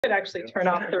Could actually turn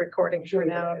off the recording for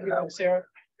now. Sarah.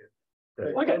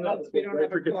 Okay, we don't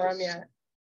have a quorum yet.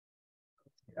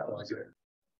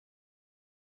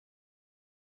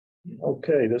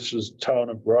 Okay, this is Town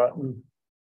of Groton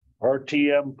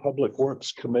RTM Public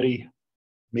Works Committee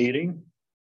meeting.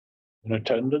 In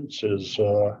attendance is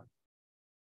how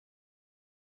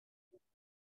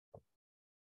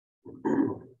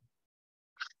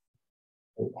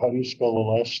do you spell the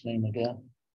last name again?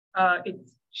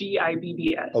 It's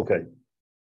Gibbs. Okay.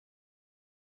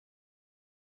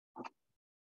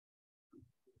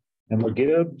 Emma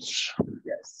Gibbs.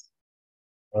 Yes.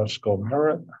 Roscoe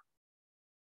Merritt.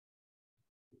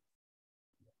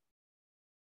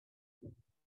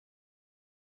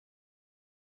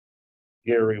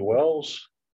 Gary Wells.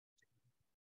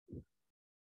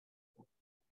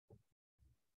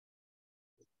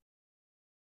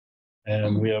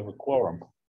 And we have a quorum.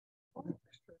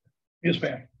 Yes,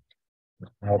 ma'am.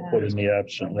 I'll put in the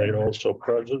absent later, also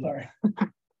present. Sorry.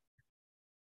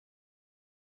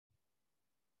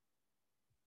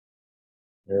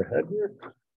 Your head here.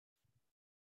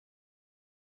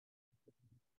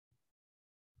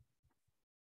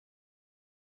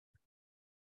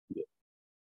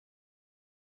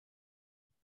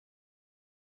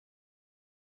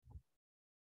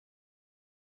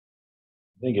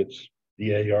 I think it's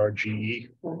D-A-R-G-E.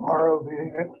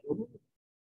 R-O-V-A.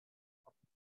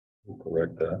 We'll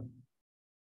correct that.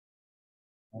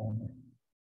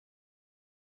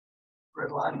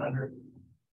 Red line under.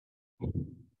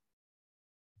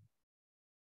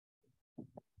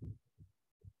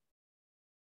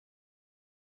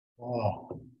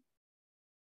 Wow.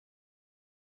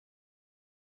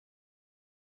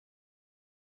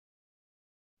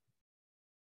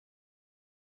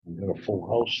 We got a full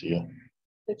house here.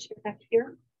 The chair back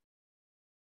here.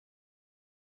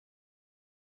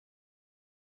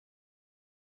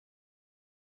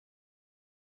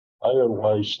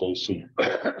 I-O-Y, Stacy.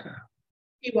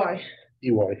 EY.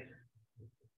 E-Y.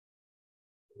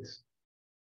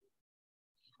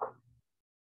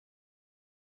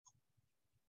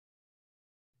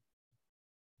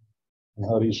 And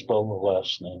how do you spell the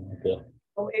last name? Okay.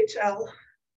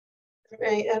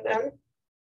 O-H-L-M-A-N-N.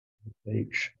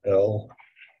 H-L-M-A-N-N.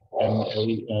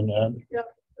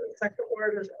 Yep. The second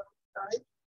word is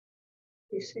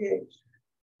E-C-H.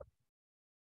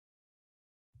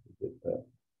 Get that.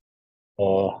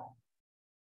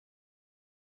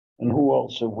 And who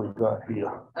else have we got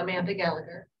here? Amanda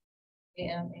Gallagher,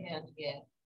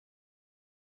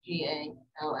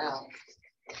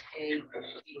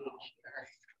 A-M-A-N-D-A-G-A-L-L-A-G-H-E-R.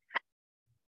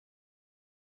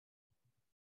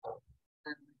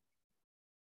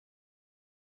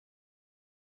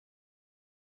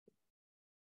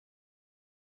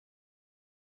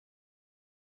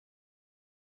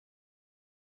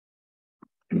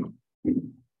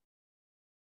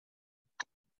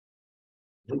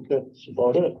 I think that's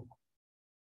about it.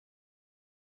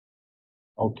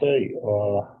 Okay,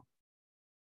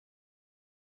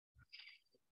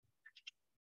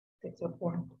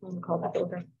 604. We'll call that to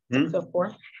order. Hmm?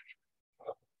 604.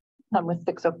 I'm with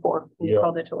 604. We Yeah.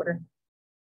 called it to order.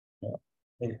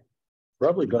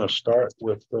 probably going to start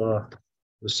with the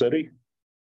city.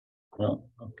 Well,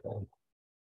 okay.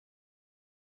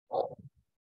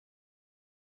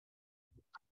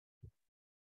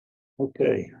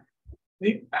 Okay.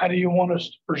 How do you want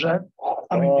us to present?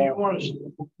 I mean, do you want us,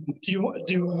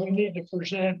 do we need to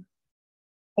present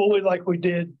fully like we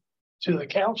did to the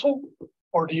council?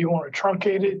 Or do you want a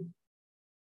truncated,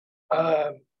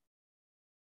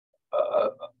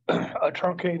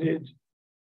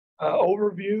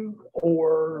 overview?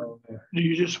 Or do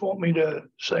you just want me to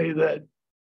say that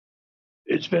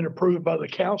it's been approved by the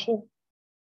council?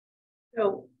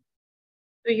 So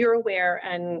you're aware,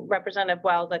 and Representative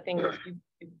Wells, I think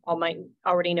you all might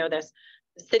already know this,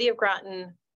 the City of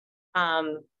Groton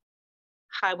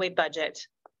highway budget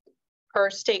per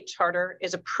state charter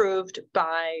is approved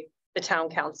by the town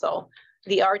council.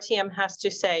 The RTM has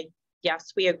to say,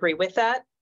 yes, we agree with that.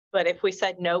 But if we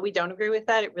said, no, we don't agree with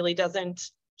that, it really doesn't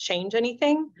change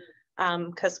anything.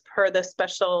 Because per the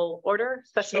special order,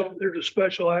 there's a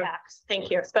special act.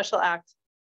 Thank you, special act,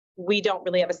 we don't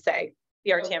really have a say.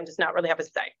 The RTM does not really have a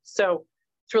say. So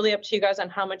it's really up to you guys on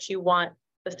how much you want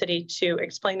the city to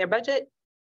explain their budget.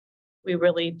 We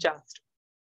really just,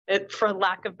 for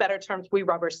lack of better terms, we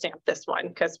rubber stamp this one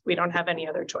because we don't have any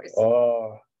other choice.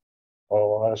 I'll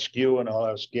ask you and I'll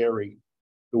ask Gary,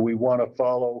 do we want to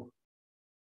follow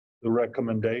the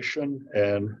recommendation?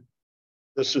 And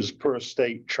this is per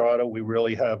state charter. We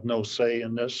really have no say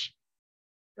in this.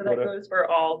 So that goes for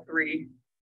all three.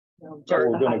 So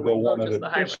we're going to go one at a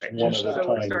time. So we're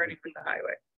starting with the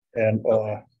highway. And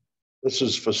this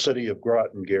is for City of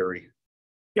Groton, Gary.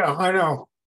 Yeah, I know.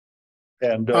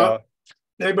 And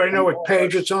Anybody know what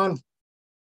page it's on?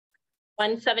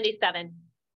 177.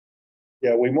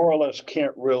 yeah, we more or less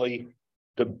can't really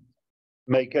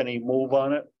make any move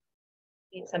on it.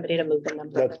 Need somebody to move the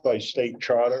number. That's by state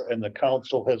charter, and the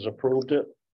council has approved it.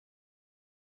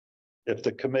 If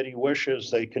the committee wishes,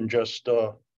 they can just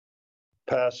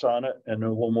pass on it and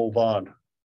then we'll move on.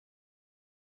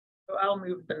 So I'll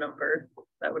move the number. Is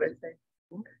that what I say?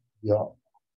 Yeah.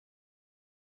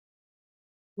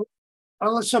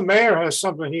 Unless the mayor has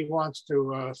something he wants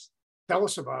to tell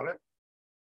us about it.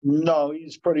 No,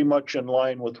 he's pretty much in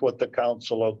line with what the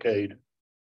council okayed.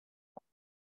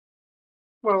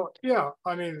 Well, yeah,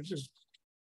 I mean, it's just,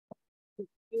 You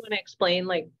want to explain,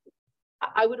 like,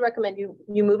 I would recommend you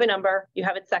move a number, you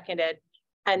have it seconded,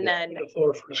 and then The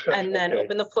floor for discussion. Okay.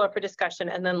 open the floor for discussion,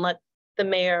 and then let the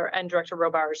mayor and Director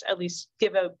Robarge at least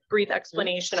give a brief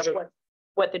explanation of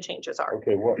what the changes are.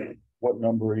 Okay, what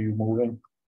number are you moving?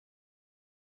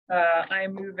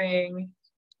 I'm moving.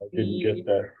 I didn't get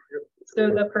that. So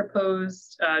the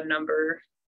proposed number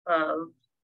of,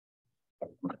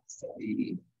 let's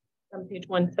see, On page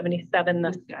 177,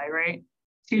 this guy, right?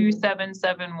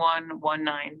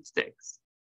 2771196.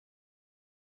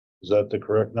 Is that the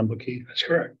correct number, Keith? That's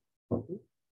correct. Motion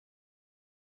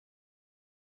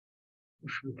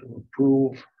to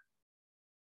approve. Did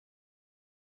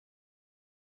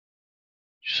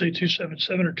you say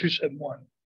 277 or 271?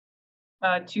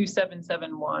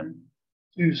 2771.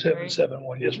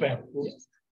 2771, yes, ma'am.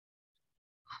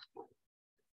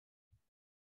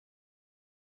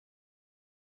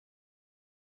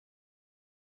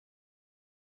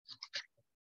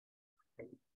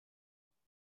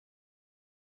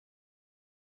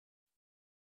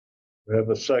 We have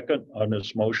a second on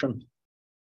this motion.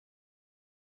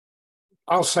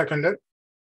 I'll second it.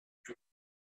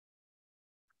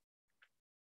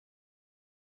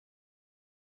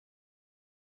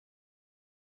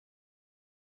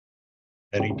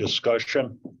 Any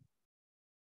discussion?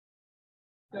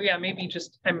 So yeah, maybe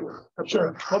just,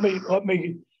 Sure. Let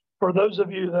me, for those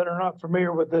of you that are not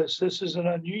familiar with this is an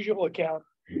unusual account.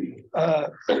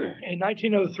 In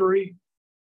 1903,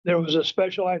 there was a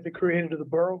special act that created the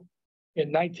borough. In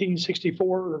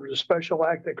 1964, there was a special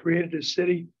act that created a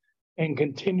city and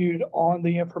continued on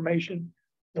the information.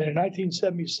 And in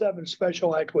 1977,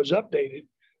 special act was updated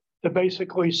to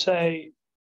basically say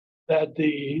that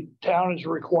the town is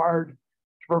required to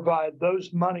provide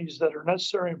those monies that are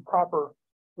necessary and proper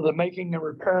for the making and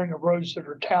repairing of roads that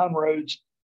are town roads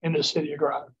in the city of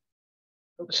Groton.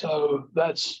 So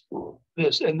that's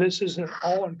this, and this is an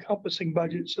all-encompassing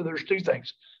budget. So there's two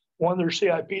things. One, there's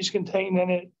CIPs contained in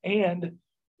it, and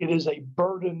it is a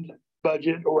burdened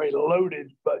budget or a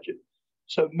loaded budget.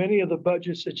 So many of the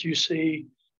budgets that you see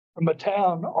from a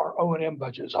town are O&M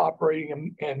budgets,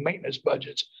 operating and maintenance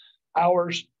budgets.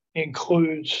 Ours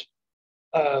includes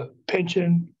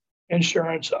pension,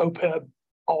 insurance, OPEB,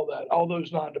 all that, all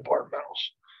those non-departmentals.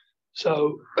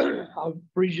 So I'll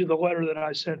read you the letter that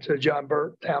I sent to John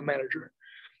Burt, town manager.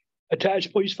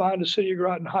 Attached, please find the City of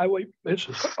Groton highway.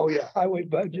 Highway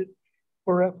budget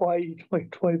for FYE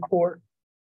 2024.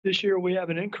 This year we have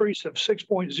an increase of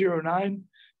 6.09%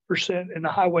 in the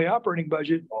highway operating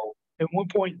budget and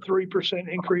 1.3%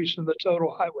 increase in the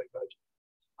total highway budget.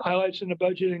 Highlights in the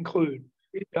budget include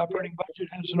the operating budget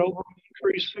has an overall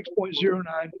increase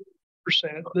 6.09%.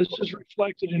 This is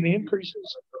reflected in the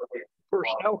increases in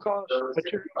personnel costs,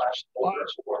 materials, and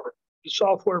supplies, the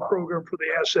software program for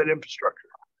the asset infrastructure.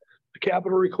 The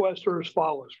capital requests are as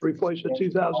follows: replace a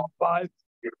 2005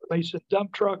 Mason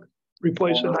dump truck,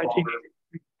 replace a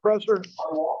 1980 compressor,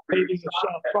 paving of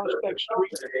South Prospect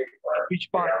Street, Beach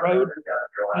Pond Road,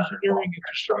 engineering and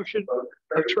construction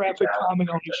of traffic calming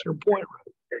on Eastern Point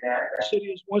Road. The city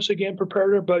has once again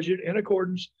prepared our budget in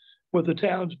accordance with the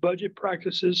town's budget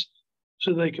practices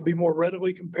so they can be more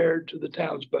readily compared to the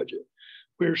town's budget.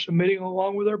 We are submitting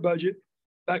along with our budget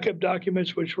backup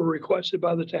documents which were requested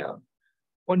by the town.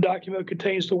 One document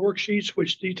contains the worksheets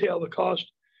which detail the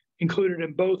cost included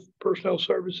in both personnel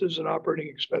services and operating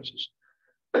expenses.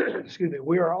 Excuse me.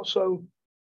 We are also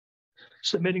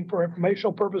submitting for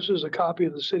informational purposes a copy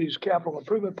of the city's capital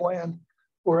improvement plan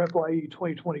for FYE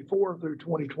 2024 through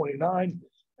 2029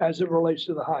 as it relates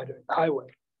to the highway.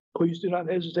 Please do not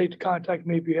hesitate to contact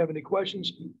me if you have any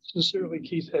questions. Sincerely,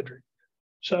 Keith Hedrick.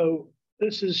 So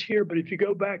this is here, but if you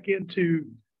go back into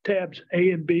tabs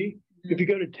A and B, if you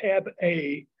go to tab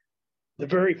A, the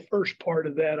very first part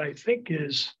of that, I think,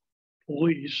 is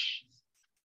police.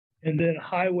 And then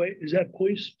highway, is that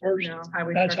police first? No,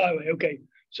 highway. That's first. highway. Okay.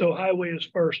 So highway is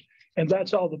first. And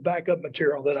that's all the backup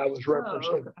material that I was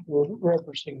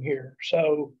referencing here.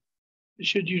 So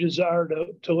should you desire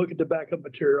to look at the backup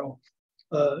material,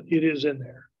 it is in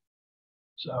there.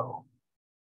 So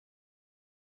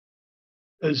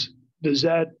does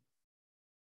that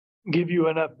give you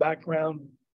enough background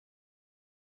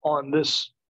on this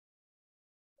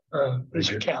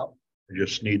account? I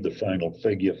just need the final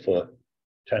figure for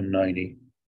 1090.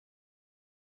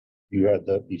 You had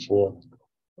that before.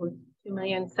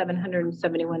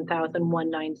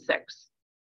 2,771,196.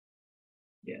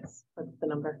 Yes. That's the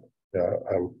number. Yeah,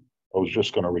 I was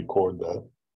just gonna record that.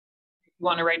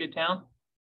 Want to write it down?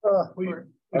 Or-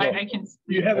 I can.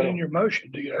 You have it in your motion,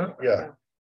 do you? Yeah.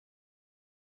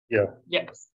 Yeah,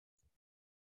 Yes.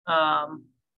 So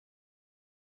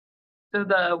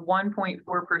the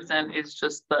 1.4% is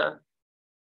just the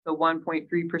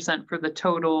 1.3% for the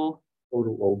total.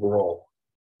 Total overall,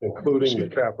 including the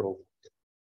capital.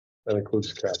 That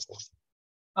includes the capital.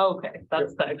 Okay,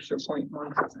 that's the extra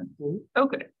 0.1%.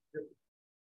 Okay.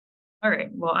 All right,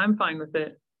 well, I'm fine with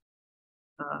it.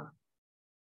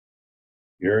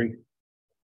 Gary?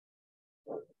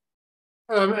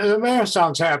 The mayor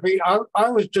sounds happy. I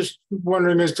was just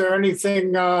wondering, is there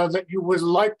anything that you would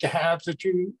like to have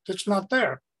that's not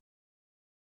there?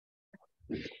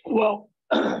 Well,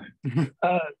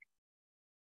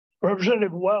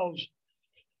 Representative Wells,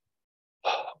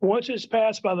 once it's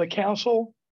passed by the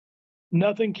council,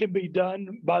 nothing can be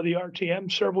done by the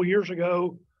RTM. Several years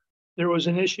ago, there was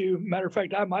an issue. Matter of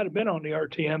fact, I might have been on the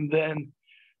RTM then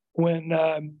when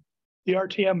the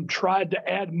RTM tried to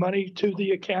add money to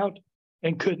the account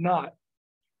and could not.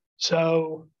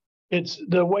 So it's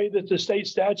the way that the state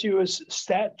statute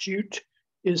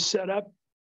is set up.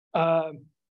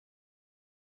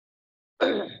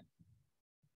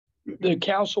 The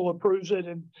council approves it,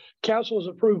 and council has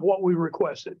approved what we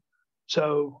requested.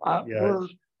 So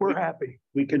we're happy.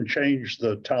 We can change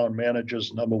the town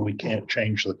manager's number. We can't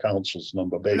change the council's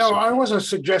number, basically. No, I wasn't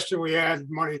suggesting we add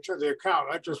money to the account.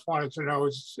 I just wanted to know,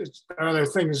 are there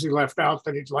things he left out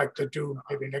that he'd like to do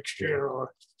maybe next year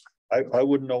or? I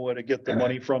wouldn't know where to get the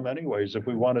money from anyways, if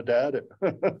we wanted to add it.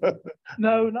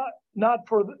 No, not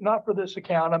for this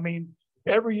account. I mean,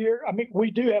 every year, I mean,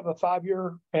 we do have a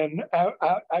 5-year and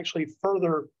actually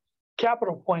further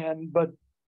capital plan, but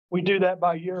we do that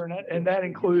by year, and that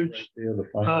includes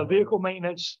vehicle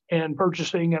maintenance and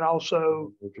purchasing, and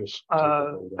also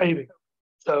paving.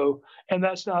 So, and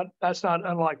that's not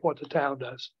unlike what the town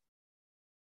does.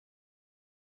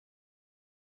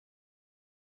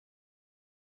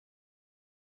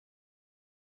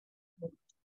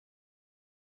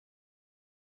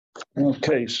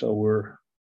 Okay, so we're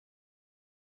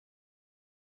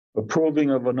approving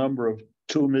of a number of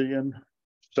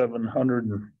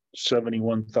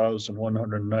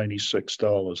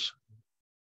 $2,771,196.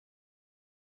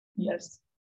 Yes.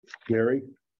 Gary,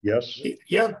 yes?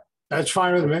 Yeah, that's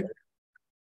fine with me.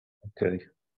 Okay,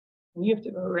 You have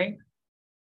to go, right?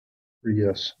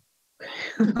 yes.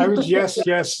 I was yes.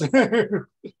 That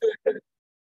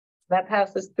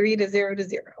passes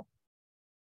 3-0.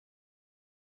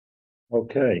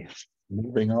 Okay,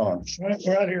 moving on. We're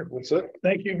out here. That's it.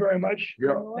 Thank you very much.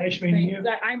 Yeah. Nice meeting you.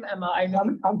 I'm Emma.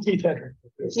 I'm Keith Hedrick.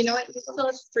 You know what? You still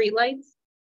have streetlights.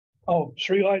 Oh,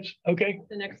 streetlights. Okay.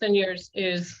 The next on yours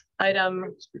is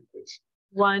item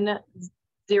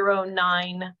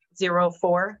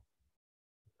 10904.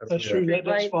 That's true.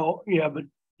 That's fault. Yeah, but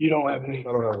you don't have any. I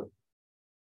don't have it.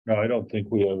 No, I don't think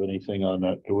we have anything on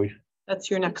that, do we?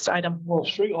 That's your next item. Well,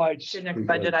 streetlights. Your next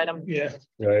budget item. Yeah.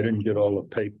 Yeah, I didn't get all the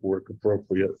paperwork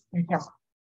appropriate.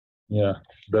 Yeah,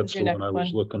 that's the Your one I next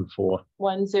was one. looking for.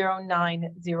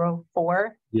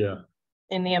 10904 Yeah,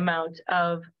 in the amount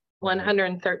of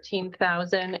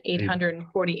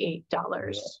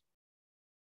 $113,848.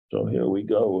 so here we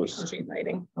go. It's Street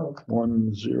lighting.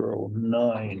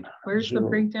 109. Where's the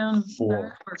breakdown? of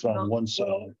Four. that? It's on one Well,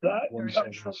 side. that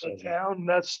comes from the town.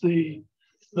 That's the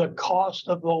cost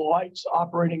of the lights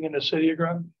operating in the city of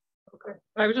Groton. Okay.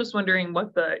 I was just wondering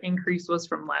what the increase was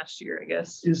from last year, I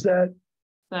guess. Is that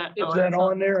It's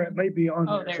on there? It may be on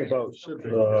Oh, there. there. About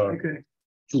Okay.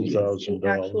 Actual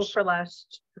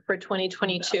 $2,000. for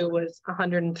 2022 was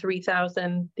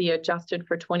 103,000. The adjusted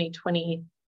for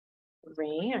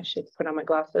 2023, I should put on my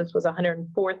glasses, was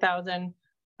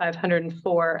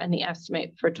 104,504, and the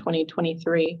estimate for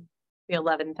 2023 be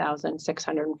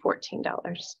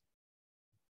 $11,614.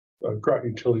 Groton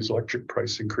Utilities electric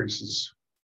price increases.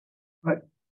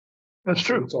 That's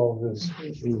true. It's all this.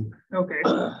 Okay.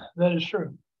 That is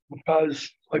true, because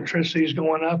electricity is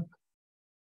going up.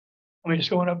 I mean, it's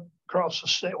going up across the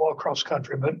state, well, across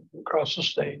country, but across the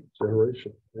state.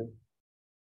 Generation. Yeah.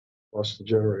 Plus the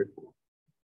generator.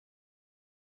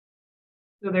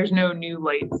 So there's no new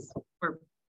lights or,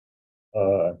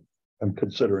 I'm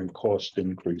considering cost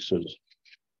increases,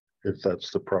 if that's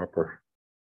the proper.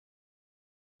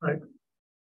 Right.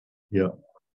 Yeah.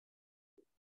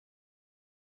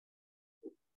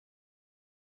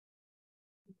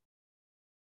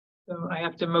 so I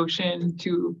have to motion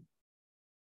to,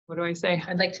 what do I say?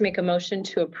 I'd like to make a motion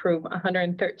to approve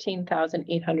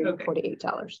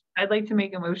 $113,848. I'd like to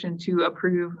make a motion to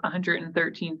approve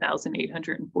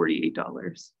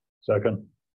 $113,848. Second.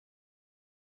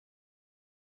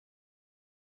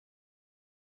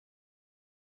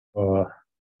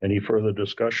 Any further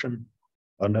discussion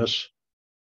on this?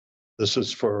 This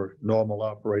is for normal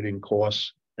operating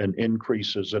costs and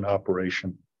increases in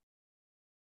operation.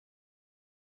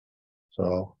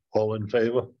 So all in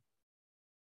favor?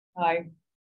 Aye.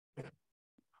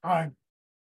 Aye.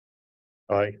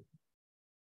 Aye.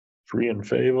 3 in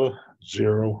favor,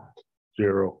 0,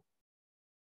 0.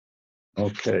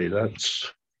 Okay,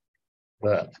 that's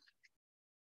that.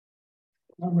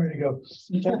 I'm ready to go.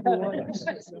 Nice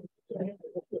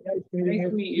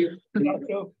to meet you.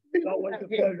 Madam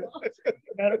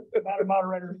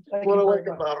Moderator. thank What I you very like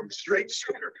much. about them, straight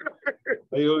shooter.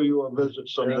 I owe you a visit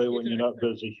someday when you're not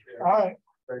busy. All right.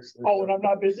 Oh, when I'm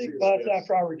not busy, that's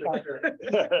after I retire.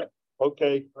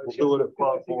 Okay, we'll do it at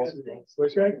 5:04. Good to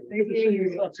see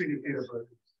you.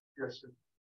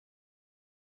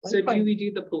 So do we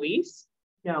do the police?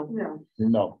 No,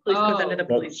 No, police goes under the Oh,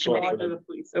 police that's committee. Under the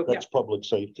police, okay, that's public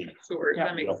safety. sure, Yeah.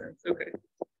 that makes sense, okay.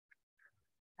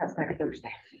 That's next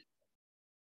Thursday.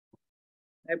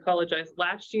 I apologize.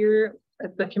 Last year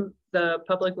at the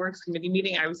Public Works Committee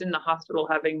meeting, I was in the hospital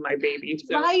having my baby.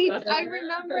 So Right, I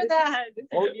remember that.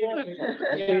 Oh, yeah.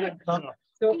 Yeah.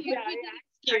 So yeah,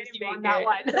 Excuse you on that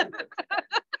one.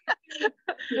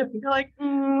 You're like,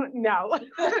 no.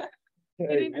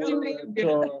 Okay, didn't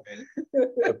do it.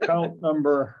 account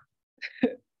number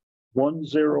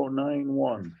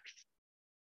 1091.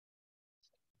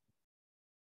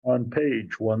 On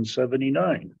page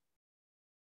 179.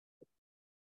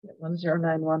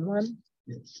 10911.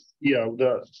 Yeah,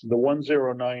 the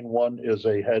 1091 is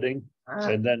a heading,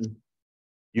 and then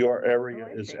your area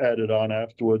is added on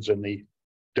afterwards in the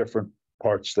different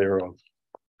parts thereof.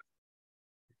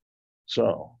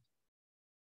 So.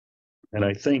 And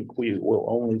I think we will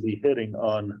only be hitting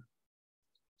on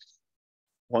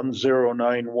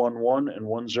 10911 and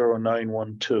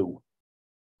 10912.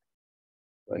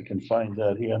 I can find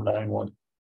that here, 91.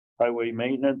 Highway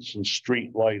maintenance and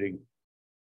street lighting.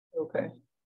 Okay.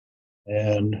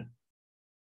 And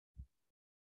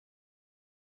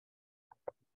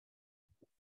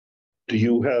do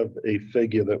you have a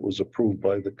figure that was approved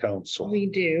by the council? We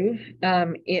do.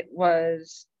 It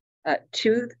was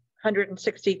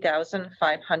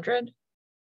 260,500.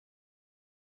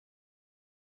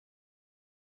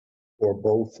 For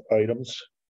both items?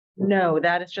 No,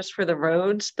 that is just for the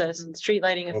roads. The street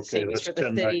lighting is the Okay, same as that's for the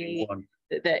city. 1091.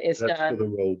 That is That's for done the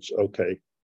roads, okay.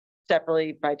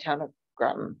 separately by town of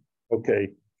Groton. Okay,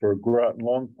 for Groton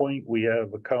Long Point, we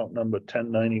have account number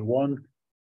 1091.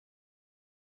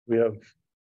 We have,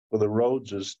 for the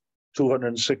roads is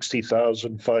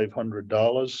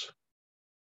 $260,500.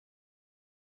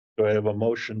 Do I have a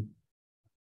motion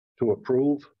to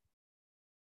approve?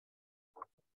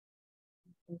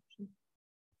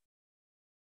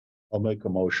 I'll make a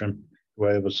motion. Do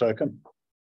I have a second?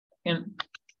 And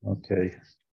Okay.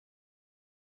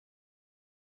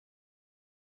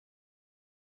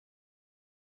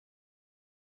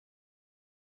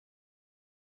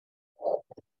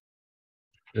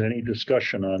 Any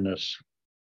discussion on this?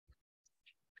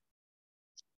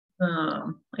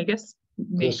 I guess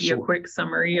maybe a quick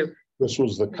summary of, This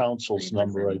was the council's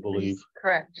number, I believe.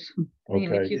 Correct. I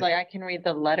mean, if Okay, you'd like, I can read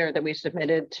the letter that we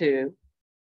submitted to.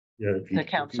 yeah, if you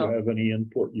council. have any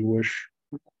input you wish.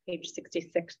 Page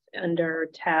 66 under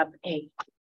tab A.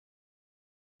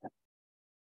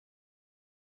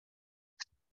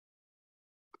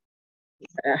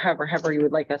 However you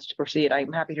would like us to proceed.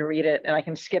 I'm happy to read it, and I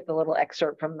can skip the little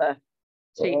excerpt from the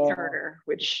state charter,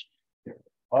 which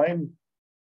I'm,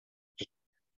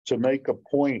 to make a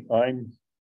point, I'm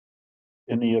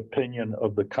in the opinion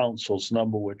of the council's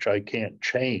number, which I can't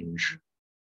change.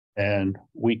 And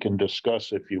we can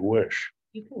discuss if you wish.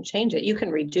 You can change it. You can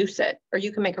reduce it, or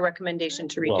you can make a recommendation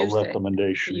to Well, reduce it.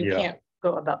 recommendation, You yeah. can't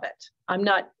go above it. I'm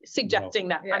not suggesting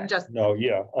that. Yeah. I'm just, No,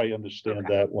 yeah, I understand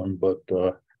Okay. that one, but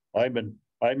I'm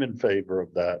in favor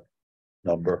of that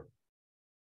number.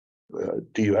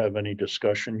 Do you have any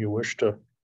discussion you wish to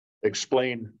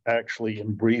explain actually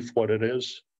in brief what it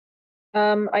is?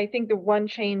 I think the one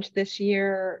change this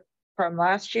year from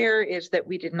last year is that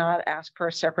we did not ask for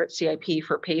a separate CIP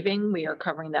for paving. We are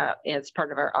covering that as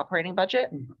part of our operating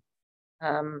budget.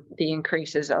 The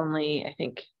increase is only, I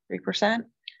think, 3%.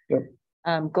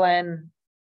 Yep. Glenn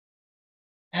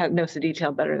knows the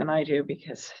detail better than I do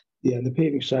because. Yeah, on the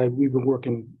paving side, we've been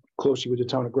working closely with the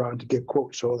town of Groton to get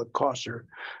quotes, so the costs are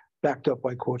backed up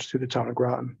by quotes to the town of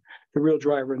Groton. The real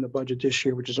driver in the budget this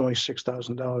year, which is only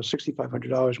 $6,000,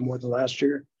 $6,500 more than last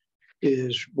year,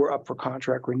 is we're up for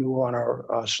contract renewal on our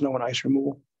snow and ice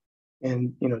removal.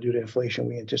 And, you know, due to inflation,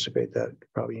 we anticipate that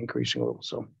probably increasing a little.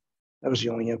 So that was the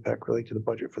only impact really to the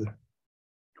budget for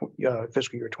the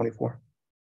fiscal year 24.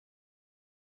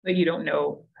 But you don't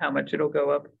know how much it'll go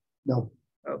up? No.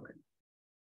 Okay.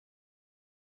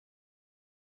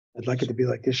 I'd like it to be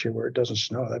like this year where it doesn't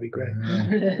snow. That'd be great.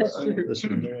 This is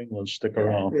New England, stick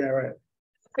around. Yeah, right.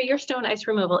 For your snow and ice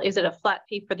removal, is it a flat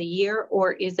fee for the year,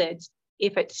 or is it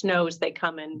if it snows, they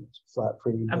come in? Flat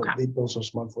for you. Okay. They bill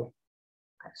us monthly.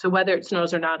 So whether it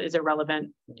snows or not is irrelevant.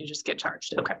 You just get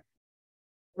charged. Okay.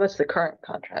 What's the current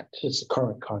contract? It's the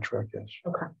current contract, yes.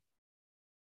 Okay.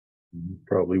 You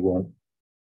probably won't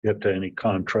get to any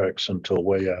contracts until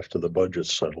way after the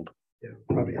budget's settled. Yeah,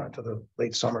 probably not to the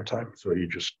late summertime. So you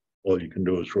just, all you can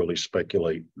do is really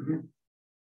speculate.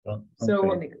 So,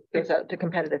 Okay. Goes out to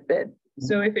competitive bid.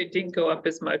 so if it didn't go up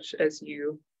as much as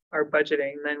you are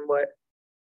budgeting, then what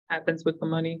happens with the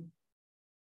money?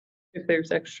 If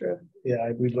there's extra?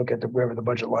 Yeah, we look at wherever the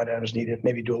budget line item is needed,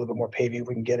 maybe do a little bit more paving if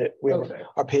we can get it. We have, Okay.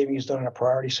 our paving is done in a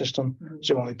priority system, Mhm.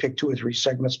 so we only pick 2 or 3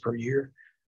 segments per year.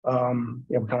 Yeah,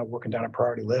 we're kind of working down a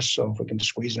priority list, so if we can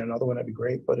squeeze in another one, that'd be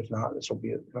great, but if not, this will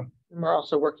be it. You know? And we're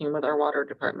also working with our water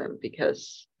department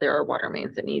because there are water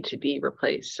mains that need to be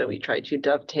replaced. So we try to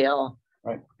dovetail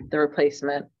Right. the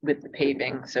replacement with the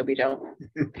paving, so we don't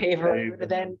pave it and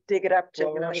then dig it up to.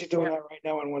 Well, we're actually doing that right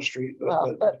now on one street.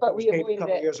 Well, but it was we paved a avoided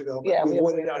couple it. Years ago, Yeah, but we we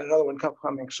avoided avoided it. another one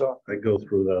coming, so. I go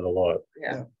through that a lot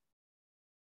Yeah,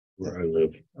 where I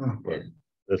live, Oh, but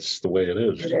that's the way it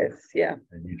is. it is, yeah.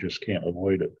 And you just can't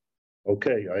avoid it.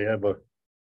 Okay,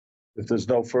 if there's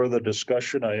no further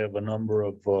discussion, I have a number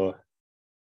of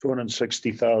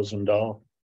 $260,000,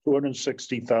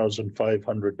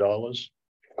 $260,500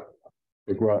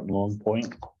 for Groton Long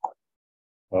Point.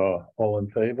 All in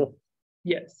favor?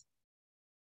 Yes.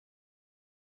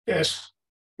 Yes,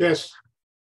 yes,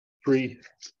 3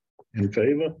 in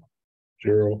favor,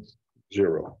 0,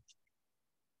 0.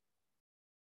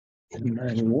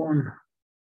 91.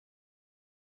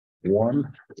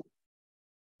 1.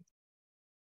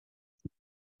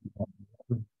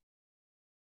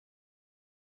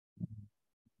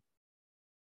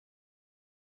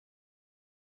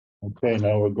 Okay,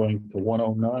 now we're going to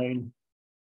 109.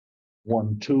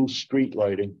 12 street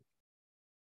lighting.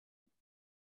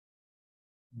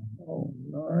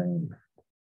 109.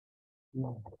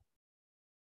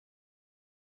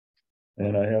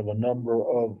 And I have a number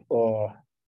of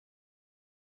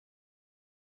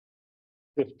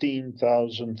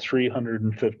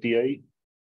 15,358.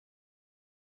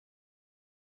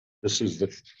 This is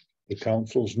the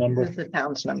council's number. This is the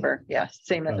town's number, yes,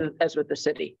 same as with the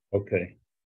city. Okay.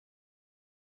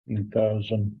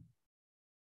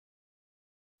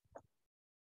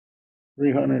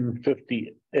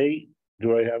 15,358.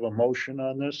 Do I have a motion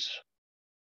on this?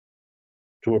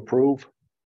 To approve?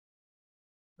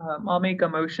 I'll make a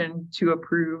motion to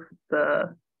approve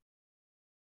the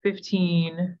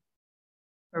 15.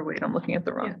 Or wait, I'm looking at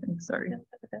the wrong thing, sorry.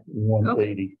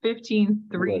 180.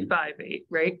 15,358,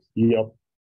 right? Yep.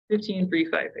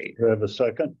 15,358. Do I have a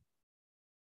second?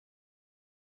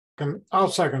 I'll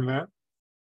second that.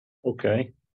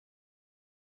 Okay.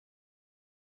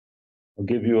 I'll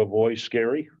give you a voice,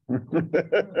 Gary.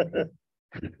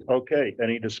 Okay,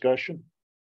 any discussion?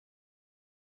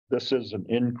 This is an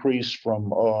increase from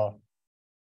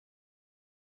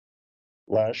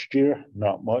last year,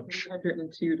 not much.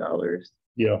 $102.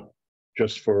 Yeah,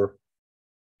 just for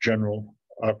general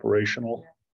operational.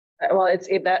 Well,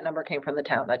 that number came from the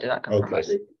town, that did not come from Okay. us.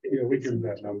 Yeah, we give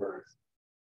that number.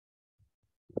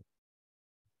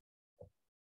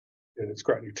 And it's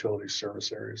Groton utility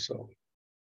service area, so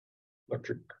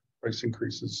electric price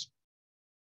increases.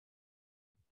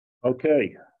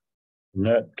 Okay. In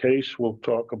that case, we'll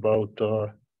talk about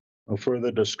no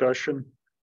further discussion.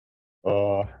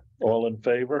 All in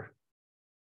favor?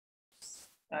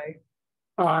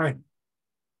 Aye.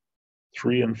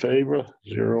 3 in favor,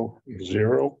 0,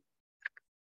 0.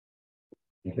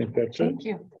 You think that's it? Thank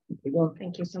you.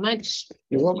 Thank you so much.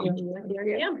 You're welcome.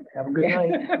 Yeah. Have a good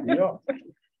night. Yeah.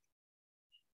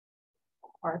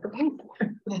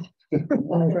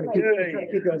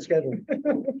 Keep you on schedule.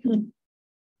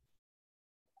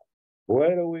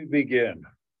 Where do we begin?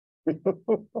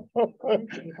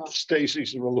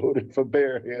 Stacy's alluding for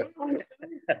bear here.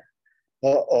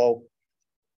 Uh-oh.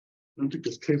 I don't think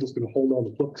this table's gonna hold all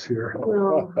the books here.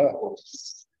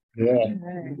 Yeah,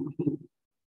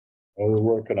 well, we're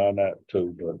working on that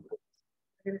too, but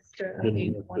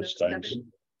didn't look this time.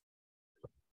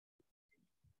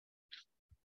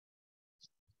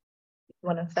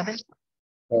 107.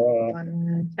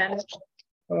 110.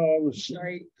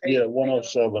 Sorry. Yeah,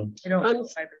 107. I don't. I'm-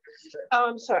 Oh,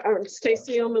 I'm sorry. I'm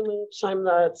Stacy Omenlich. I'm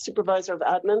the supervisor of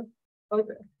admin.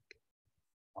 Okay.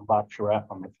 I'm Bob Sharaf.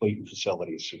 I'm the fleet and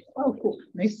facilities. Oh, cool.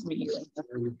 Nice to meet you.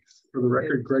 For the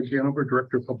record, Greg Hanover,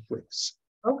 Director of Public Works.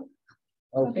 Oh,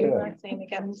 Okay, Last name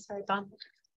again, sorry, Don.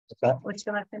 What's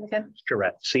your last name again?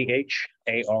 Charette,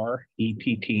 CHAREPTTE.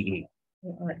 R-E-T-T-E.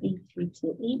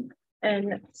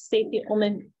 And Stacy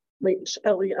Ullman, Leitch,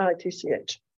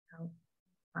 Leitch.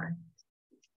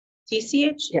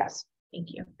 TCH? Yes,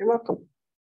 Thank you. you're welcome.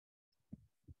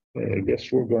 I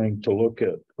guess we're going to look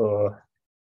at,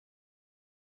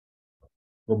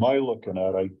 am I looking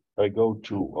at, I go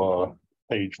to,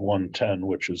 page 110,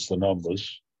 which is the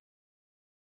numbers.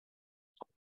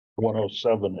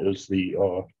 107 is the,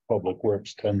 Public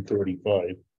Works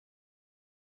 1035.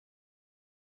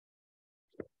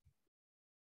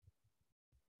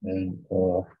 And,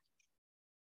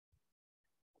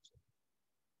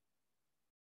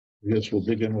 I guess we'll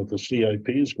begin with the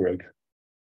CIPs, Greg.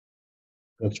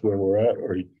 That's where we're at,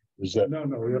 or is that? No,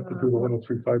 we have to do the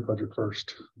 1035 budget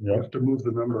first. We Yeah, have to move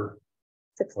the number.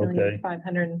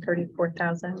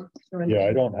 6,534,000. yeah,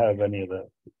 I don't have any of that.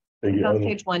 The On other-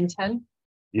 page 110,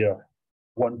 Yeah,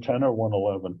 110 or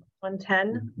 111?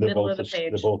 110, They're middle both of the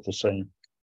They're page. both the same.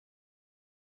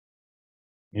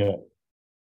 Yeah.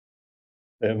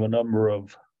 They have a number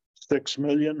of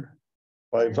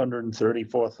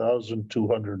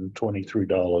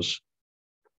 $6,534,223.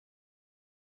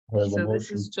 so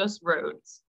this is just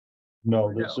roads. No,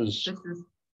 or this no? is This is,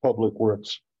 Public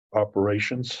Works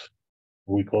operations,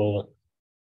 we call it.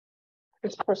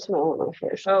 It's personnel and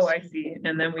operations. oh, I see.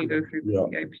 And then we go through Yeah.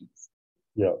 the CIPs.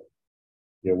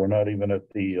 Yeah, we're not even at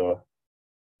the,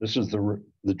 this is the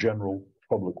general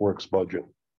Public Works budget.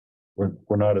 We're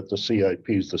not at the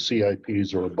CIPs. The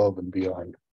CIPs are above and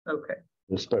beyond Okay.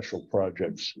 the special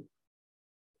projects.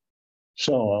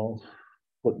 So I'll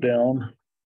put down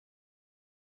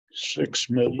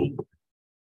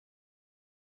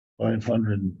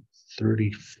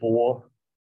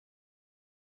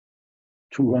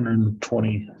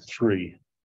 6,534,223.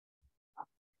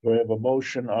 Do I have a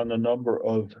motion on the number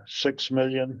of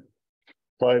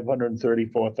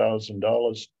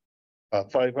 $6,534,000,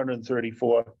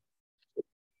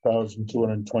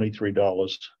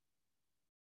 $534,223?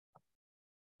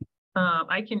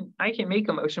 I can make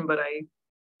a motion, but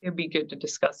it'd be good to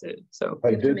discuss it. So. I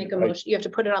You have to did, make a motion, you have to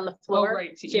put it on the floor.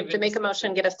 right, So you have to make a even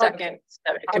motion, get a second. so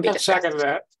it I can be can second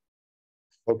discussed.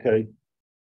 that. okay.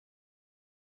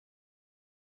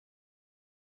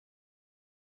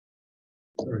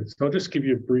 All right, so I'll just give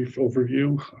you a brief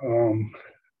overview.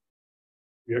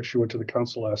 We actually went to the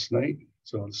council last night,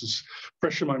 so this is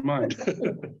fresh in my mind.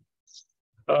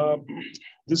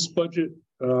 This budget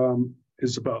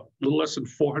is about a little less than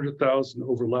 400,000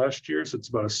 over last year, so it's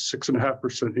about a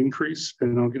 6.5% increase.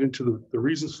 And I'll get into the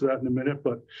reasons for that in a minute,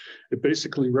 but it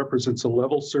basically represents a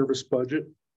level service budget.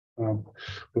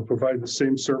 We'll provide the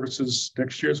same services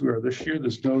next year as we are this year.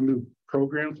 There's no new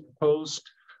programs proposed.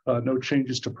 No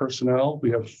changes to personnel.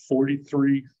 We have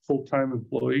 43 full-time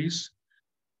employees.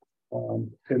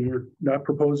 And we're not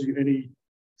proposing any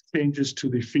changes to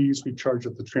the fees we charge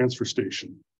at the transfer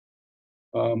station.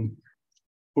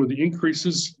 For the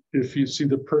increases, if you see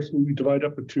the person, we divide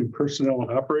up between personnel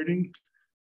and operating.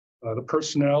 The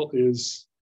personnel is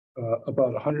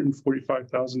about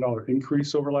 $145,000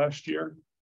 increase over last year.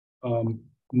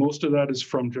 Most of that is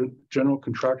from general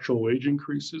contractual wage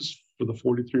increases for the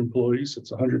 43 employees.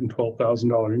 It's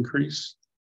 $112,000 increase.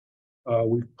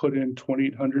 We've put in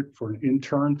 $2,800 for an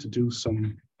intern to do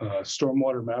some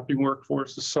stormwater mapping work for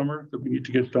us this summer that we need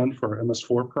to get done for our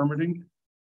MS4 permitting.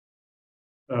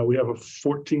 We have a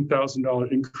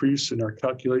 $14,000 increase in our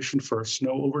calculation for our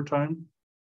snow overtime.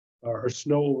 Our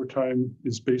snow overtime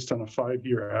is based on a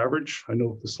 5-year average. I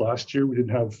know this last year we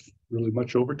didn't have really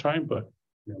much overtime, but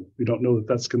we don't know that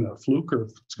that's going to fluke or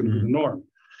if it's going to be the norm.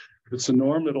 If it's the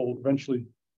norm, it'll eventually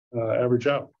average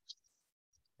out.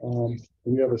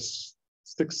 We have a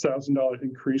 $6,000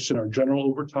 increase in our general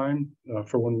overtime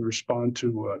for when we respond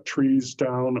to trees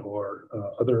down or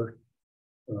other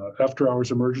after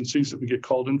hours emergencies that we get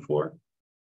called in for.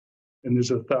 And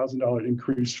there's a $1,000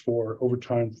 increase for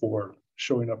overtime for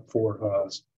showing up for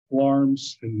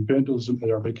alarms, and vandalism at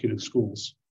our vacated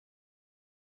schools.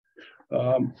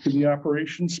 In the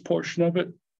operations portion of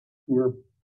it, we're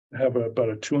have about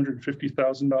a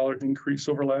 $250,000 increase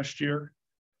over last year.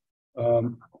 A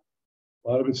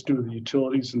lot of it's due to the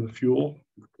utilities and the fuel.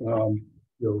 You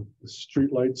know, the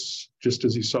street lights, just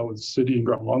as you saw with City and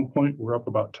Groton Long Point, we're up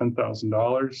about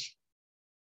 $10,000.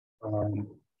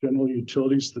 General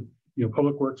utilities, the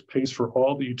Public Works pays for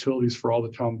all the utilities for all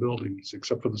the town buildings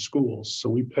except for the schools. So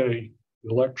we pay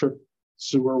electric,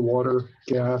 sewer, water,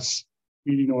 gas,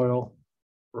 heating oil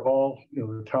for all,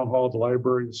 the town hall, the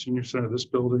library, the senior center, this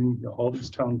building, all these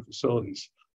town facilities.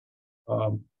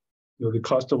 The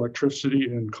cost of electricity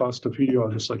and cost of heating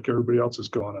oil, just like everybody else, is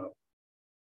going up.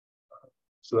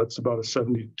 So that's about a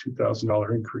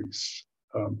 $72,000 increase.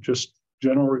 Just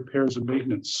general repairs and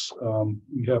maintenance.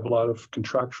 We have a lot of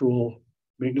contractual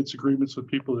maintenance agreements with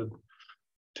people that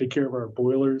take care of our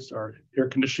boilers, our air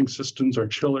conditioning systems, our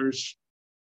chillers,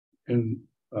 and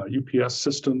UPS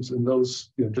systems, and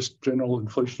those, just general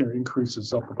inflationary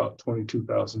increases up about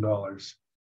 $22,000.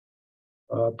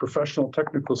 Professional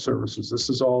technical services. This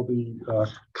is all the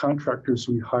contractors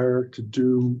we hire to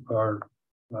do our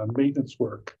maintenance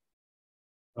work.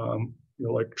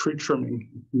 Like tree trimming.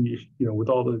 We, with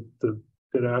all the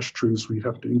dead ash trees, we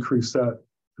have to increase that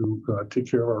to take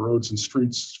care of our roads and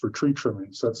streets for tree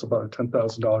trimming. So that's about a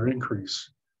 $10,000 increase.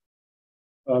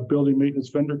 Building maintenance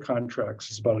vendor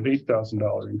contracts is about an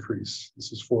 $8,000 increase.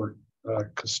 This is for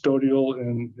custodial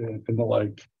and the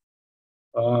like.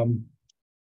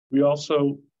 We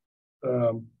also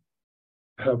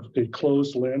have a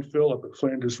closed landfill up at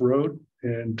Flanders Road,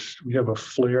 and we have a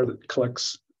flare that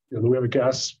collects, we have a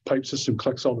gas pipe system,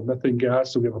 collects all the methane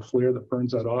gas, so we have a flare that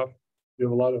burns that off. We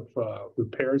have a lot of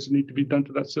repairs that need to be done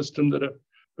to that system that have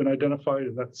been identified,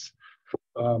 and that's,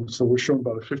 so we're showing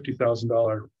about a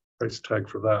 $50,000 price tag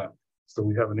for that. So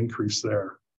we have an increase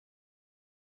there.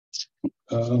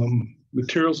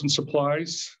 Materials and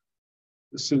supplies.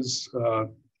 This is the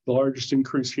largest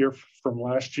increase here from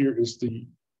last year is the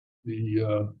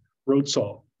road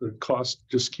salt. The cost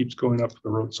just keeps going up for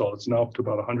the road salt. It's now up to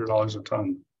about $100 a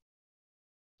ton.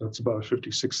 That's about a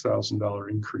 $56,000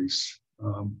 increase.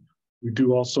 We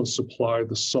do also supply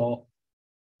the salt.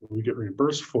 We get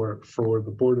reimbursed for it for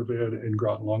the Board of Ed and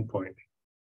Groton Long Point.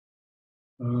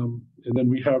 And then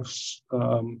we have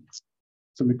some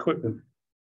equipment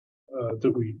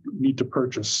that we need to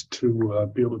purchase to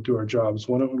be able to do our jobs.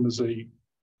 One of them is a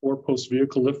 4-post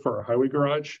vehicle lift for our highway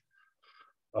garage.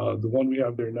 The one we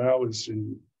have there now is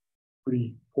in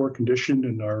pretty poor condition,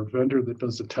 and our vendor that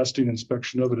does the testing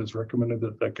inspection of it has recommended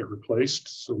that that get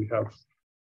replaced. So we have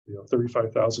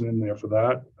 $35,000 in there for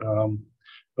that.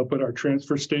 Up at our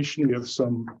transfer station, we have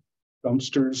some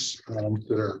dumpsters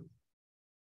that are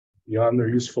beyond their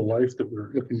useful life that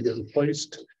we're looking to get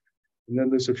replaced. And then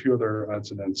there's a few other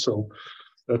odds and ends. So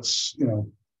that's,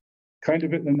 kind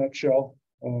of it in a nutshell.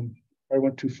 I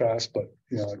went too fast, but,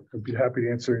 I'd be happy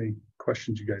to answer any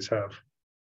questions you guys have.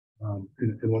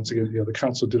 And once again, the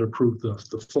council did approve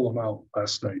the full amount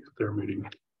last night at their meeting.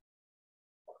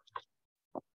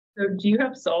 So do you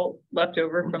have salt left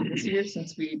over from this year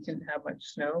since we didn't have much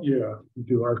snow? Yeah, we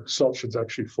do. Our salt shed's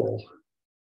actually full.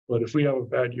 But if we have a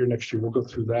bad year next year, we'll go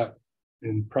through that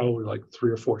in probably like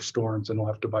 3 or 4 storms, and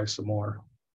we'll have to buy some more.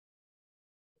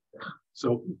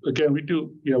 So again, we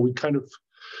do, we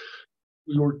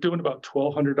were doing about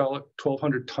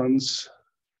 1,200 tons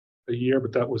a year,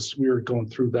 but we were going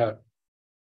through that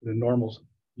in a normal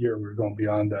year. We were going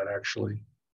beyond that actually.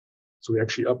 So we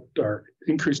actually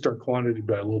increased our quantity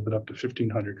by a little bit up to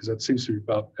 1,500 because that seems to be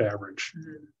about average.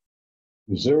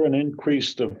 Is there an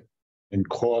increase in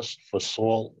cost for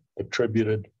salt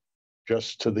attributed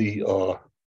just to the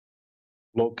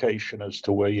location as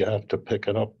to where you have to pick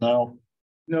it up now?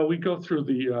 No, we go through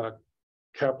the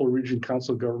Capital Region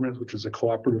Council of Governments, which is a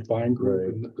cooperative buying group,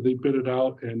 right. And they bid it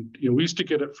out. And we used to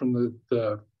get it from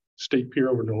the state pier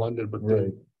over in London, but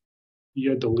right. He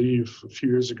had to leave a few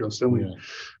years ago. So then we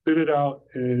bid it out,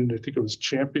 and I think it was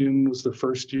Champion was the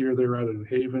first year they were out in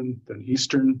Haven, then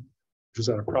Eastern, which was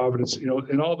out of Providence,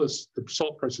 and all this, the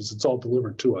salt prices, it's all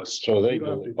delivered to us. So they do.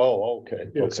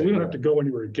 Okay. Yeah, okay. So we don't have to go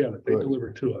anywhere again. They deliver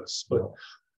it to us. But,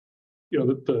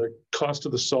 the cost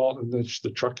of the salt and then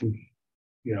the trucking,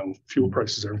 fuel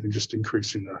prices, everything just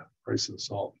increasing the price of the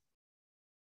salt.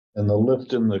 And the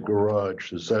lift in the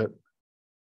garage, is that?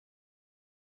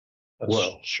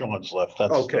 Well, Sean's lift.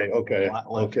 That's okay.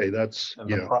 That's and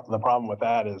the problem with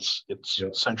that is it's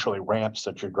essentially ramps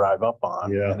that you drive up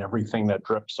on, and everything that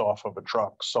drips off of a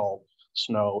truck, salt,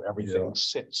 snow, everything Yeah.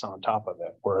 sits on top of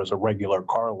it. Whereas a regular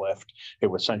car lift, it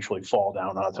would essentially fall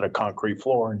down onto the concrete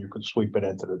floor and you could sweep it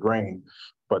into the drain.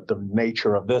 But the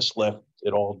nature of this lift,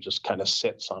 it all just kind of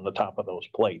sits on the top of those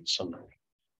plates.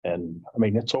 And I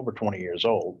mean, it's over 20 years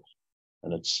old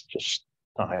and it's just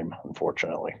time,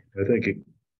 unfortunately. I think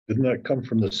didn't that come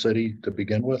from the city to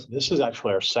begin with? This is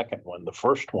actually our second one. The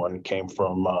first one came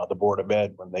from the Board of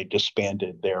Ed when they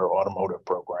disbanded their automotive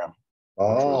program.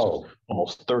 Oh,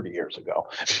 Almost 30 years ago.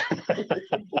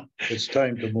 it's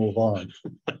time to move on.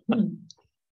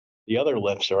 The other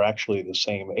lifts are actually the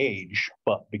same age,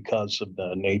 but because of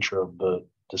the nature of the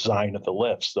design of the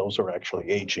lifts, those are actually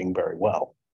aging very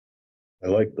well. I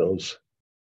like those.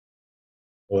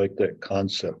 I like that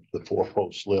concept, the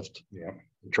 4-post lift. Yeah.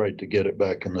 I tried to get it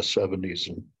back in the 70s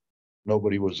and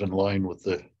nobody was in line with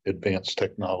the advanced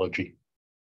technology.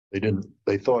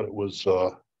 They thought it was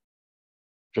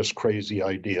just crazy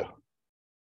idea.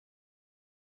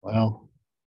 Well,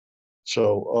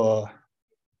 so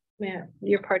Yeah,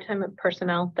 your part-time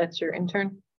personnel, that's your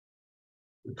intern?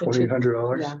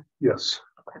 $2,800? Yeah. Yes.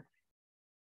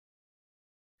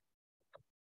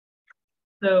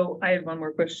 So I had one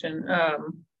more question.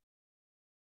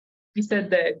 You said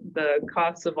that the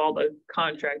costs of all the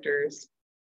contractors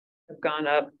have gone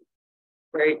up,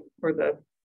 right? Or the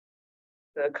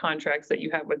contracts that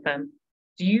you have with them.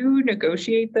 Do you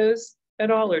negotiate those at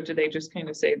all, or do they just kind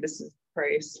of say this is the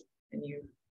price and you?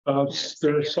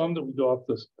 There are some that we go off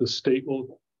the state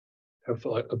will have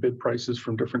like a bid prices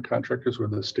from different contractors where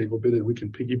the state will bid and we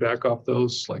can piggyback off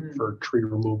those, like for tree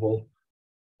removal,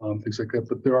 things like that.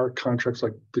 But there are contracts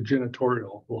like the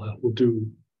janitorial will do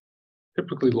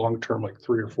typically long-term, like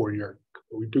 3 or 4 year.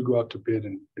 But we do go out to bid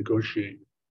and negotiate.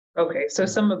 Okay, so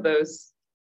some of those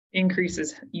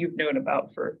increases you've known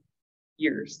about for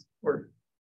years, or?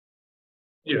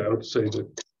 Yeah, I would say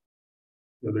that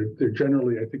they're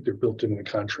generally, I think they're built into the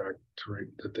contract, right?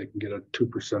 That they can get a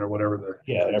 2% or whatever the.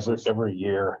 Yeah, every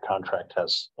year contract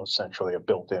has essentially a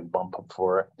built-in bump up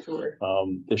for it. Sure.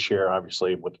 This year,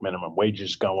 obviously, with minimum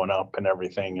wages going up and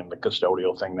everything, and the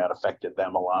custodial thing that affected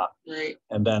them a lot. Right.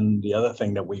 And then the other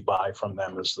thing that we buy from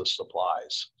them is the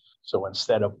supplies. So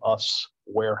instead of us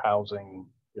warehousing,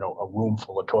 a room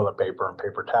full of toilet paper and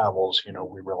paper towels,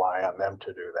 we rely on them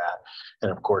to do that.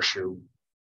 And of course,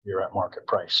 you're at market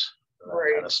price. That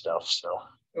Right. kind of stuff. So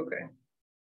Okay.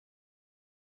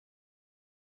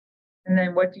 And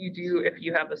then what do you do if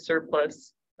you have a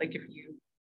surplus? Like if you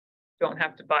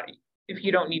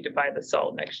don't need to buy the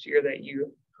salt next year that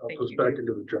you It goes back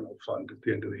into the general fund at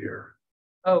the end of the year.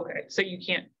 Okay, so you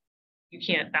can't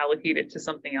allocate it to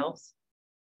something else?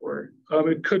 Or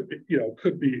It could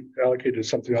be allocated to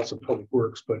something else in public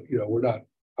works, but we're not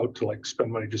out to like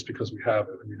spend money just because we have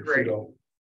it. I mean, if we Right. don't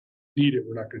need it,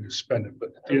 we're not going to spend it.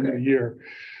 But at the end of the year,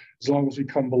 as long as we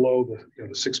come below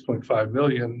the 6.5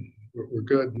 million, we're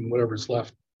good, and whatever's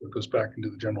left, it goes back into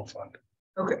the general fund.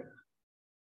 okay.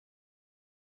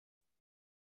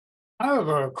 I have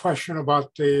a question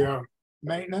about the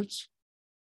maintenance.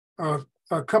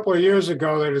 A couple of years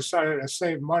ago, they decided to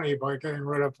save money by getting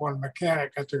rid of one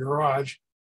mechanic at the garage.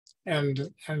 And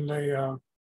they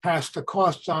passed the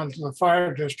costs on to the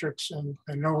fire districts and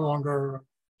no longer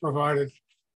provided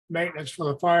maintenance for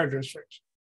the fire districts.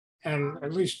 And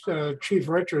at least Chief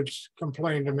Richards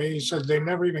complained to me. He said they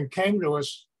never even came to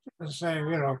us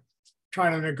saying,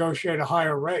 trying to negotiate a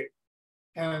higher rate.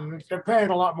 And they're paying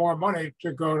a lot more money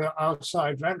to go to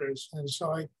outside vendors. And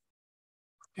so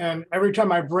and every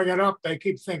time I bring it up, they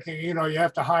keep thinking, you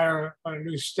have to hire a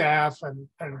new staff and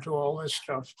do all this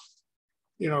stuff,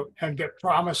 and get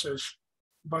promises.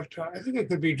 But I think it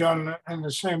could be done in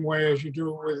the same way as you do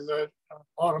it with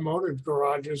automotive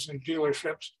garages and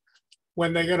dealerships.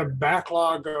 When they get a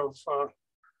backlog of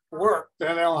work,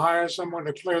 then they'll hire someone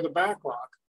to clear the backlog.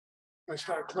 They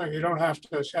start clearing. You don't have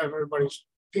to have everybody's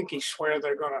pinky swear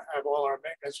they're going to have all our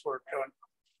maintenance work done.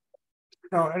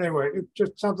 No, anyway, it's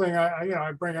just something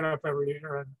I bring it up every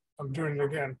year, and I'm doing it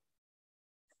again.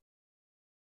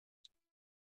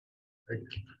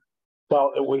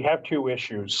 well, we have two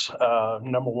issues.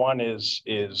 Number one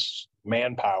is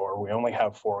manpower. We only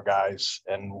have 4 guys,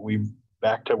 and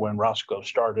back to when Roscoe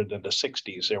started in the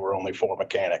 60s, there were only 4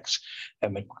 mechanics,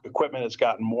 and the equipment has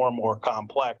gotten more and more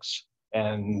complex.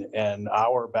 And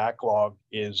our backlog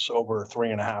is over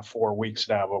 3.5, 4 weeks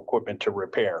now of equipment to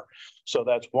repair. So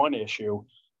that's one issue.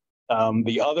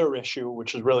 The other issue,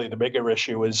 which is really the bigger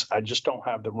issue, is I just don't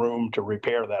have the room to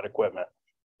repair that equipment.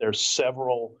 There's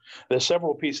several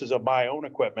pieces of my own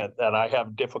equipment that I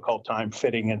have difficult time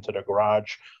fitting into the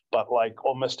garage, but like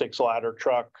Old Mystic's ladder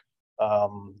truck,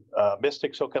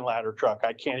 Mystic's hook and ladder truck,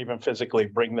 I can't even physically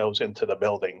bring those into the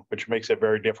building, which makes it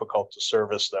very difficult to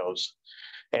service those.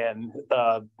 And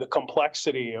the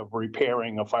complexity of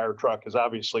repairing a fire truck is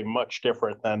obviously much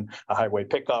different than a highway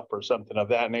pickup or something of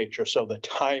that nature. So the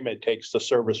time it takes to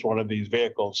service one of these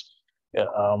vehicles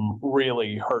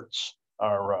really hurts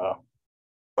our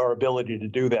ability to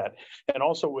do that. And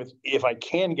also if I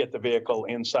can get the vehicle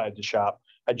inside the shop,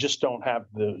 I just don't have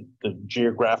the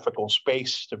geographical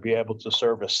space to be able to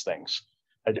service things.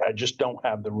 I just don't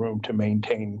have the room to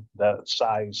maintain that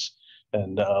size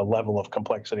and level of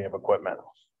complexity of equipment.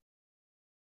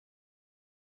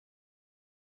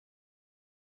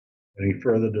 Any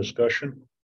further discussion?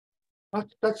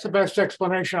 That's the best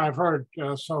explanation I've heard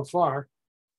so far.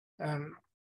 And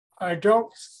I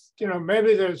don't,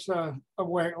 maybe there's a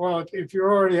way, well, if you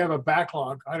already have a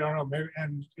backlog, I don't know, maybe,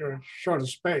 and you're short of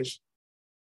space,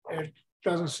 it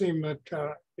doesn't seem that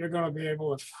you're going to be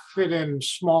able to fit in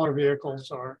smaller vehicles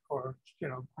or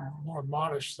more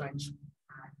modest things.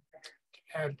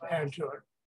 Add to it.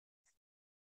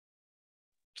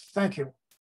 Thank you.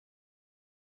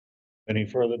 Any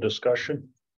further discussion?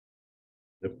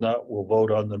 If not, we'll vote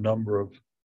on the number of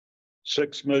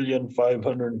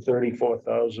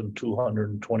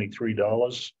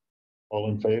 $6,534,223. All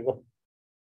in favor?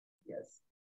 Yes.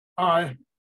 Aye.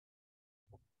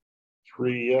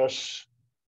 3 yes.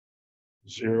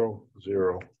 0,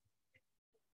 0.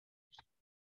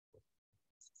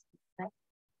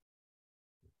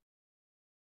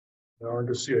 Now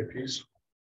into CIPs.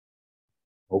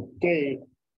 Okay.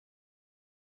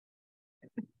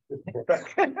 The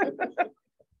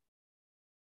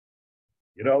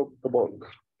book.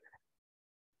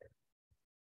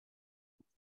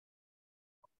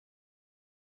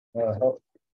 How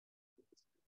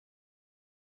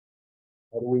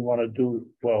do we want to do?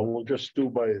 Well, we'll just do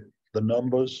by the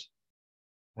numbers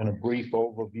and a brief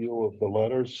overview of the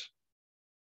letters.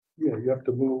 Yeah, you have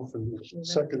to move and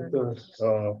second the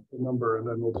number, and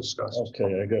then we'll discuss.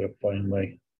 Okay, I gotta find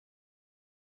my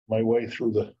way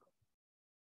through the,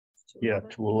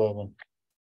 211.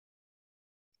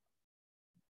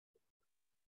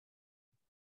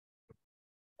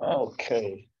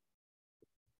 Okay.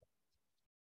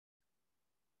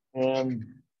 And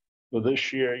for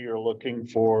this year, you're looking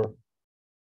for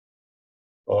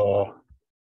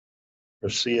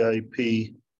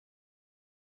CIP.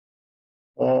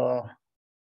 Well,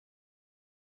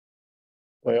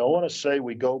 I want to say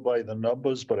we go by the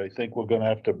numbers, but I think we're going to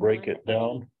have to break it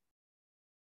down.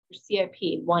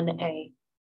 CIP 1A.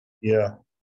 Yeah.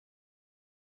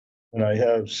 And I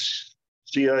have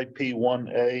CIP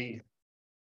 1A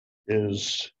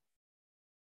is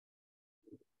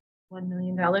 $1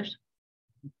 million.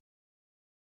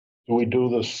 do we do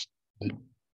this? Are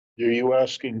you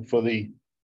asking for the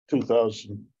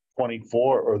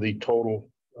 2024 or the total?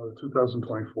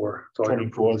 2024.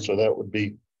 24, so that would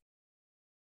be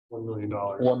 $1 million.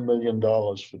 $1 million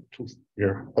for 2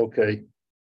 year. Okay.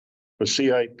 For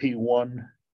CIP 1A.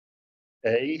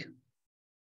 Can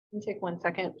you take 1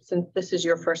 second, since this is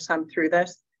your first time through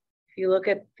this? If you look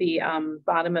at the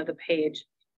bottom of the page,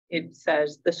 it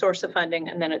says the source of funding,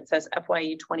 and then it says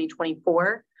FYE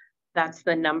 2024. That's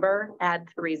the number, add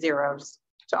 3 zeros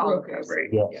to all of those. Right.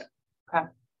 Yes. Yeah. Okay.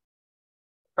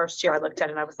 First year I looked at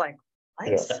it and I was like, what?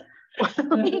 Yeah. What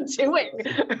are we doing?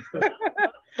 $1,000,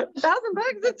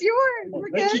 it's yours. We're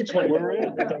good.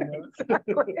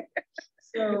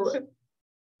 So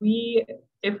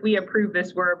if we approve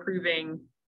this, we're approving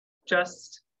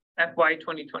just FY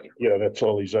 2024. Yeah, that's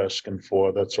all he's asking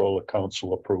for. That's all the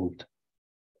council approved.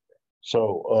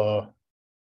 So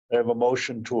I have a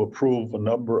motion to approve a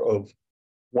number of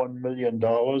 $1 million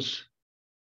for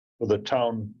the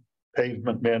town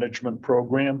pavement management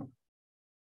program.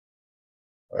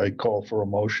 I call for a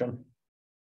motion.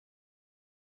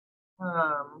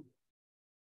 I'll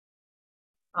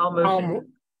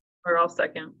motion, or I'll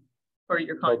second, or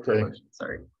your calling for a Okay. motion,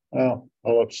 sorry. Well,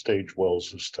 I'll upstage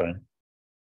Wells this time.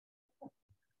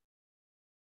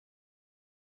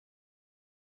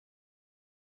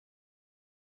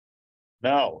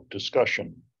 Now,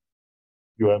 discussion.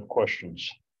 You have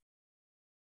questions?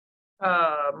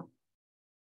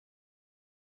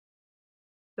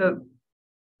 So Let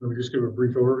me just give a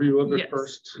brief overview of it Yes.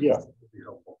 first. Yeah. That'd be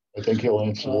helpful. I think he'll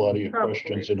answer a lot of your Probably.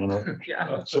 questions in a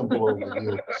yeah, simple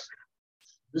overview.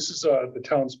 This is the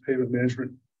town's pavement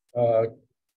management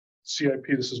CIP.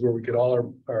 This is where we get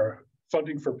all our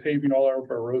funding for paving all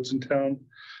of our roads in town.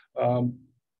 A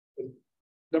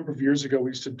number of years ago, we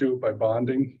used to do it by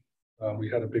bonding. We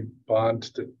had a big bond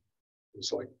that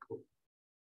was like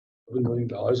 $11 million,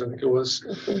 I think it was.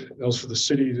 That was for the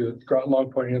city to Groton,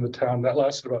 Long Point, and the town. That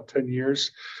lasted about 10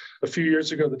 years. A few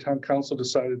years ago, the town council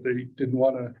decided they didn't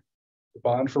want to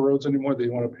bond for roads anymore. They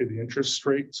want to pay the interest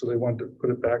rate, so they wanted to put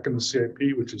it back in the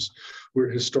CIP, which is where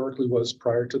it historically was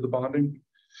prior to the bonding.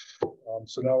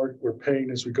 So now we're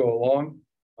paying as we go along.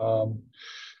 A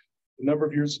number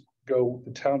of years ago,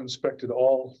 the town inspected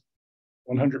all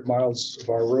 100 miles of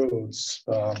our roads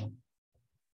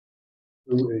through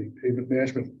a pavement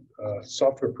management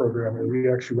software program, and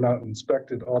we actually went out and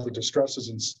inspected all the distresses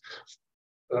and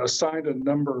assigned a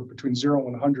number between 0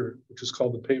 and 100, which is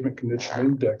called the Pavement Condition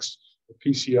Index,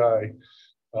 the PCI.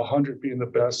 100 being the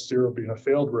best, 0 being a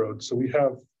failed road. So we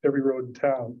have every road in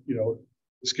town,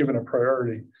 is given a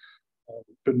priority.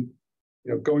 Been,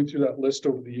 going through that list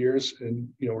over the years, and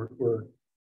we're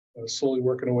slowly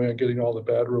working away on getting all the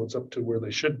bad roads up to where they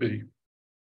should be.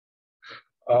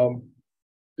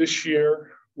 This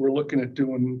year, we're looking at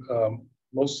doing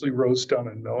mostly roads down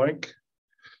in Noank.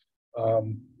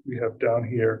 We have down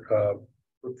here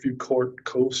Brookview Court,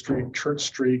 Cove Street, Church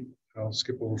Street. I'll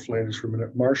skip over Flanders for a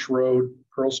minute. Marsh Road,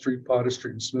 Pearl Street, Potter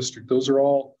Street, and Smith Street. Those are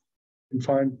all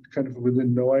confined kind of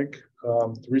within Noank.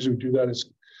 The reason we do that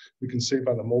is we can save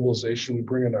on the mobilization. We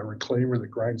bring in a reclaimer that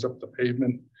grinds up the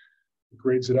pavement,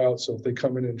 grades it out. So if they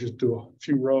come in and just do a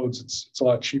few roads, it's a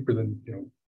lot cheaper than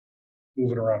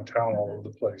moving around town all over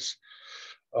the place.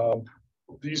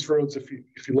 These roads, if you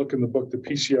look in the book, the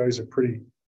PCIs are pretty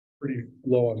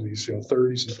low on these,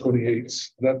 30s and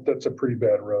 28s. That's a pretty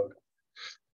bad road.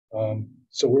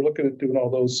 So we're looking at doing all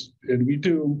those, and we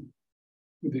do,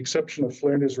 with the exception of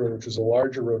Flanders Road, which is a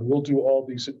larger road, we'll do all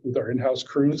these with our in-house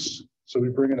crews. So we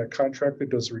bring in a contractor that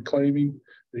does reclaiming,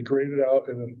 they grade it out,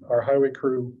 and then our highway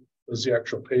crew does the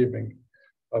actual paving.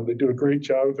 They do a great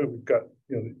job of it. We've got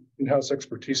in-house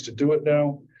expertise to do it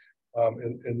now,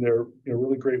 and they're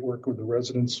really great work with the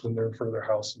residents when they're in front of their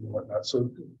house and whatnot.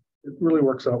 So it really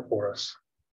works out for us.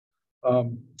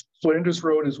 Flanders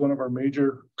Road is one of our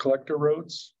major collector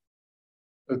roads.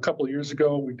 A couple of years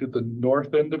ago, we did the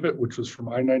north end of it, which was from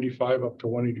I-95 up to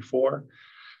 184.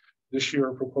 This year,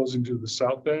 we're proposing to do the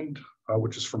south end,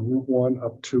 which is from Route 1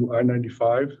 up to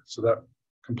I-95. So that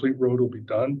complete road will be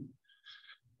done.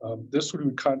 This one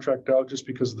we contract out just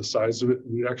because of the size of it.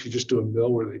 We actually just do a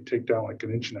mill where they take down like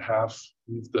 1.5 inches,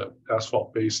 leave the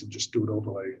asphalt base, and just do an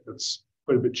overlay. That's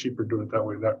quite a bit cheaper doing it that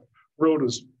way. That road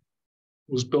was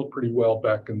built pretty well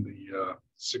back in the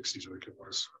 60s, I think it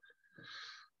was.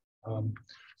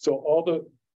 So all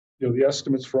the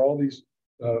estimates for all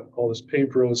this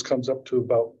paved roads comes up to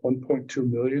about 1.2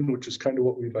 million, which is kind of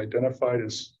what we've identified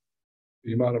as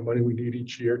the amount of money we need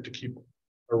each year to keep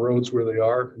our roads where they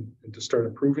are and to start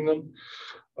improving them.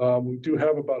 We do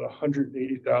have about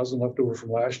 180,000 left over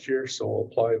from last year, so we'll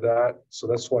apply that. So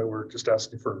that's why we're just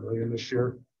asking for $1 million this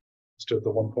year instead of the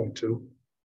 1.2.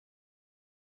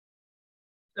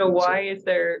 So why is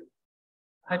there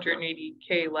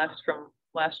 180K left from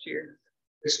last year?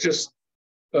 It's just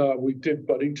we did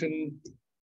Buddington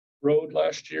Road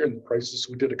last year, and the prices,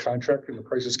 we did a contract and the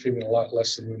prices came in a lot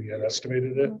less than we had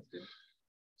estimated it.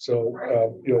 So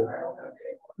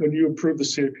when you approve the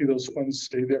CIP, those funds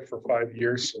stay there for 5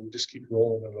 years, so we just keep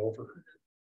rolling it over.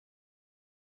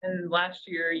 And last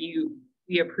year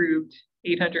we approved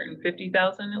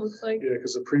 850,000, it looks like. Yeah,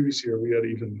 because the previous year we had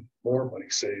even more money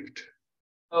saved.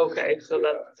 Okay, so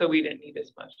so we didn't need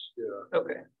as much. Yeah.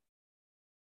 Okay.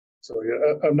 So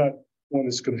yeah, I'm not one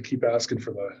that's going to keep asking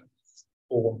for the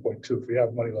full 1.2. If we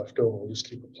have money left over, we'll just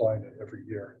keep applying it every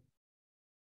year.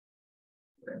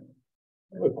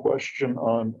 A question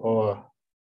on,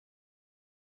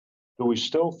 do we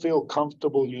still feel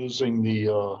comfortable using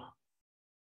the,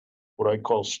 what I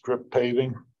call strip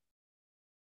paving?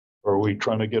 Or are we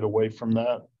trying to get away from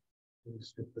that?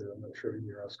 I'm not sure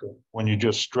you're asking. When you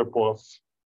just strip off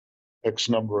X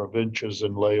number of inches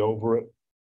and lay over it?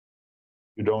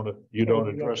 You don't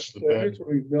address the bed?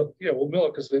 Yeah, we'll mill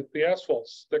it because the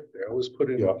asphalt's thick there. It was put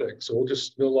in thick, so we'll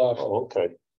just mill off. Oh, okay.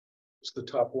 Just the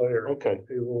top layer. Okay.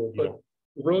 But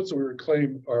the roads that we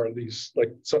reclaim are these,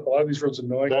 like a lot of these roads in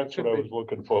Noy. That's what I was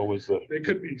looking for, was the. They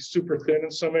could be super thin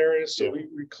in some areas, so we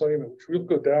reclaim it, which we'll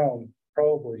go down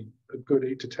probably a good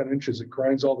 8 to 10 inches. It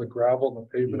grinds all the gravel and the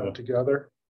pavement up together,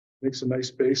 makes a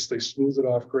nice base. They smooth it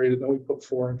off, grade it, then we put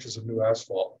 4 inches of new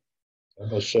asphalt. I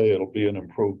must say it'll be an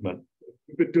improvement.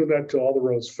 We've been doing that to all the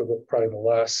roads for probably the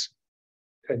last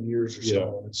 10 years or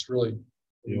so. And it's really,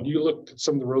 you look at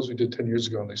some of the roads we did 10 years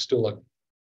ago and they still look,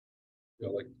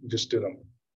 like we just did them.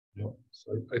 Yeah.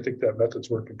 So I think that method's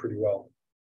working pretty well.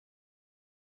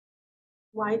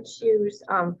 Why choose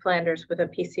Flanders with a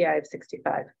PCI of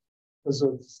 65? Because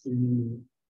of the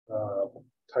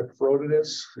type of road it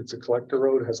is. It's a collector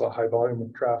road, has a high volume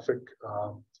of traffic.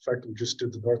 In fact, we just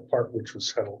did the north part, which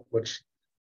had a much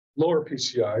lower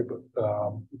PCI, but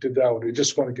we did that one. We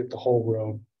just want to get the whole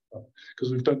road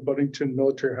because we've done Buddington,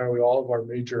 Military Highway, all of our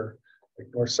major like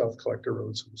north-south collector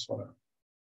roads. We just want to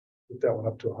get that one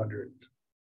up to 100.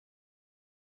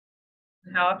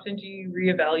 How often do you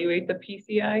reevaluate the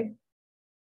PCI?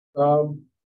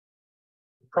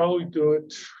 Probably do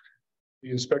it.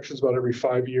 The inspections about every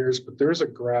 5 years, but there's a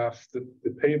graph that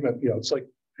the pavement, it's like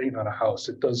paint on a house.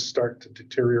 It does start to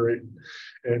deteriorate,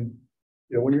 and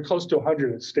when you're close to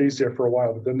 100, it stays there for a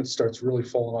while, but then it starts really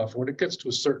falling off. And when it gets to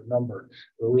a certain number,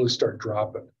 it'll really start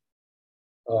dropping.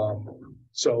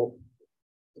 So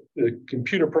the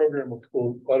computer program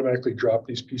will automatically drop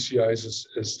these PCIs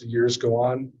as the years go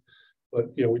on.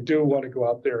 But we do want to go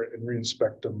out there and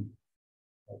re-inspect them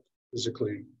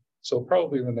physically. So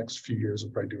probably in the next few years,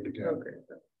 we'll probably do it again. Okay.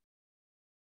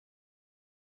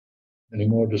 Any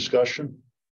more discussion?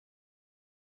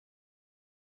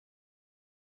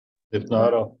 If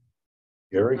not,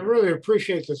 Gary? I really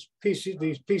appreciate these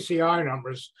PCI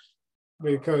numbers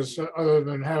because other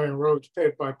than having roads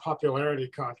paid by popularity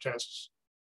contests.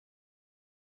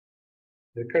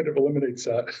 It kind of eliminates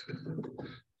that.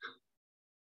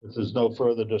 If there's no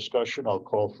further discussion, I'll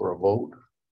call for a vote.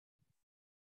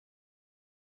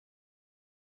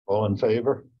 All in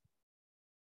favor?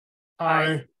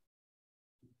 Aye.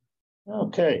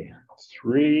 Okay,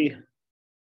 3.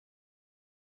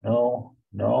 No.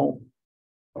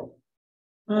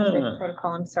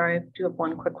 Protocol, I'm sorry, I do have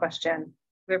one quick question.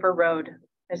 River Road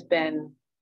has been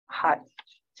a hot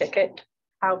ticket.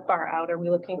 How far out are we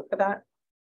looking for that?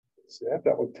 So I have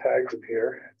that one tagged in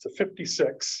here. It's a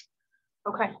 56.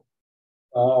 Okay,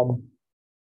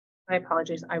 My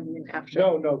apologies, I went after.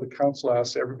 No, the council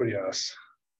asked, everybody asked.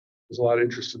 There's a lot of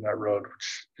interest in that road,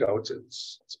 which,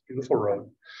 it's a beautiful road.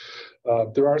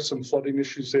 There are some flooding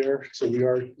issues there. So we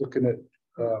are looking at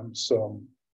some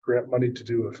grant money to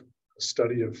do a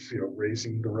study of,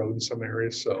 raising the road in some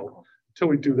areas. So until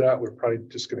we do that, we're probably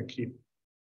just going to keep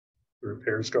the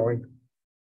repairs going.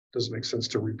 Doesn't make sense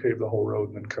to repave the whole road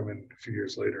and then come in a few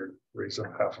years later and raise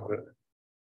up half of it.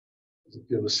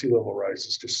 The sea level rise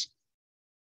is just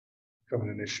becoming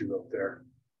an issue up there.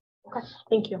 Okay,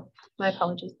 thank you. My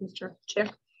apologies, Mr. Chair.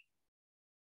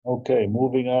 Okay,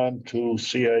 moving on to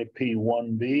CIP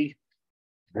 1B,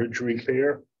 bridge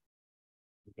repair,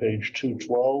 page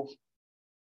 212.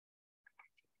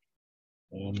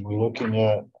 And we're looking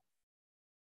at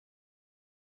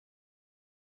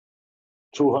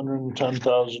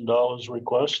 $210,000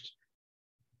 request.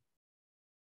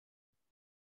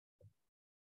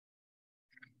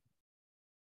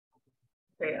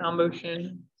 Okay, I'll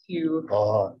motion to.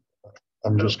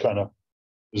 I'm just kind of,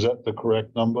 is that the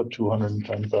correct number?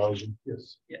 210,000?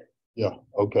 Yes. Yeah,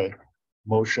 okay.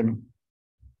 Motion.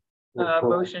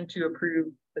 Motion to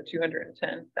approve the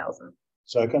 210,000.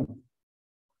 Second.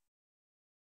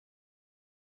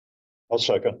 I'll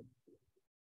second.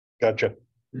 Gotcha.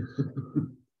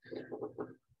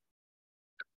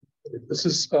 This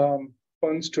is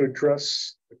funds to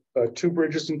address 2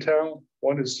 bridges in town.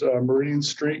 One is Meridian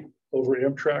Street over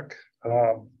Amtrak.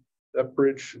 That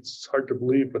bridge, it's hard to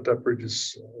believe, but that bridge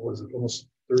is almost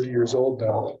 30 years old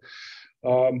now.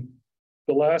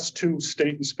 The last 2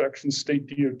 state inspections, state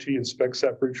DOT inspects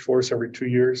that bridge for us every 2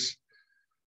 years.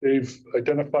 They've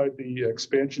identified the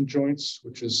expansion joints,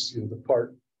 which is the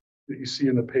part that you see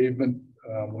in the pavement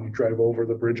when you drive over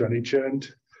the bridge on each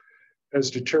end,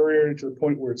 has deteriorated to the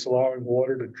point where it's allowing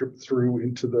water to drip through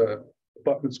into the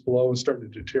abutments below and starting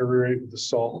to deteriorate with the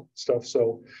salt stuff.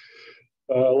 So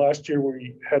last year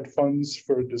we had funds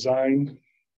for design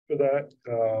for that,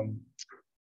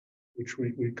 which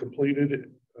we completed.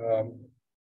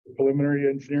 Preliminary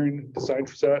engineering design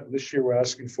for that. And this year we're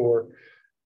asking for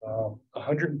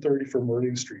 130 for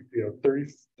Meridian Street,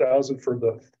 30,000 for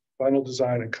the final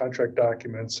design and contract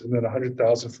documents, and then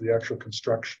 100,000 for the actual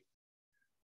construction.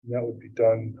 And that would be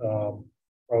done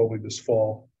probably this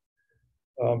fall.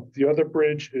 The other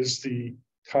bridge is the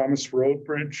Thomas Road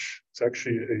Bridge. It's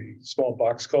actually a small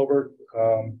box culvert.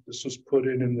 This was put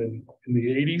in the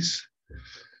 80s.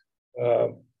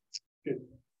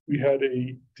 We had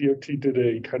a DOT did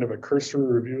a kind of a cursory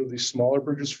review of these smaller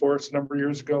bridges for us a number of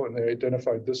years ago, and they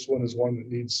identified this one as one that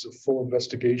needs a full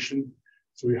investigation.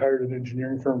 So we hired an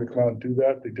engineering firm to come out and do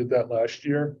that. They did that last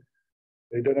year.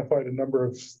 They identified a number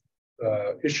of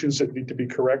issues that need to be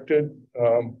corrected,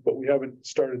 but we haven't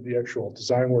started the actual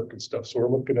design work and stuff. So we're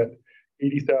looking at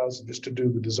 80,000 just to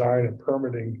do the design and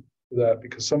permitting for that,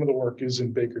 because some of the work is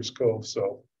in Baker's Cove.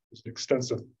 So there's an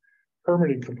extensive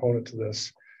permitting component to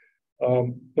this.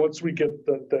 Once we get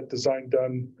that design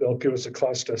done, they'll give us a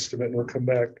cost estimate and we'll come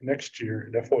back next year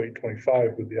in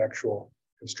FY25 with the actual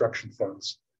construction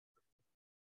funds.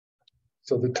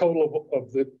 So the total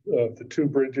of the two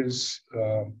bridges,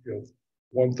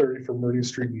 130 for Meridian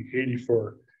Street and 80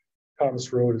 for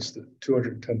Thomas Road is the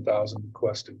 210,000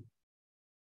 requested.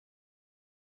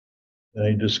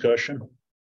 Any discussion?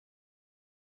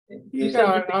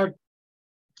 Yeah,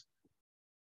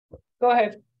 Go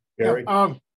ahead. Gary?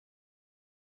 I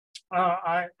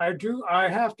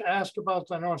have to ask about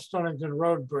the North Stonington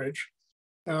Road Bridge.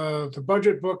 The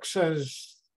budget book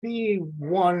says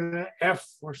C1F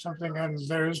or something, and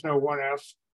there is no 1F.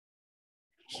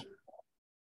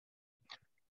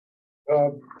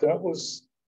 That was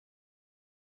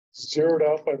zeroed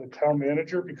out by the town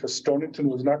manager because Stonington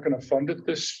was not going to fund it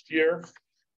this year.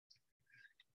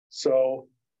 So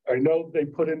I know they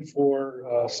put in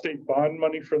for state bond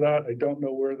money for that. I don't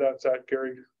know where that's at,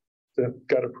 Gary. That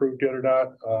got approved yet or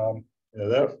not.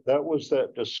 Yeah, that was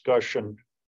that discussion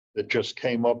that just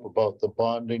came up about the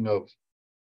bonding of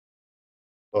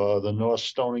the North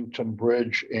Stonington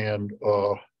Bridge and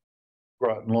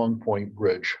Groton Long Point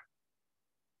Bridge.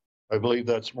 I believe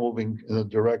that's moving in the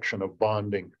direction of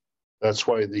bonding. That's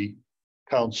why the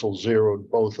council zeroed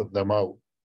both of them out.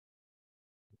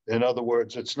 In other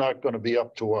words, it's not going to be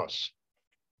up to us.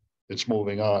 It's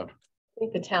moving on. I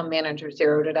think the town manager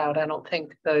zeroed it out. I don't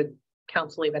think the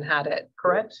council even had it,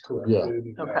 correct? Correct. Yeah.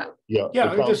 Okay. Yeah.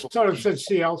 Yeah, the it just council- sort of said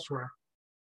see elsewhere.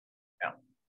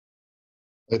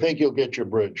 I think you'll get your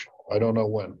bridge. I don't know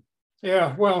when.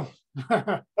 Yeah, well,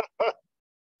 I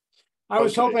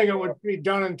was Okay. hoping it would be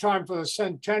done in time for the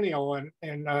centennial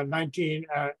in 19.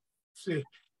 See,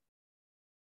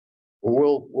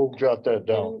 We'll jot that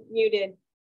down. Muted.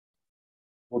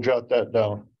 We'll jot that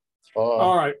down.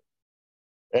 all right.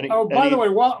 Oh, by the way,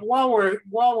 while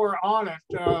we're on it,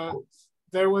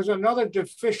 there was another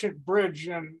deficient bridge,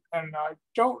 and I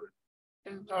don't.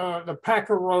 The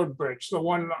Packer Road Bridge, the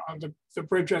one on the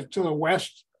bridge to the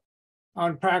west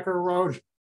on Packer Road.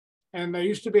 And there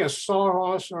used to be a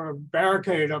sawhorse or a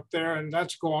barricade up there, and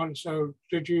that's gone. So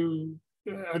did you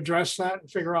address that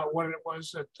and figure out what it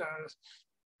was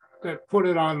that put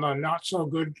it on the not so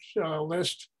good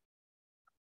list?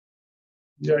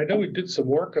 Yeah, I know we did some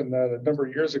work on that a number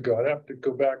of years ago. I'd have to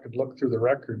go back and look through the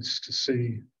records to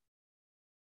see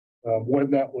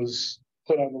when that was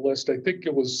put on the list. I think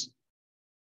it was,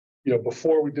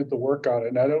 before we did the work on it,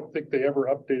 and I don't think they ever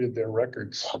updated their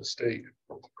records to the state.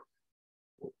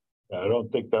 I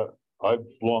don't think that, I've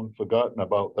long forgotten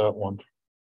about that one.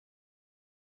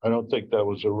 I don't think that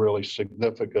was a really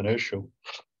significant issue.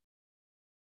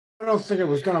 I don't think it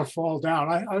was going to fall down.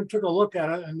 I took a look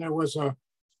at it, and there was a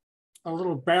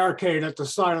little barricade at the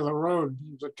side of the road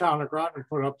the town of Groton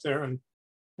put up there, and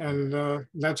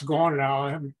that's gone now.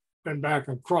 I haven't been back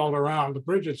and crawled around. The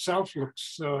bridge itself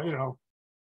looks, Are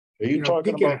you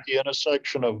talking about the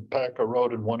intersection of Packer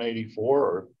Road and 184,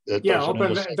 or it yeah, doesn't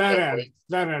open intersect that that end. way?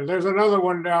 That end. There's another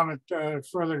one down at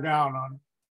further down on.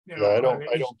 Yeah, I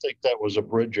don't think that was a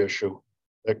bridge issue.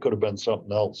 That could have been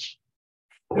something else.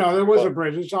 No, there was a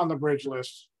bridge. It's on the bridge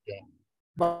list. Yeah.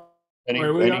 But Any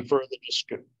further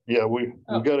discussion? Yeah, we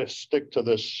got to stick to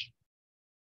this.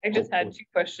 I just had two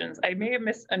questions. I may have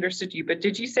misunderstood you, but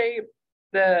did you say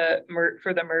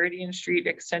for the Meridian Street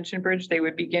Extension Bridge, they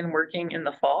would begin working in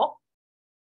the fall?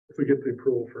 If we get the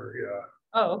approval for, yeah.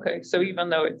 Oh, okay. So even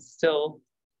though it's still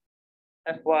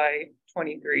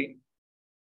FY23.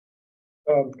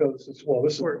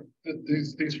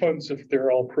 These funds, if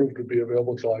they're all approved, would be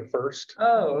available July 1st.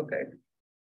 Oh, okay.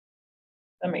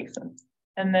 That makes sense.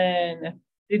 And then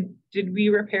did we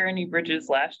repair any bridges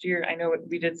last year? I know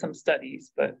we did some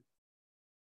studies, but.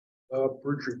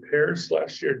 Bridge repairs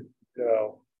last year?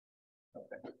 No.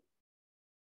 Okay. Is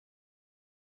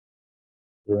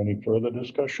there any further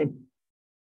discussion?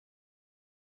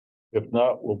 If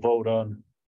not, we'll vote on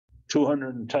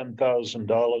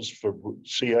 $210,000 for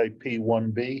CIP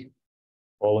 1B.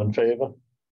 All in favor?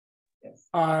 Yes.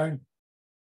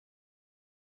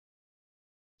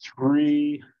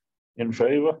 3 in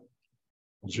favor,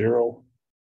 0,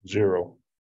 0.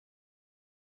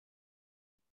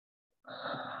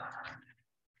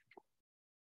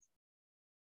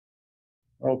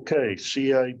 Okay,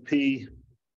 CIP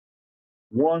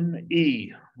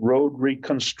 1E, Road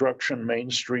Reconstruction,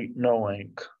 Main Street, No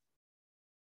Inc.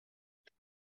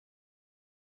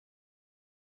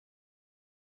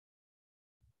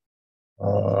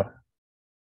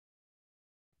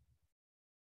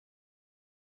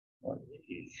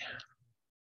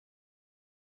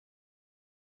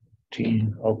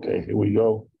 Okay, here we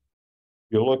go.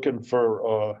 You're looking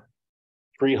for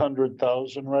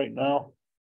 300,000 right now?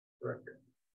 Correct.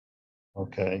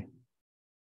 Okay.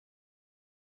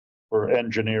 For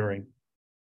engineering.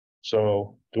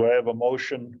 So do I have a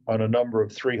motion on a number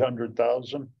of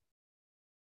 300,000?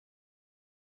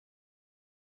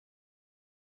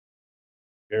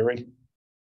 Gary?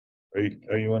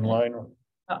 Are you in line?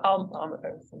 I'll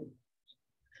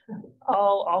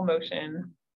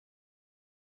motion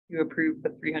to approve the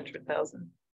 300,000.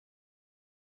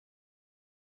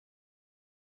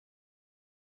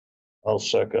 I'll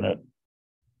second it.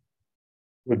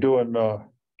 We're doing,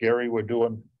 Gary, we're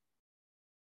doing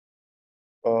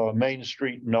Main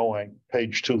Street Knowing,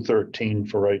 page 213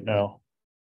 for right now.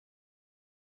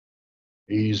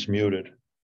 He's muted.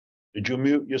 Did you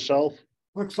mute yourself?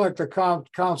 Looks like the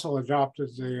council adopted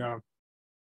the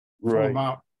full Right.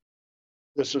 amount.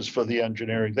 This is for the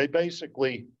engineering. They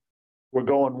basically, we're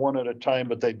going one at a time,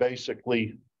 but they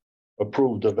basically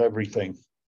approved of everything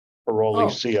for all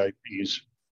these CIPs.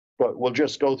 But we'll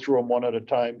just go through them one at a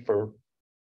time for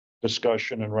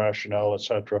discussion and rationale, et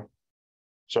cetera.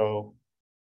 So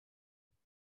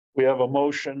we have a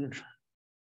motion.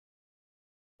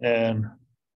 And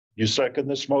you second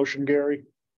this motion, Gary?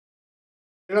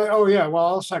 Oh, yeah, well,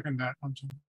 I'll second that one too.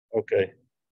 Okay.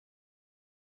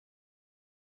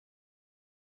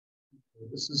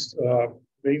 This is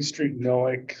Main Street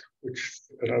Noack, which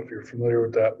I don't know if you're familiar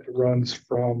with that. It runs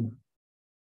from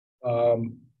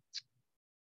the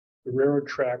railroad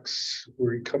tracks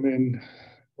where you come in.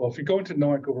 Well, if you go into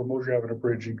Noack over Mosher Avenue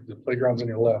Bridge, the playground's on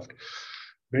your left.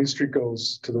 Main Street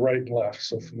goes to the right and left.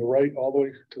 So from the right all the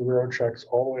way to the railroad tracks,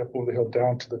 all the way up over the hill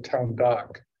down to the town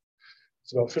dock.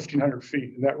 It's about 1,500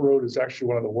 feet, and that road is actually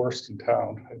one of the worst in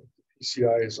town.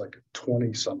 PCI is like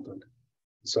 20 something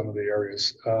in some of the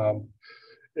areas.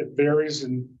 It varies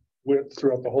in width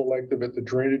throughout the whole length of it. The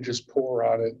drainage is poor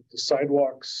on it. The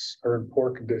sidewalks are in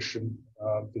poor condition.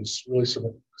 There's really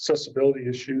some accessibility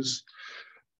issues.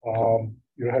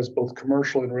 It has both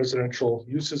commercial and residential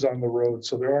uses on the road,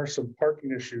 so there are some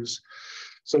parking issues.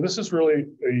 So this is really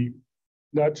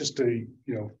not just a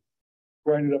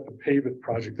grind it up and pave it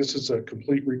project. This is a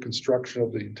complete reconstruction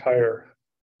of the entire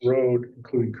road,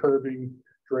 including curbing,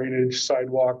 drainage,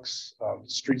 sidewalks,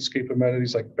 streetscape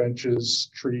amenities like benches,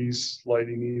 trees,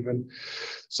 lighting even.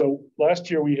 So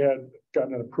last year we had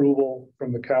gotten an approval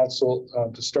from the council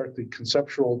to start the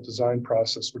conceptual design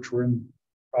process, which we're in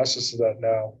the process of that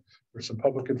now. There's some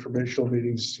public informational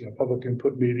meetings, public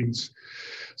input meetings.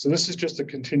 So this is just a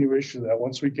continuation of that.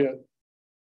 Once we get,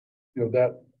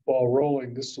 that ball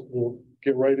rolling, this will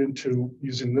get right into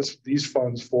using these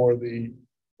funds for the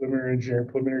preliminary engineering,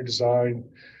 preliminary design,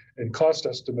 and cost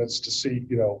estimates to see,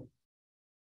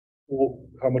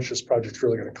 how much this project's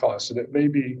really going to cost. And it may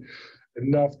be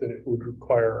enough that it would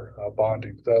require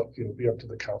bonding. That'll be up to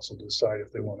the council to decide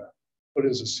if they want to put it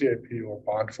as a CIP or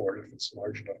bond for it if it's a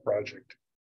large enough project.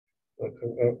 But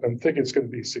I'm thinking it's going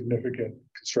to be significant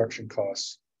construction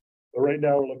costs. But right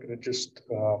now we're looking at just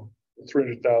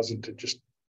 300,000 to just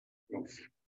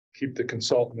keep the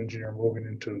consultant engineer moving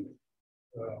into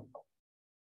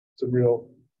some real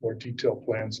more detailed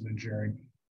plans and engineering.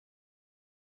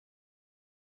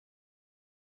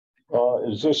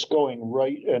 Is this going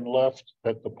right and left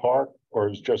at the park, or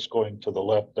is just going to the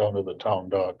left down to the town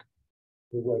dock?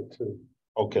 The right to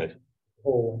Okay,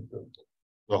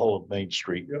 the whole of Main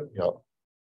Street. Yep.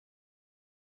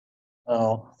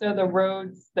 Oh, So the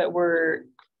roads that were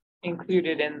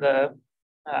included in the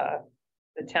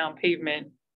town pavement,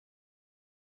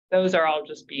 those are all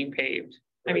just being paved.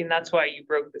 I mean, that's why you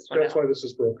broke this one That's out. why this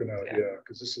is broken out, Yeah. yeah,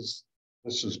 because this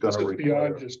is going to require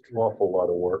beyond just an awful lot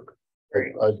of work.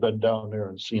 I've been down there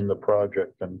and seen the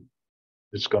project, and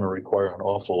it's going to require an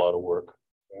awful lot of work.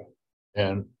 Yeah.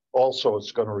 And also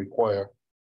it's going to require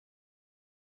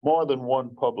more than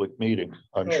one public meeting,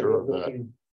 I'm sure of that.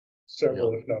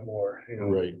 Several, if not more.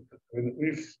 Right. I mean,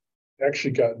 we've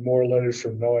actually gotten more letters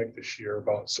from Noack this year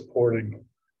about supporting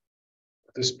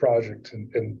this project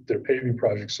and their paving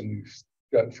projects than we've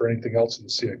gotten for anything else in the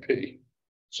CIP.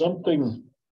 Something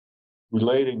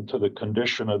relating to the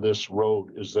condition of this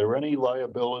road, is there any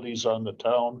liabilities on the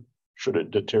town should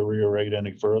it deteriorate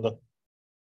any further?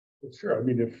 Sure. I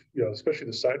mean, if, especially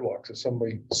the sidewalks, if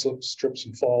somebody slips, trips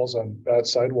and falls on bad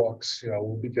sidewalks,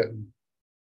 we'll be getting.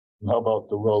 How about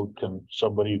the road? Can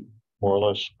somebody more or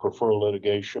less prefer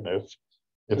litigation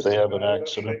if they have an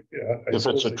accident? Yeah. If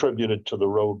it's attributed to the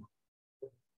road?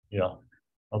 Yeah,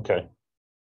 okay.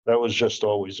 That was just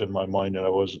always in my mind and I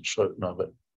wasn't certain of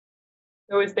it.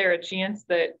 So is there a chance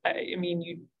that, I mean,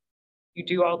 you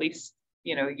do all these,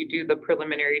 you do the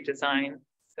preliminary design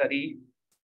study.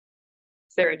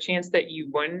 Is there a chance that you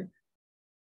wouldn't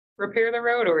repair the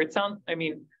road, or it sounds, I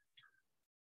mean,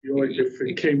 You know, like if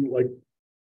it came like,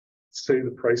 say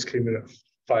the price came in at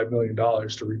 $5 million to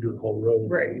redo the whole road.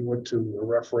 Right. We went to a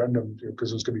referendum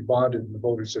because it was gonna be bonded and the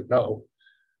voters said no.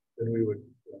 Then we would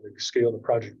maybe scale the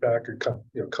project back or come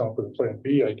up with a plan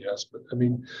B, I guess. But I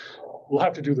mean, we'll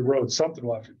have to do the road. Something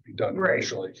will have to be done Right.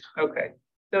 eventually. okay,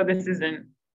 so this isn't,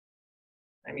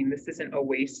 I mean, this isn't a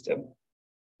waste of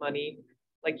money.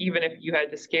 Like, even if you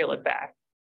had to scale it back,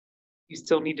 you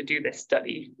still need to do this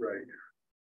study. Right.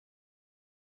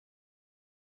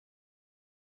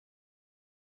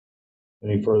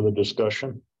 Any further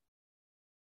discussion?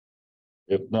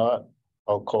 If not,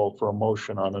 I'll call for a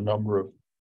motion on a number of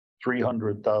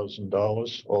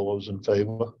 $300,000. All those in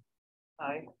favor?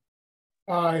 Aye.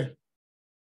 Aye.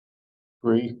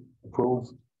 Agree, approve?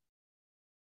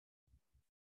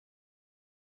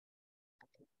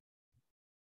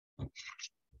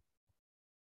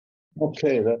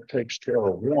 Okay, that takes care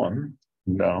of one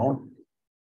now.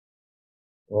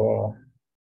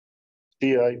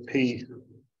 CIP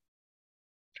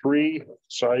 3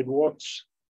 sidewalks.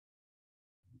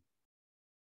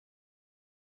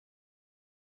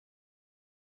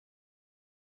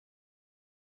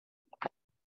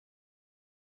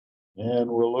 And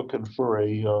we're looking for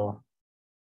a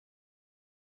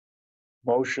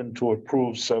motion to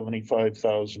approve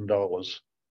 $75,000.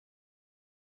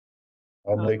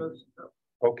 I'll make,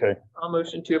 okay, I'll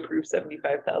motion to approve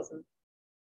 75,000.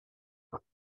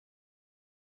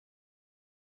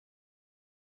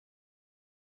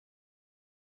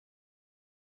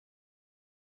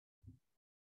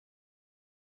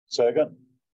 second,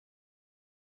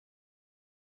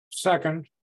 Second.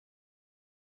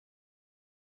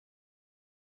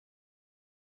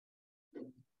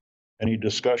 any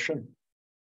discussion?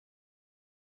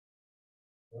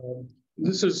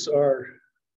 This is our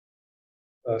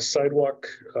sidewalk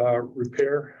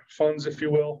repair funds, if you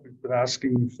will. We've been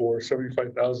asking for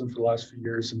 75,000 for the last few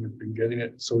years, and we've been getting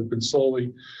it. So we've been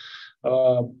slowly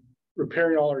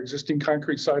repairing all our existing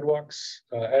concrete sidewalks,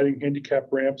 adding handicap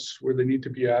ramps where they need to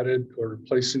be added, or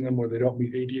replacing them where they don't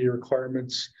meet ADA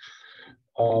requirements.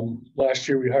 Last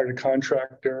year, we hired a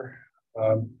contractor.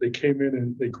 They came in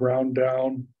and they ground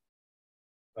down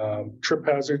trip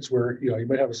hazards where, you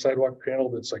might have a sidewalk panel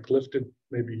that's like lifted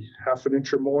maybe half an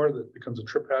inch or more that becomes a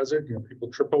trip hazard. People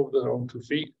trip over their own 2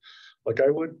 feet like I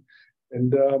would.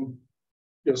 And,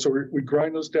 so we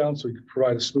grind those down so we can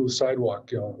provide a smooth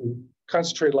sidewalk. We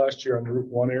concentrated last year on the Route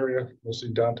 1 area,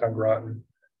 mostly downtown Groton.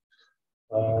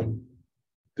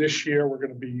 This year, we're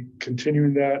going to be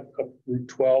continuing that up Route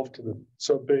 12 to the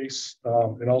sub base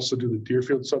and also do the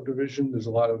Deerfield subdivision. There's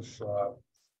a lot of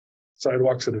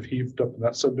sidewalks that have heaved up in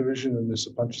that subdivision, and there's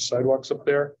a bunch of sidewalks up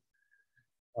there.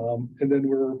 And then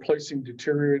we're replacing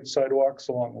deteriorated sidewalks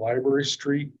along Library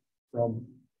Street from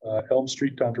Elm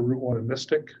Street down to Route 1 in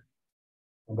Mystic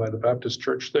by the Baptist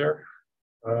Church there.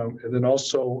 And then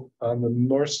also on the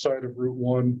north side of Route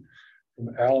 1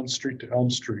 from Allen Street to Elm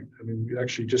Street. I mean, we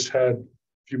actually just had a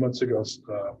few months ago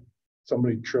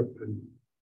somebody tripped and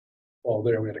while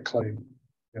there we had a claim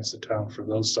against the town for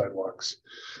those sidewalks.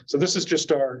 So this is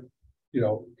just our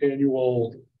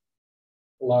annual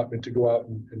allotment to go out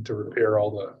and to repair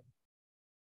all the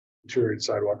deteriorated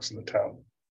sidewalks in the town.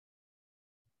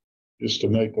 Just to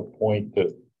make a point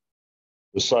that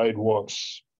the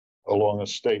sidewalks along a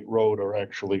state road are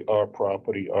actually our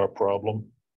property, our problem.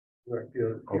 Right.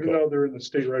 Even Okay. though they're in the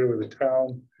state right away, the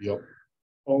town Yep.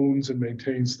 owns and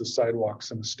maintains the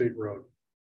sidewalks in the state road.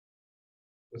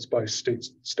 That's by state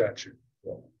statute.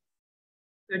 So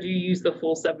do you use the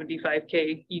full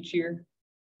 75K each year?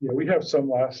 Yeah, we have some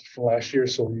from last year,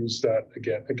 so we'll use that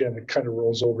again. Again, it kind of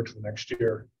rolls over to the next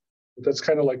year. But that's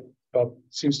kind of like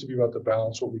seems to be about the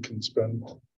balance what we can spend,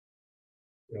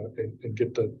 and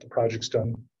get the projects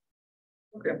done.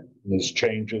 Okay. There's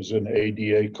changes in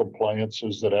ADA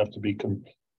compliances that have to be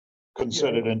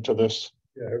considered into this.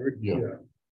 Yeah,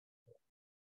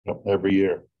 Yep, every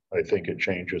year, I think it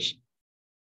changes.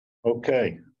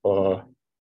 Okay,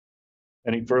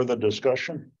 any further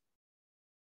discussion?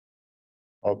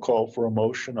 I'll call for a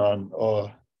motion on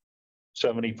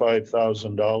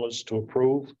 $75,000 to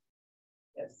approve.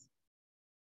 Yes.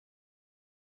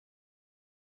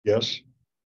 Yes,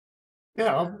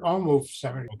 Yeah, I'll move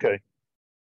 70. okay.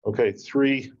 Okay,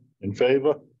 3 in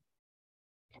favor.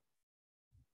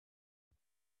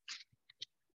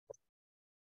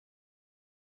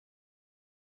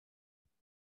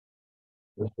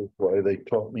 This is why they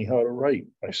taught me how to write,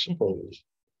 I suppose.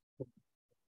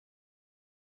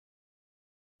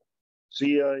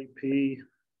 CIP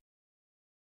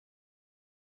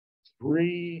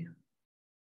 3C.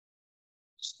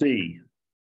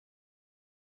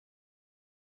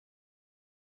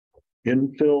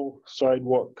 Infill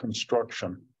sidewalk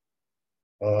construction.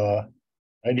 I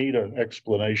need an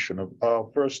explanation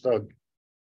of, first I'll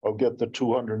get the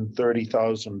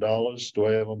 $230,000. Do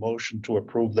I have a motion to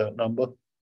approve that number?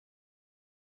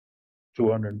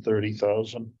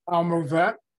 230,000. I'll move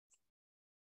that.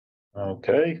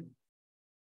 Okay.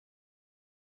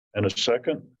 And a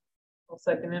second? I'll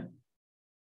second it.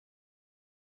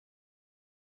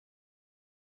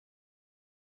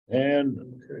 And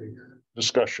Okay.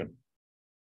 discussion.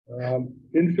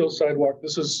 Infill sidewalk,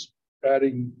 this is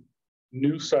adding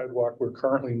new sidewalk where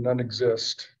currently none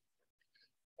exist.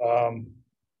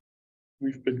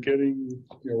 We've been getting,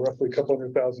 roughly a couple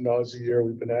 $100,000 a year.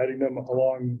 We've been adding them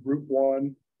along Route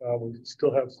 1. We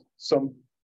still have some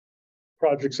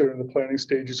projects that are in the planning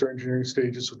stages or engineering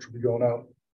stages, which will be going out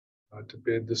to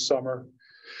bid this summer.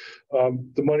 The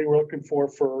money we're looking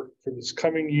for this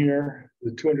coming year,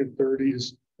 the 230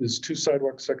 is two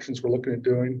sidewalk sections we're looking at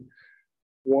doing.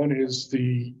 One is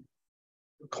the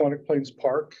Quonic Plains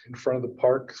Park, in front of the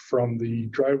park from the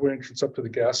driveway entrance up to the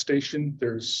gas station.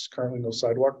 There's currently no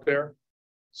sidewalk there.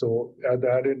 So we'll add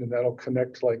that in, and that'll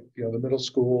connect the middle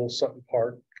school, Sutton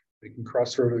Park. They can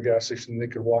cross the road to the gas station, and they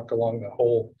can walk along the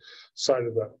whole side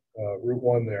of the Route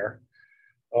 1 there.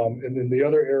 And then the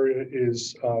other area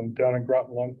is down in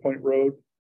Groton Long Point Road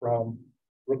from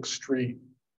Brook Street.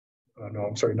 No,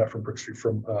 I'm sorry, not from Brook Street,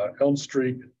 from Elm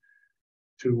Street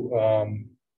to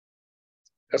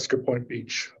Esker Point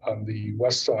Beach on the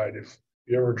west side. If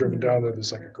you ever driven down there,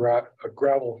 there's like a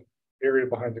gravel area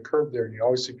behind the curb there, and you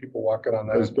always see people walking on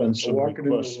that. There's been some walking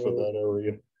requests for that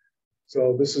area.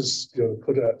 So this is,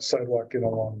 put that sidewalk in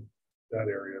along that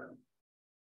area.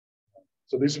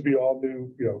 So these would be all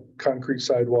new, concrete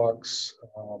sidewalks.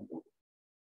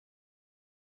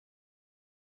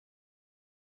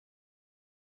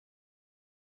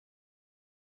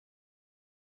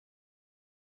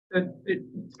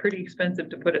 It's pretty expensive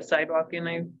to put a sidewalk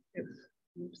in.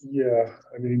 Yeah,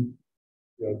 I mean,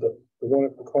 the one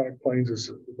at the Quonic Plains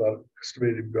is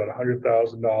estimated about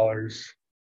 $100,000,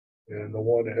 and the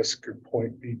one at Esker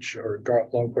Point Beach or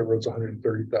Long Point Road's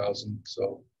 $130,000.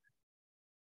 So,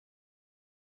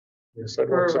 yeah,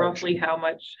 for roughly how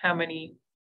many?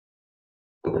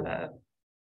 I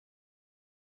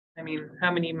mean,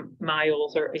 how many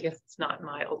miles? Or I guess it's not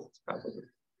miles. It's probably.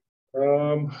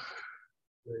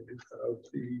 They do have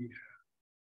the.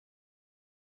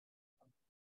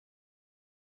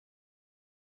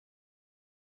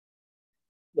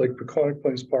 Like the Quonic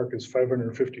Plains Park is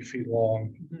 550 feet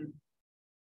long. Mm-hmm.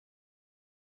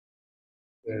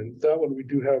 And that one we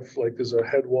do have, there's a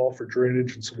head wall for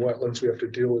drainage and some wetlands we have to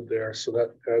deal with there. So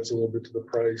that adds a little bit to the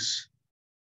price.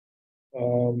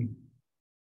 And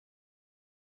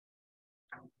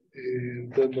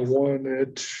then the one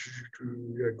at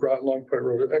Groton Long Point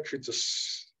Road, actually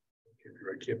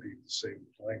can't be the same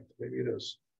length. Maybe it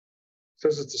is. It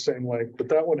says it's the same length, but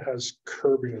that one has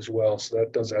curbing as well. So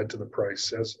that does add to the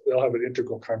price. They'll have an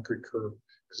integral concrete curb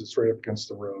because it's right up against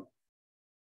the road.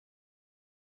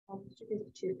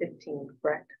 215,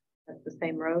 correct? That's the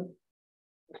same road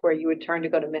where you would turn to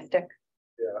go to Mystic.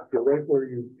 Yeah, you're right where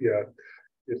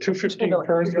the 215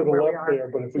 turns to the left there,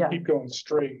 but if we keep going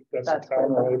straight, that's a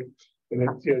town road. And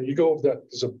then, you go over that,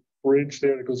 there's a bridge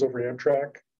there that goes over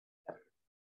Amtrak.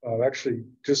 Actually,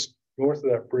 just north of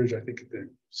that bridge, I think the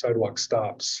sidewalk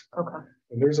stops. Okay.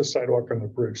 And there's a sidewalk on the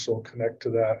bridge, so we'll connect to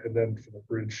that, and then from the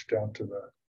bridge down to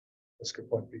the Esker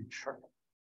Point Beach.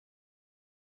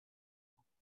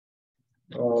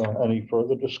 Any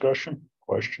further discussion,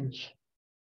 questions?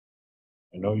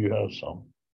 I know you have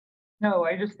some. No,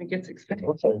 I just think it's expensive.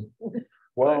 Okay.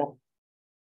 Well,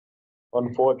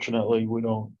 unfortunately, we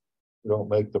don't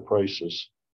make the prices.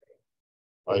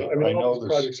 I mean, know all these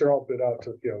this. projects are all bid out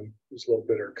to, these little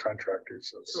bidder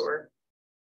contractors. So Sure.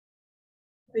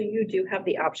 So you do have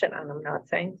the option, and I'm not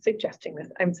suggesting this,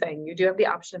 I'm saying you do have the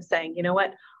option of saying, you know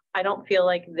what, I don't feel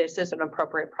like this is an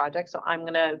appropriate project, so I'm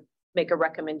gonna make a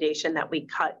recommendation that we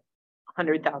cut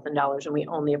 $100,000 and we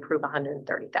only approve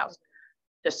 130,000.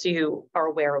 Just so you are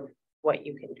aware of what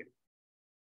you can do.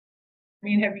 I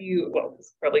mean,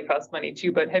 this probably costs money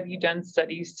too, but have you done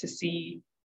studies to see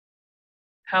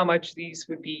how much these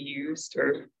would be used,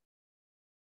 or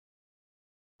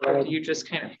do you just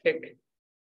kind of pick?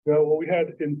 No, well, we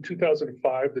had in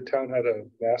 2005, the town had a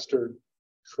master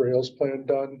trails plan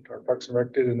done, our Parks and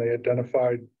Rec did, and they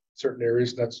identified certain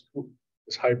areas, and that's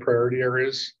high priority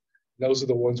areas. And those are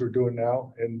the ones we're doing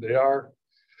now, and they are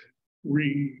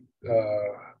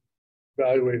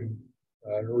evaluating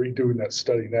and redoing that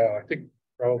study now. I think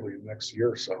probably next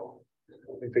year or so.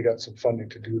 I think they got some funding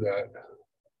to do that.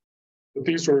 But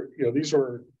these were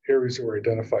areas that were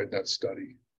identified in that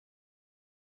study.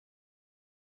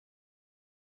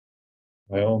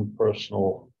 My own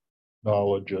personal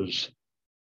knowledge is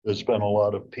there's been a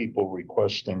lot of people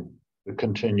requesting the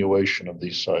continuation of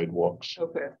these sidewalks.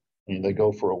 Okay, I mean, they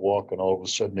go for a walk and all of a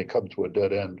sudden they come to a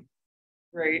dead end.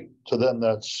 right. To them,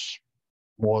 that's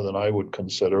more than I would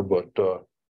consider, but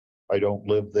I don't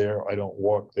live there. I don't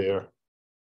walk there.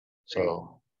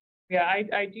 So, Yeah,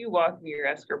 I do walk near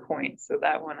Esker Point, so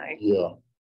that one I yeah,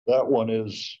 that one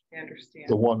is understand.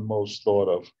 the one most thought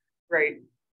of. Right,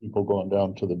 People going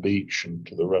down to the beach and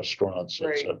to the restaurants,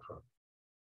 Right. etc.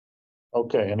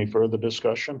 Okay, any further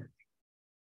discussion?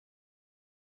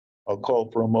 I'll call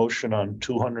for a motion on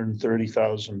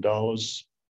 $230,000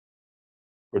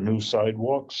 for new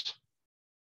sidewalks.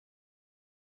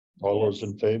 All those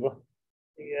in favor?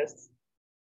 yes.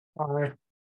 Aye.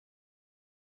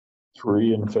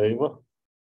 3 in favor.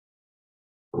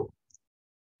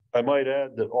 I might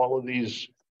add that all of these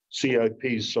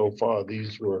CIPs so far,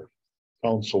 these were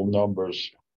council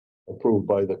numbers approved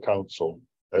by the council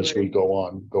as we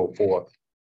go forth.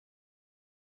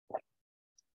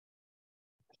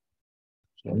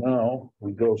 So now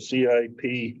we go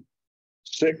CIP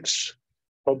 6,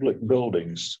 public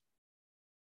buildings.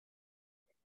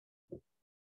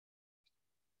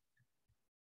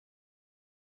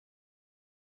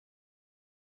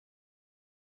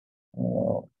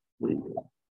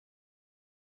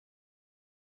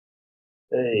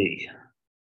 Hey.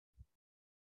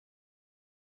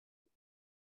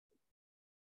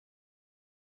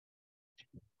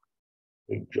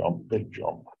 Big jump, big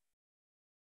jump.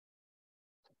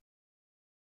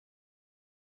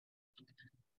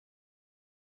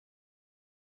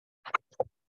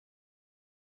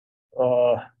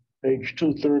 Page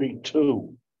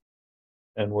 232.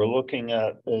 And we're looking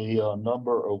at a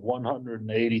number of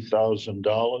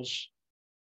 $180,000.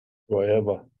 Do I have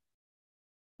a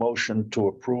motion to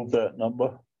approve that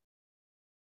number?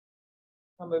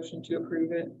 A motion to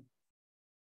approve it.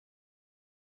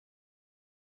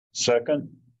 Second,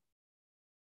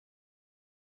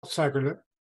 I'll second it.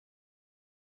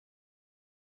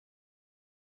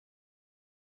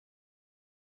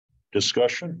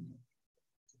 discussion?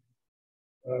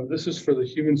 This is for the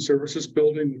Human Services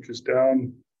Building, which is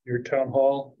down near Town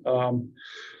Hall.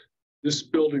 This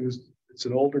building it's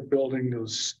an older building. It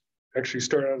was actually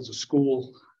started out as a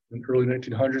school in the early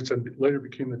 1900s and later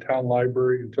became the town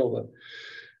library and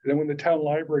then when the town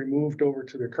library moved over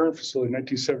to their current facility in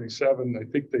 1977, I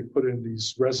think they put in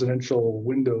these residential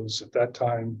windows at that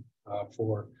time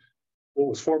for what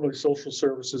was formerly social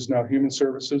services, now human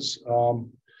services.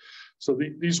 So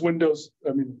these windows,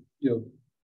 I mean,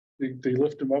 they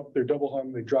lift them up, they're double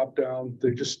hung, they drop down, they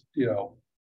just,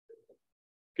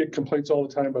 get complaints all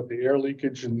the time about the air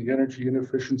leakage and the energy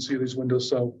inefficiency of these windows.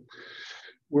 So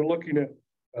we're looking at,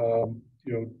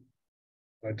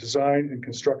 design and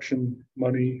construction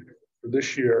money for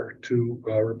this year to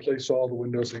replace all the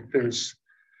windows. There's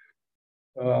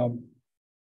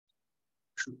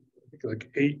like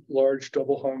 8 large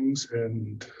double hungs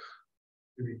and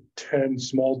maybe 10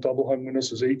 small double hung windows.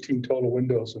 There's 18 total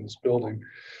windows in this building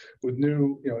with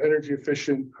new, energy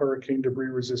efficient, hurricane debris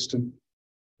resistant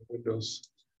windows.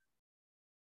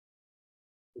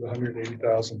 With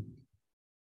 180,000.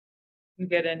 You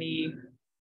get any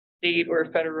state or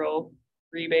federal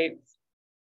rebates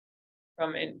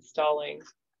from installing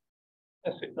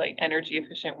like energy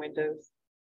efficient windows?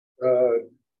 No,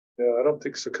 I don't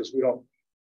think so, because we don't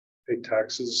pay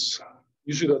taxes.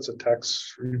 Usually that's a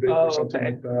tax rebate or something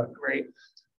like that. Right.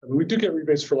 I mean, we do get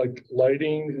rebates for like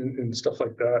lighting and stuff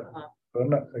like that. But I'm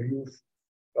not, you've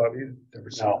never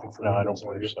seen anything for No, I don't windows,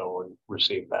 believe so. We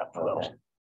received that for those.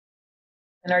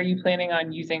 And are you planning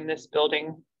on using this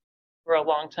building for a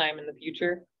long time in the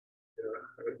future?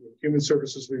 Yeah, Human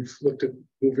Services, we've looked at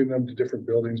moving them to different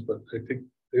buildings, but I think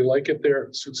they like it there.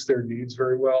 It suits their needs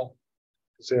very well.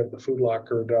 Because they have the food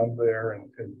locker down there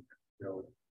and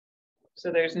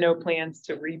So there's no plans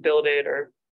to rebuild it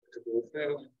or to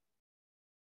move.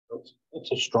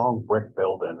 It's a strong brick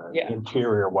building. And Yeah.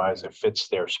 interior wise, it fits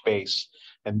their space,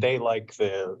 and they like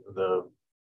their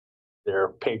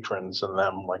patrons and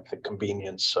them like the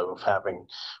convenience of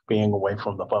being away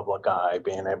from the public eye,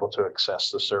 being able to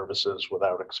access the services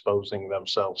without exposing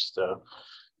themselves to,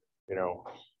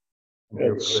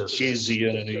 It's easy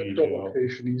and easy.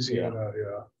 Location easy and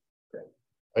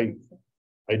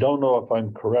I don't know if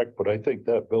I'm correct, but I think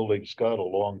that building's got a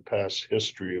long past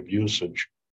history of usage.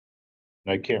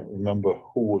 And I can't remember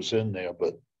who was in there,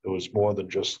 but it was more than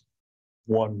just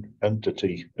one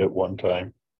entity at one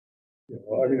time.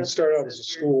 Well, I mean, it started out as a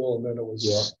school and then it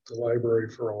was the library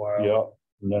for a while. Yeah,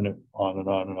 and then it on and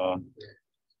on and on.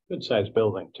 Good sized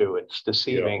building too. It's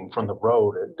deceiving from the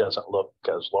road. It doesn't look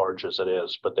as large as it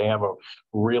is, but they have a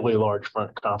really large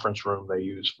front conference room they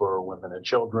use for women and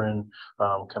children,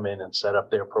 come in and set up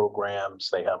their programs.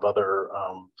 They have other,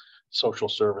 social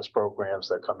service programs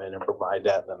that come in and provide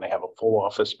that. And then they have a full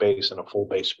office space and a full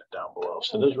basement down below.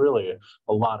 So there's really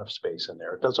a lot of space in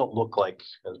there. It doesn't look like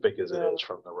as big as it is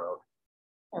from the road.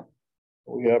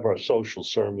 We have our social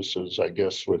services, I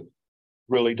guess, with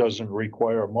really doesn't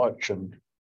require much, and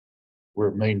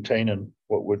we're maintaining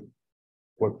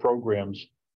what programs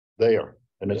there,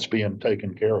 and it's being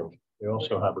taken care of. They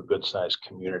also have a good sized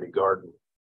community garden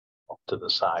up to the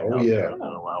side. Oh, out yeah. there that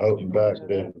allow Out and people back to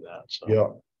there. do that, so. Yeah,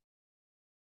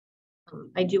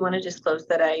 I do want to disclose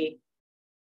that I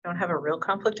don't have a real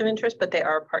conflict of interest, but they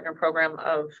are a partner program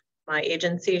of my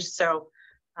agency. So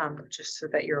just so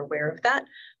that you're aware of that.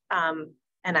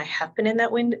 And I have been in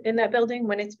that building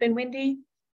when it's been windy.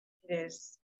 It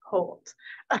is cold.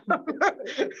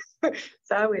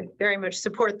 So I would very much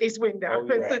support these windows.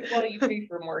 Oh, yeah. Well, you pay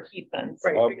for more heat then.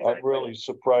 Right. I'm Exactly. really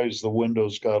surprised the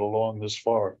windows got along this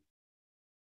far.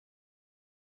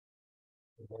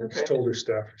 I just told her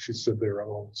staff, she said they were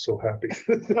all so happy.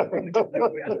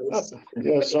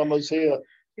 Yeah, summer's here.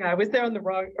 Yeah, I was there on the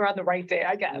right day,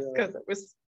 I guess, because it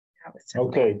was.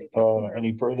 Okay,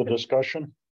 any further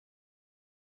discussion?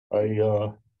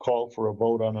 I call for a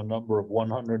vote on a number of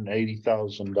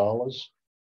 $180,000.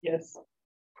 Yes.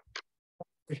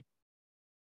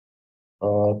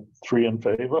 3 in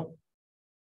favor.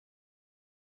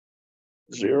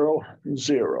 0,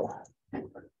 0.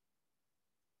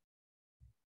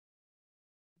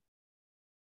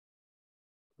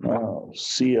 Now,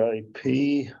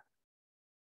 CIP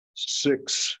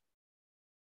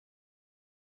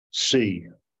 6C.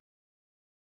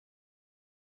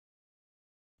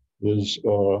 Is,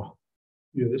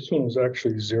 Yeah, this one was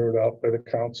actually zeroed out by the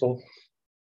council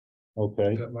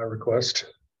okay, at my request.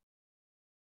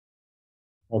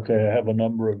 okay, I have a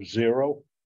number of 0.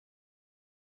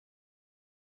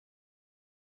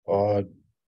 Do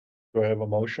I have a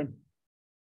motion?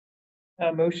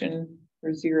 A motion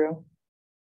for 0.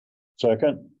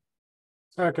 Second?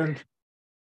 Second,